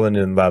fallen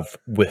in love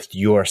with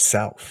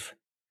yourself.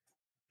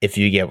 If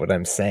you get what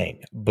I'm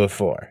saying,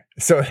 before.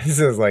 So this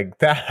is like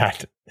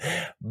that,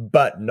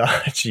 but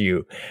not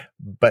you,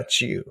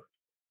 but you.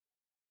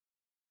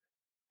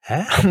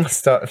 Huh? I'm gonna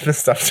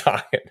stop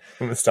talking.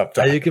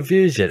 Are you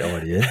confused yet,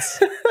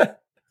 audience?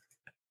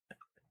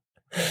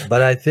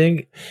 But I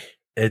think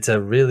it's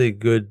a really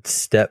good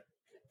step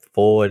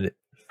forward.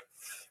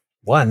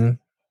 One,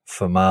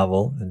 for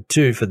Marvel, and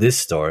two, for this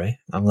story.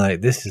 I'm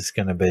like, this is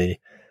going to be,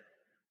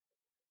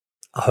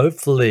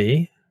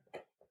 hopefully,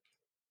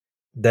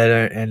 they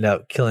don't end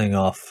up killing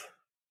off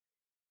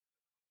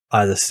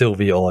either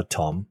Sylvie or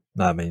Tom.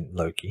 No, I mean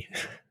Loki.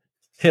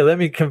 Here, let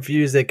me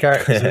confuse their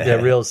characters with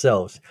their real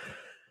selves.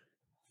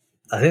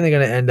 I think they're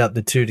going to end up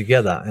the two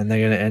together, and they're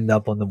going to end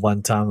up on the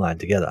one timeline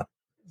together.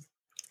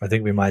 I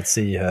think we might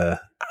see her.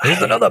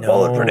 Here's another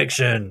bold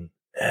prediction.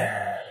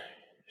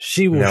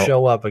 She will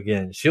show up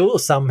again. She will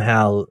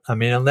somehow. I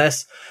mean,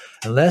 unless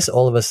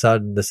all of a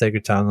sudden the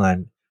sacred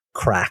timeline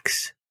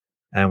cracks,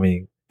 and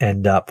we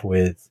end up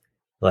with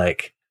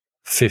like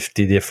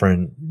 50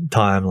 different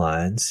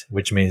timelines,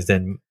 which means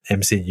then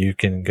MCU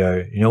can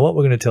go, you know what,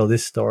 we're going to tell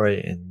this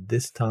story in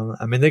this time.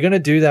 I mean, they're going to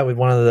do that with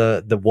one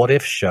of the What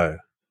If show.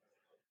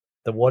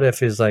 The What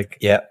If is like,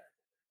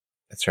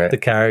 that's right, the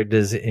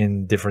characters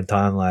in different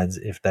timelines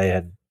if they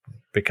had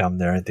become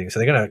their own thing. So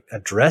they're going to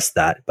address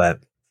that, but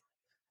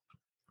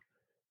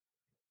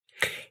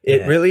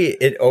it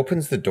really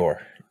opens the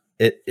door.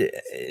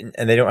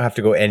 And they don't have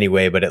to go any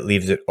way, but it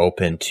leaves it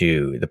open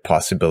to the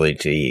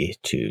possibility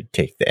to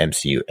take the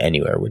MCU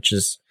anywhere, which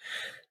is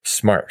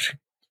smart.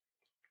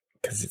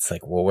 Because it's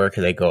like, well, where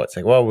could they go? It's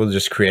like, well, we'll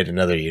just create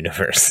another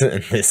universe,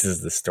 and this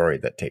is the story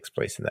that takes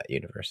place in that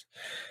universe.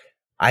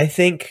 I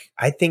think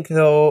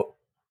though,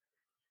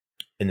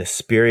 in the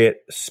spirit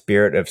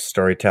of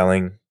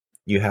storytelling,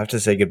 you have to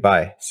say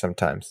goodbye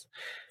sometimes.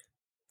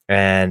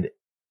 And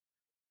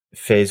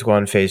phase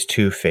 1, phase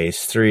 2,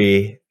 phase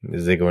 3,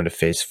 as they go into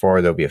phase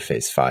 4, there'll be a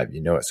phase 5.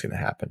 You know what's going to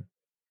happen.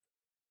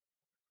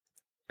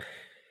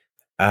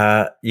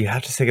 You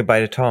have to say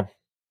goodbye to Tom.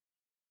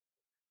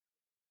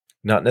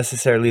 Not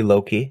necessarily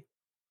Loki.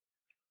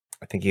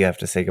 I think you have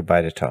to say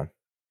goodbye to Tom.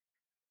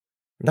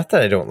 Not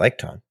that I don't like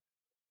Tom,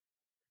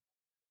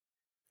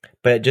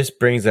 but it just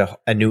brings a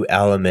new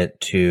element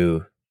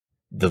to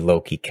the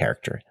Loki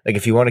character. Like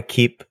if you want to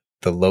keep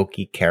the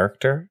Loki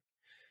character,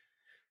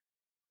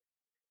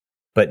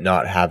 but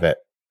not have it,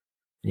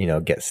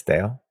 get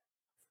stale.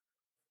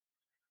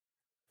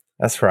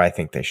 That's where I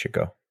think they should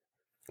go.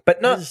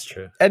 But not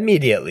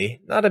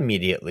immediately. Not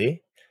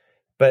immediately.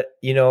 But,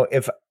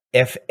 if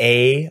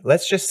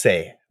let's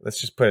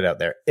just put it out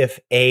there. If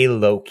a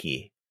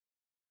Loki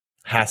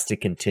has to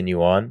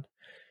continue on,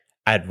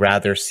 I'd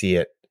rather see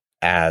it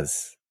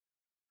as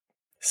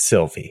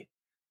Sylvie.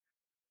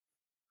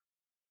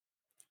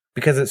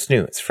 Because it's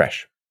new, it's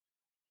fresh.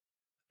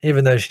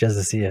 Even though she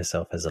doesn't see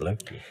herself as a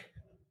Loki.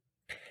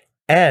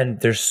 And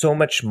there's so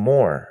much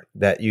more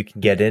that you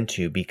can get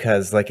into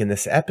because, like in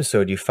this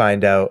episode, you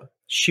find out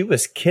she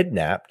was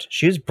kidnapped.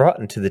 She was brought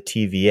into the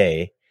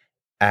TVA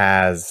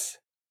as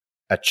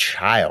a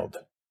child.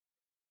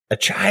 A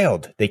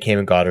child. They came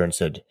and got her and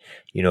said,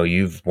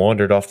 you've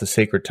wandered off the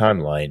sacred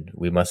timeline.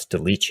 We must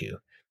delete you.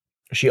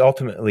 She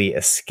ultimately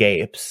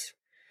escapes.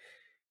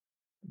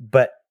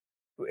 But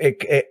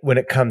when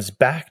it comes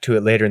back to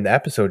it later in the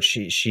episode,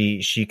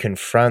 she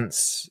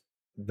confronts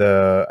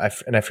I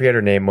forget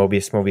her name,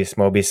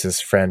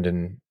 Mobius's friend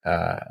and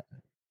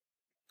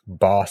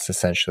boss,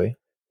 essentially,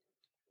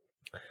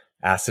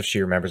 asks if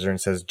she remembers her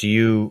and says,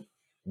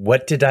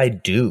 what did I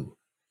do?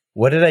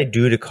 What did I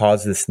do to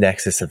cause this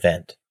Nexus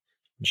event?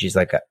 And she's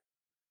like,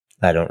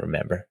 I don't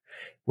remember,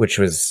 which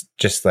was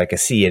just like a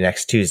see you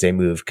next Tuesday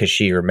move because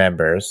she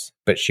remembers,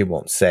 but she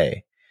won't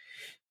say.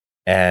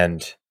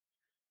 And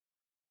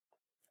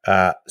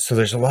so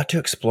there's a lot to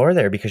explore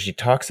there because she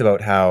talks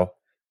about how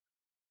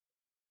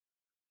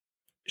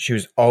she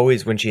was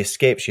always, when she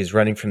escaped, she was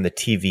running from the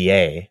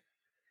TVA,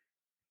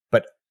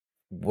 but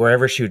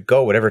wherever she would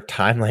go, whatever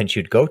timeline she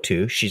would go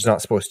to, she's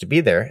not supposed to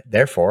be there,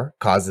 therefore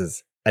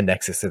causes a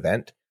Nexus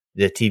event.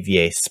 The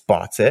TVA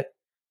spots it,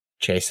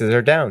 chases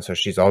her down, so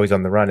she's always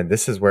on the run. And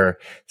this is where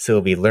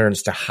Sylvie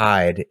learns to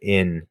hide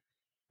in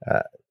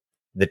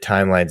the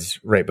timelines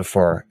right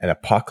before an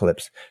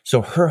apocalypse.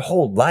 So her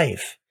whole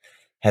life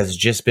has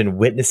just been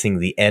witnessing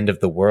the end of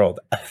the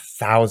world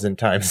 1,000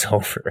 times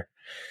over.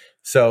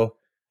 So,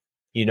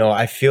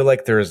 I feel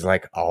like there's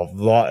like a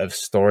lot of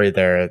story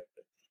there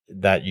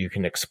that you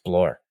can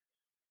explore,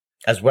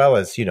 as well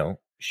as,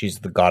 she's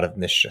the god of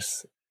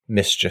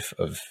mischief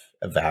of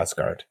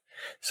Asgard.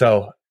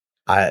 So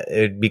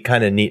it'd be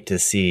kind of neat to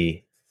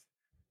see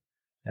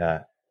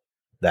that.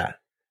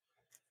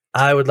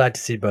 I would like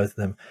to see both of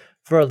them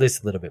for at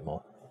least a little bit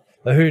more.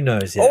 But who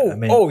knows yet?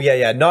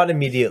 Yeah. Not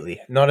immediately.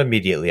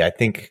 I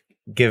think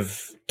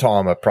give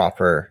Tom a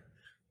proper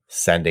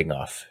sending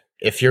off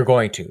if you're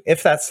going to,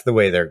 if that's the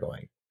way they're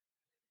going.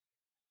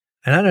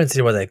 And I don't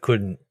see why they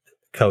couldn't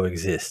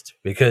coexist,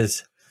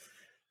 because,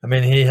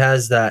 he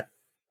has that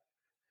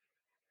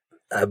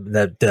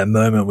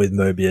moment with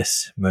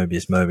Mobius,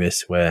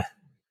 where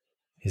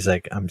he's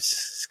like, I'm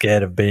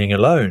scared of being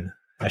alone.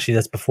 Actually,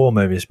 that's before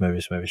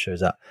Mobius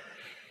shows up.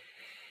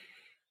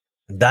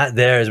 That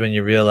there is when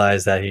you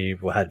realize that he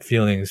had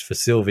feelings for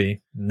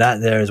Sylvie.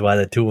 That there is why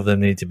the two of them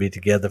need to be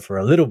together for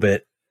a little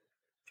bit.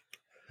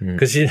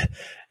 Because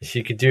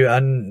she could do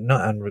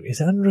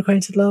is it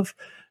unrequited love?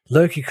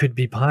 Loki could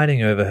be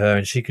pining over her,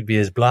 and she could be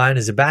as blind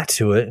as a bat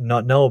to it and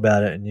not know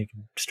about it, and you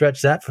can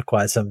stretch that for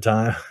quite some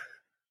time.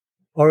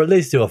 Or at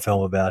least do a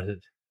film about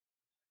it.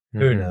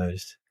 Who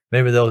knows?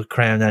 Maybe they'll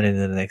cram that into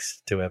the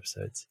next 2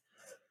 episodes.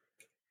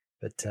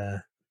 But,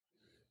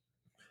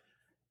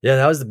 yeah,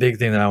 that was the big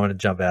thing that I want to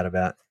jump out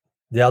about.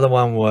 The other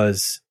one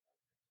was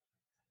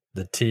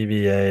the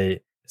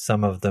TVA,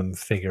 some of them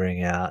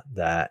figuring out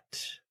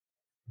that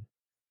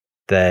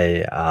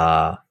they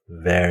are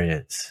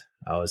variants.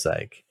 I was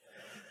like,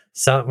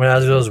 when I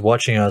was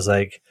watching, I was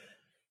like,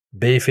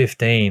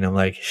 B15. I'm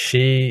like,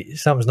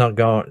 something's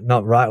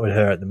not right with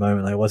her at the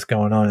moment. Like, what's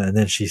going on? And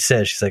then she's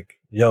like,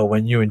 yo,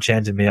 when you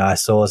enchanted me, I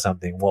saw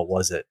something. What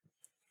was it?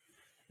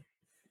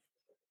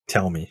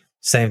 Tell me.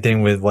 Same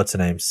thing with what's her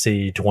name,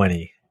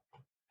 C20,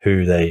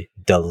 who they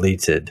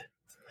deleted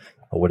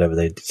or whatever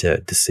they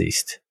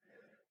deceased.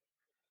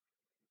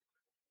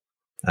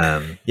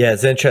 Yeah,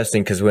 it's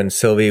interesting because when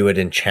Sylvie would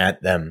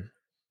enchant them,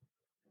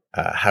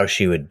 how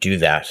she would do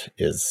that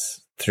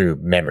is through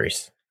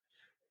memories.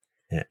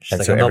 Yeah, and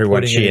like, so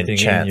everyone she in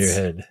enchants, your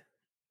head.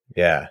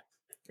 Yeah,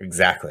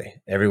 exactly.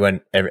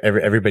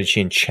 Everybody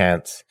she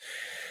enchants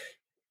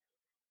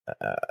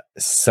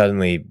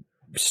suddenly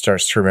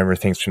starts to remember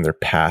things from their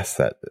past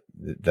that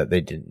they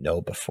didn't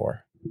know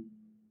before,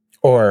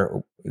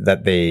 or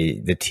that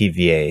the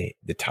TVA,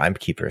 the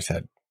timekeepers,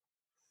 had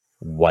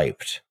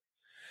wiped.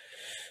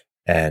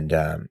 And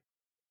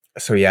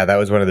so yeah, that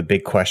was one of the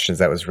big questions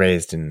that was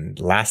raised in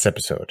last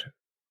episode.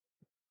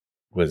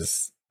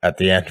 Was at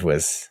the end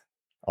was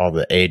all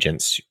the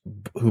agents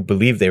who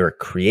believe they were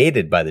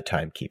created by the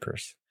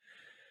timekeepers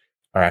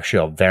are actually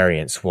all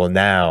variants. Well,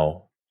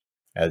 now,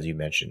 as you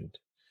mentioned,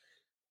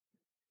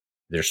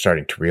 they're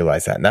starting to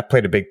realize that. And that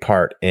played a big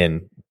part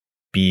in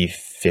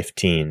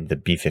B15, the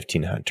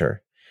B15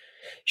 hunter.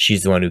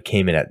 She's the one who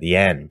came in at the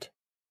end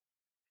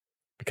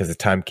because the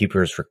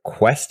timekeepers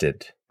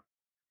requested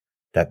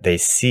that they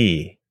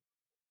see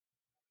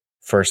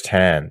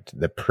firsthand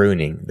the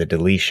pruning, the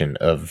deletion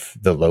of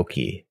the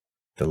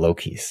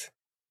Lokis.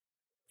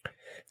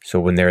 So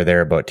when they're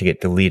there about to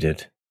get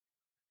deleted,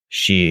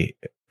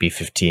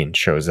 B15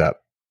 shows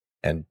up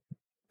and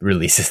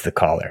releases the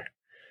collar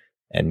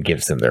and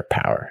gives them their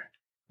power.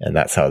 And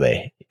that's how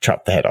they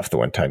chop the head off the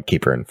one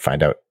timekeeper and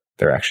find out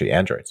they're actually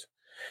androids.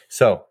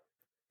 So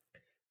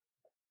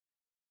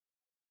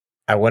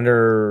I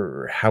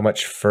wonder how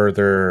much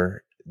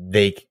further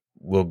they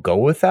will go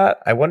with that.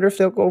 I wonder if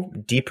they'll go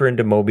deeper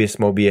into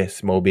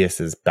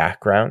Mobius's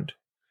background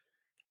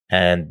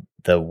and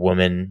the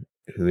woman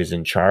who is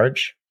in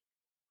charge,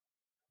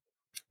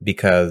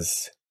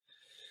 because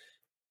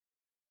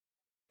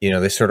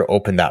they sort of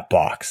opened that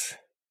box.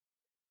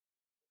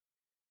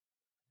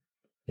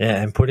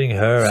 Yeah, and putting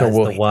her as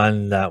the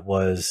one that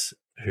was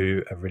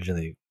who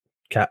originally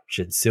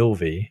captured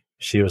Sylvie,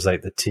 she was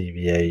like the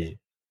TVA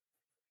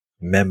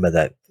member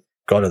that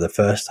got her the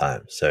first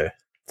time. So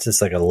it's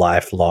just like a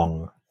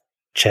lifelong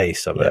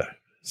chase of a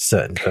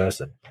certain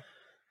person.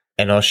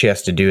 And all she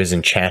has to do is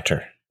enchant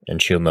her,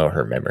 and she'll know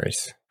her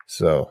memories.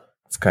 So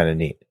it's kind of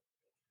neat.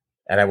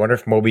 And I wonder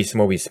if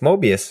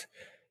Mobius,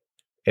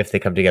 if they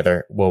come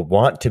together, will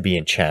want to be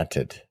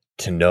enchanted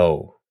to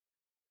know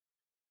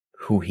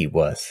who he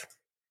was.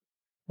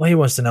 Well, he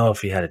wants to know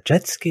if he had a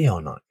jet ski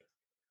or not.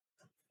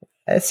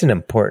 That's an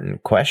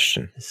important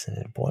question. It's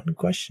an important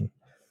question.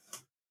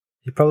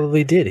 He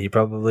probably did.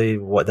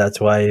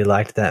 That's why he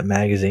liked that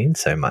magazine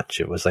so much.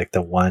 It was like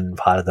the one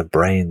part of the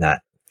brain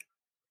that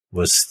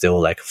was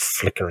still like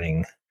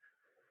flickering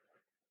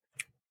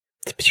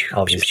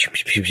of his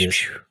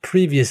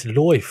previous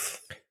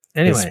life.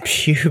 Anyway.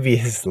 His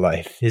previous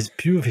life. His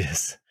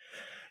previous.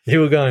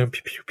 You were going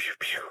pew, pew, pew,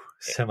 pew.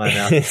 So my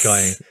mouth is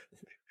going.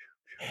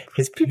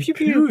 His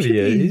pubius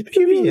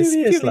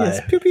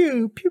life.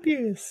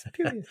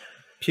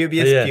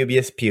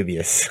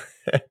 Pubius.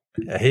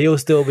 He'll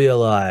still be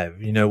alive.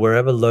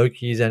 Wherever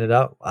Loki's ended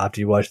up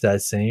after you watch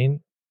that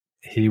scene,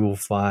 he'll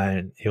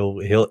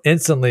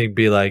instantly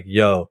be like,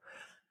 yo,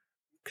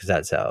 because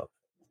that's how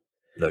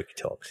Loki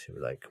Talks. He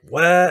was like,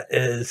 where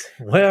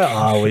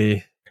are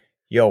we?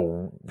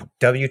 Yo,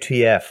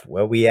 WTF,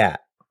 where we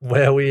at?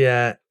 Where we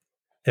at?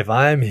 If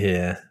I'm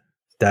here,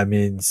 that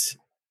means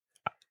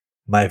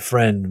my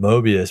friend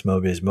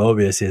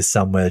Mobius is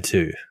somewhere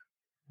too.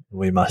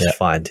 We must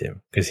find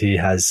him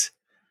because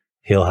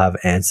he'll have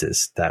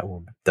answers that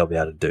they'll be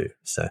able to do.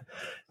 So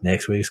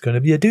next week's going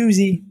to be a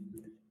doozy.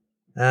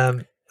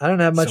 I don't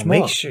have much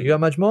more. You got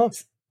much more?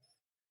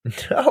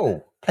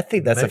 No, I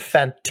think that's a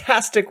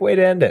fantastic way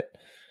to end it.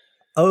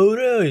 All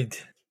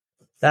right.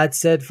 That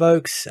said,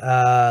 folks,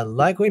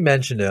 like we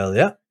mentioned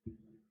earlier,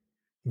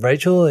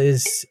 Rachel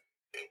is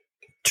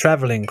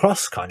traveling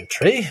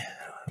cross-country,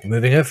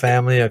 moving her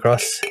family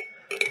across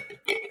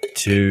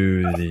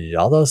to the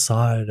other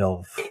side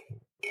of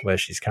where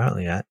she's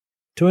currently at,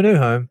 to a new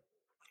home.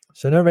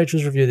 So no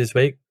Rachel's review this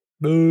week.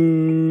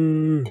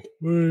 Boo!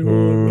 We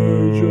want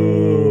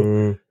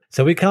Rachel.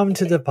 So we come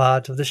to the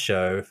part of the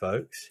show,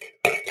 folks.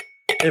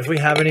 If we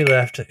have any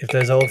left, if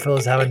those old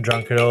fellas haven't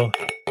drunk it all.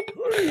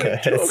 What are you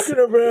talking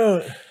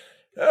about?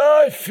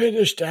 I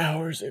finished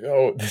hours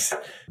ago.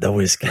 The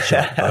whiskey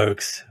shot,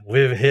 folks.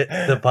 We've hit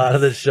the part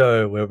of the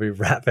show where we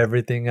wrap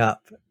everything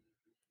up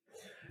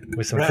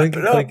with some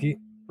clinky.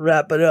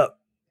 Wrap it up.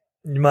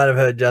 You might have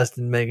heard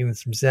Justin making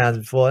some sounds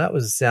before. That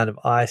was the sound of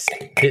ice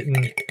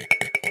hitting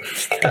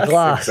a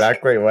glass.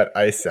 Exactly what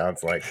ice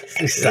sounds like.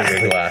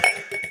 Exactly.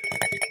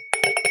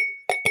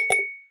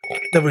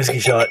 The whiskey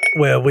shot,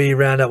 where we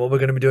round up what we're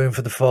going to be doing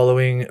for the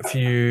following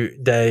few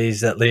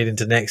days that lead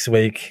into next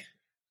week.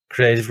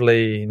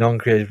 Creatively,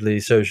 non-creatively,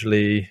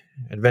 socially,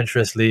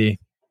 adventurously.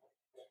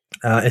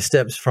 It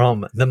steps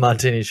from the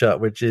martini shot,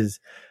 which is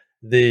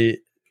the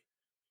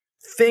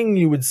thing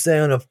you would say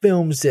on a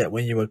film set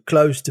when you were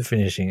close to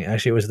finishing.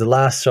 Actually, it was the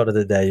last shot of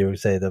the day. You would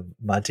say the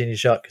martini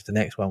shot because the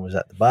next one was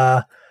at the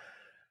bar.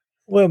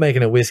 We're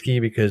making a whiskey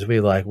because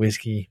we like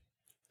whiskey.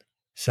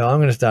 So I'm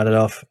going to start it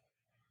off.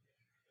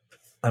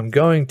 I'm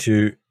going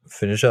to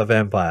finish off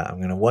Empire. I'm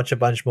going to watch a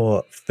bunch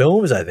more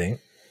films, I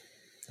think.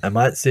 I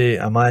might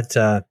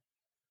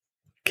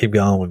keep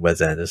going with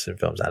Wes Anderson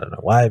films. I don't know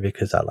why,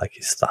 because I like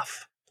his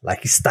stuff.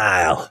 Like his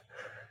style.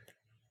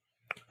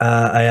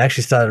 I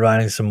actually started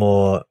writing some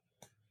more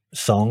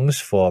songs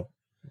for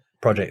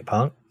Project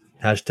Punk.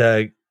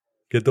 Hashtag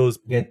get those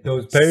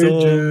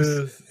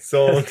pages.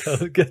 Songs.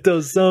 Get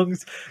those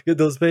songs. Get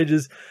those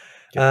pages.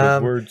 Get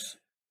those words.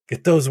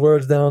 Get those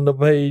words down on the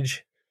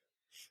page.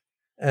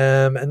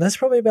 And that's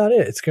probably about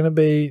it. It's going to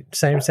be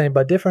same,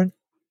 but different.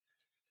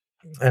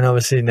 And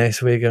obviously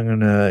next week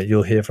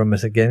you'll hear from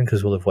us again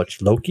because we'll have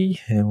watched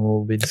Loki and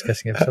we'll be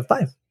discussing episode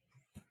 5.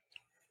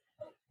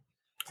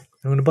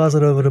 I'm going to pass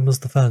it over to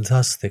Mr.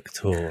 Fantastic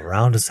to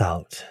round us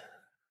out.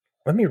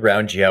 Let me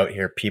round you out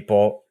here,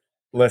 people.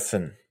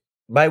 Listen,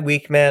 my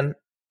week, man.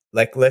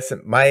 Like,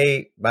 listen,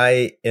 my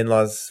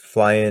in-laws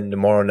fly in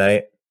tomorrow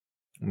night.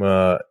 I'm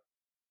going to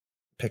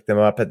pick them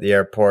up at the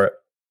airport,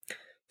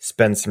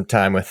 spend some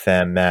time with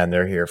them. Man,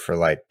 they're here for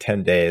like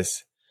 10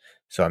 days.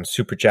 So I'm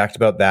super jacked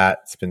about that.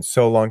 It's been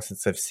so long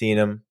since I've seen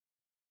them.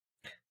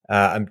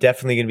 I'm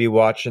definitely going to be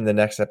watching the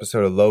next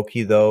episode of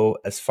Loki, though.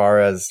 As far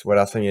as what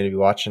else I'm going to be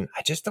watching,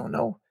 I just don't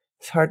know.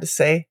 It's hard to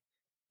say.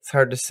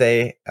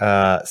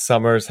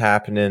 Summer's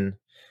happening.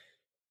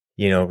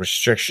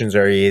 Restrictions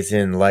are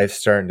easing. Life's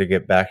starting to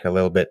get back a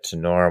little bit to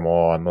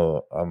normal.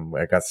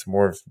 I got some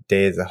more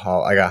days.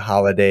 I got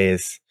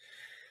holidays.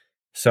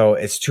 So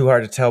it's too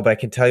hard to tell, but I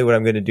can tell you what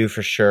I'm going to do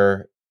for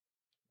sure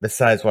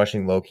besides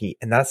watching Loki.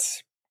 And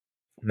that's,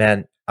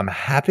 man, I'm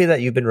happy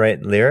that you've been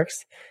writing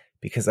lyrics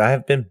because I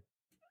have been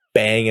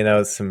banging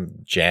out some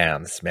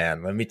jams,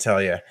 man. Let me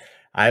tell you,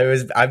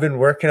 I've been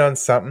working on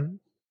something.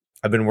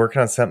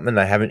 And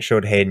I haven't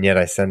showed Hayden yet.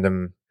 I send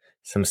him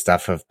some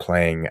stuff of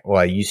playing. Well,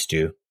 I used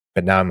to,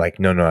 but now I'm like,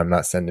 no, I'm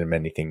not sending him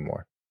anything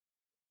more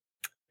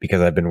because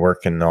I've been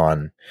working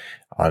on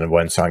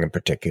one song in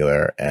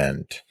particular,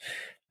 and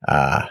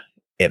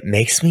it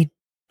makes me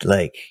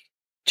like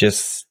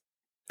just,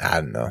 I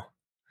don't know,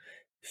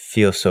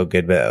 feel so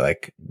good, but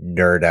like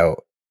nerd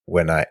out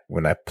when I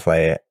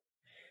play it.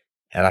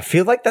 And I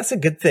feel like that's a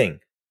good thing.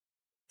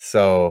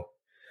 So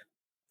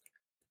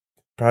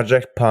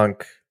Project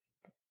Punk,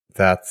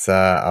 that's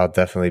I'll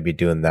definitely be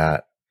doing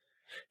that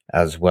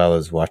as well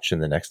as watching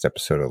the next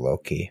episode of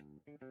Loki.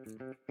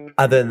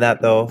 Other than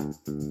that, though,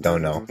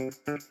 don't know.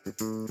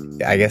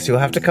 I guess you'll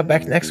have to come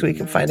back next week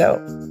and find out.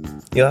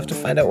 You'll have to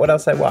find out what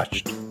else I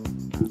watched.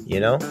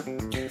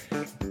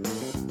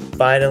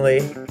 Finally,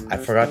 I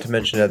forgot to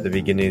mention at the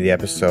beginning of the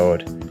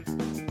episode,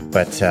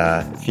 but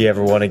if you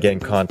ever want to get in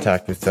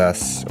contact with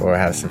us or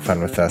have some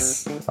fun with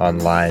us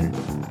online,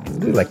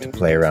 we like to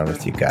play around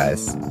with you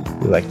guys.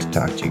 We like to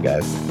talk to you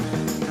guys.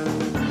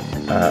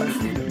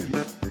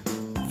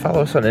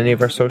 Follow us on any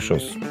of our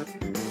socials.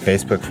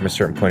 Facebook From a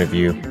Certain Point of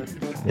View,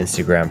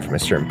 Instagram From a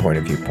Certain Point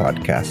of View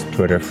podcast,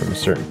 Twitter From a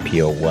Certain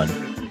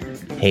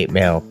PO1. Hate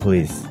mail,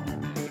 please.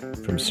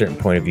 From a Certain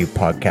Point of View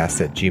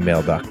podcast at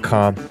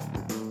gmail.com.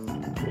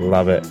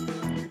 Love it.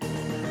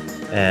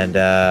 And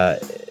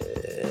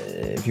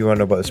if you want to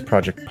know about this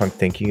Project Punk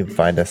thing, you can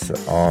find us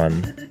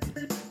on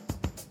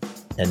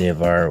any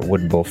of our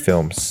Wooden Bowl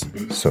Films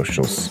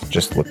socials.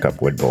 Just look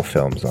up Wooden Bowl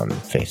Films on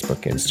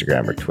Facebook,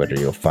 Instagram, or Twitter.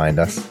 You'll find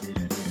us.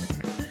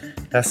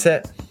 That's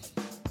it.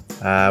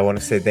 I want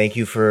to say thank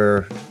you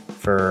for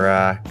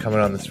coming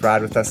on this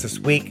ride with us this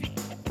week,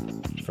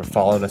 for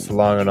following us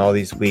along on all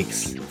these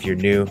weeks. If you're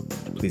new,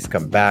 please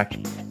come back.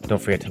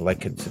 Don't forget to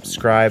like and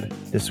subscribe.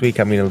 This week,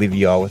 I'm going to leave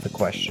you all with a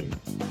question.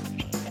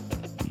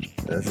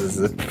 This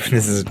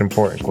is an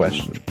important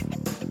question.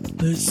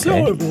 It's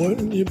so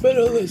important. You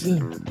better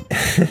listen.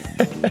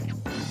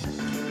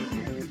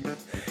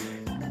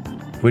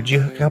 Would you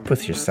hook up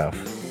with yourself?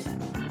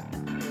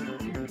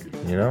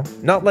 You know,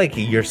 not like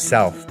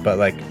yourself, but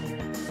like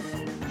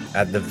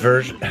at the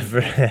version, a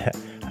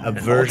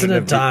version alternate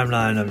of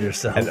timeline of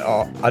yourself.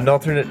 An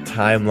alternate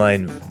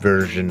timeline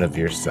version of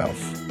yourself,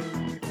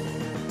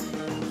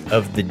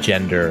 of the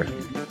gender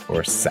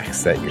or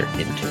sex that you're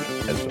into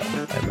as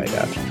well. I might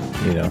add.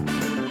 You know.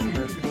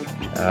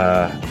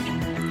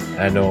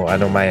 I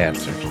know my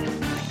answer.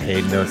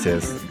 Hayden knows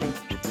his.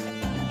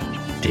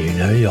 Do you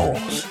know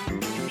yours?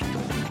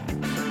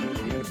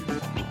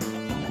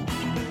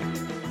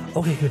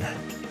 Okay, good night.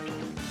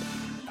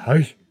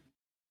 Hi.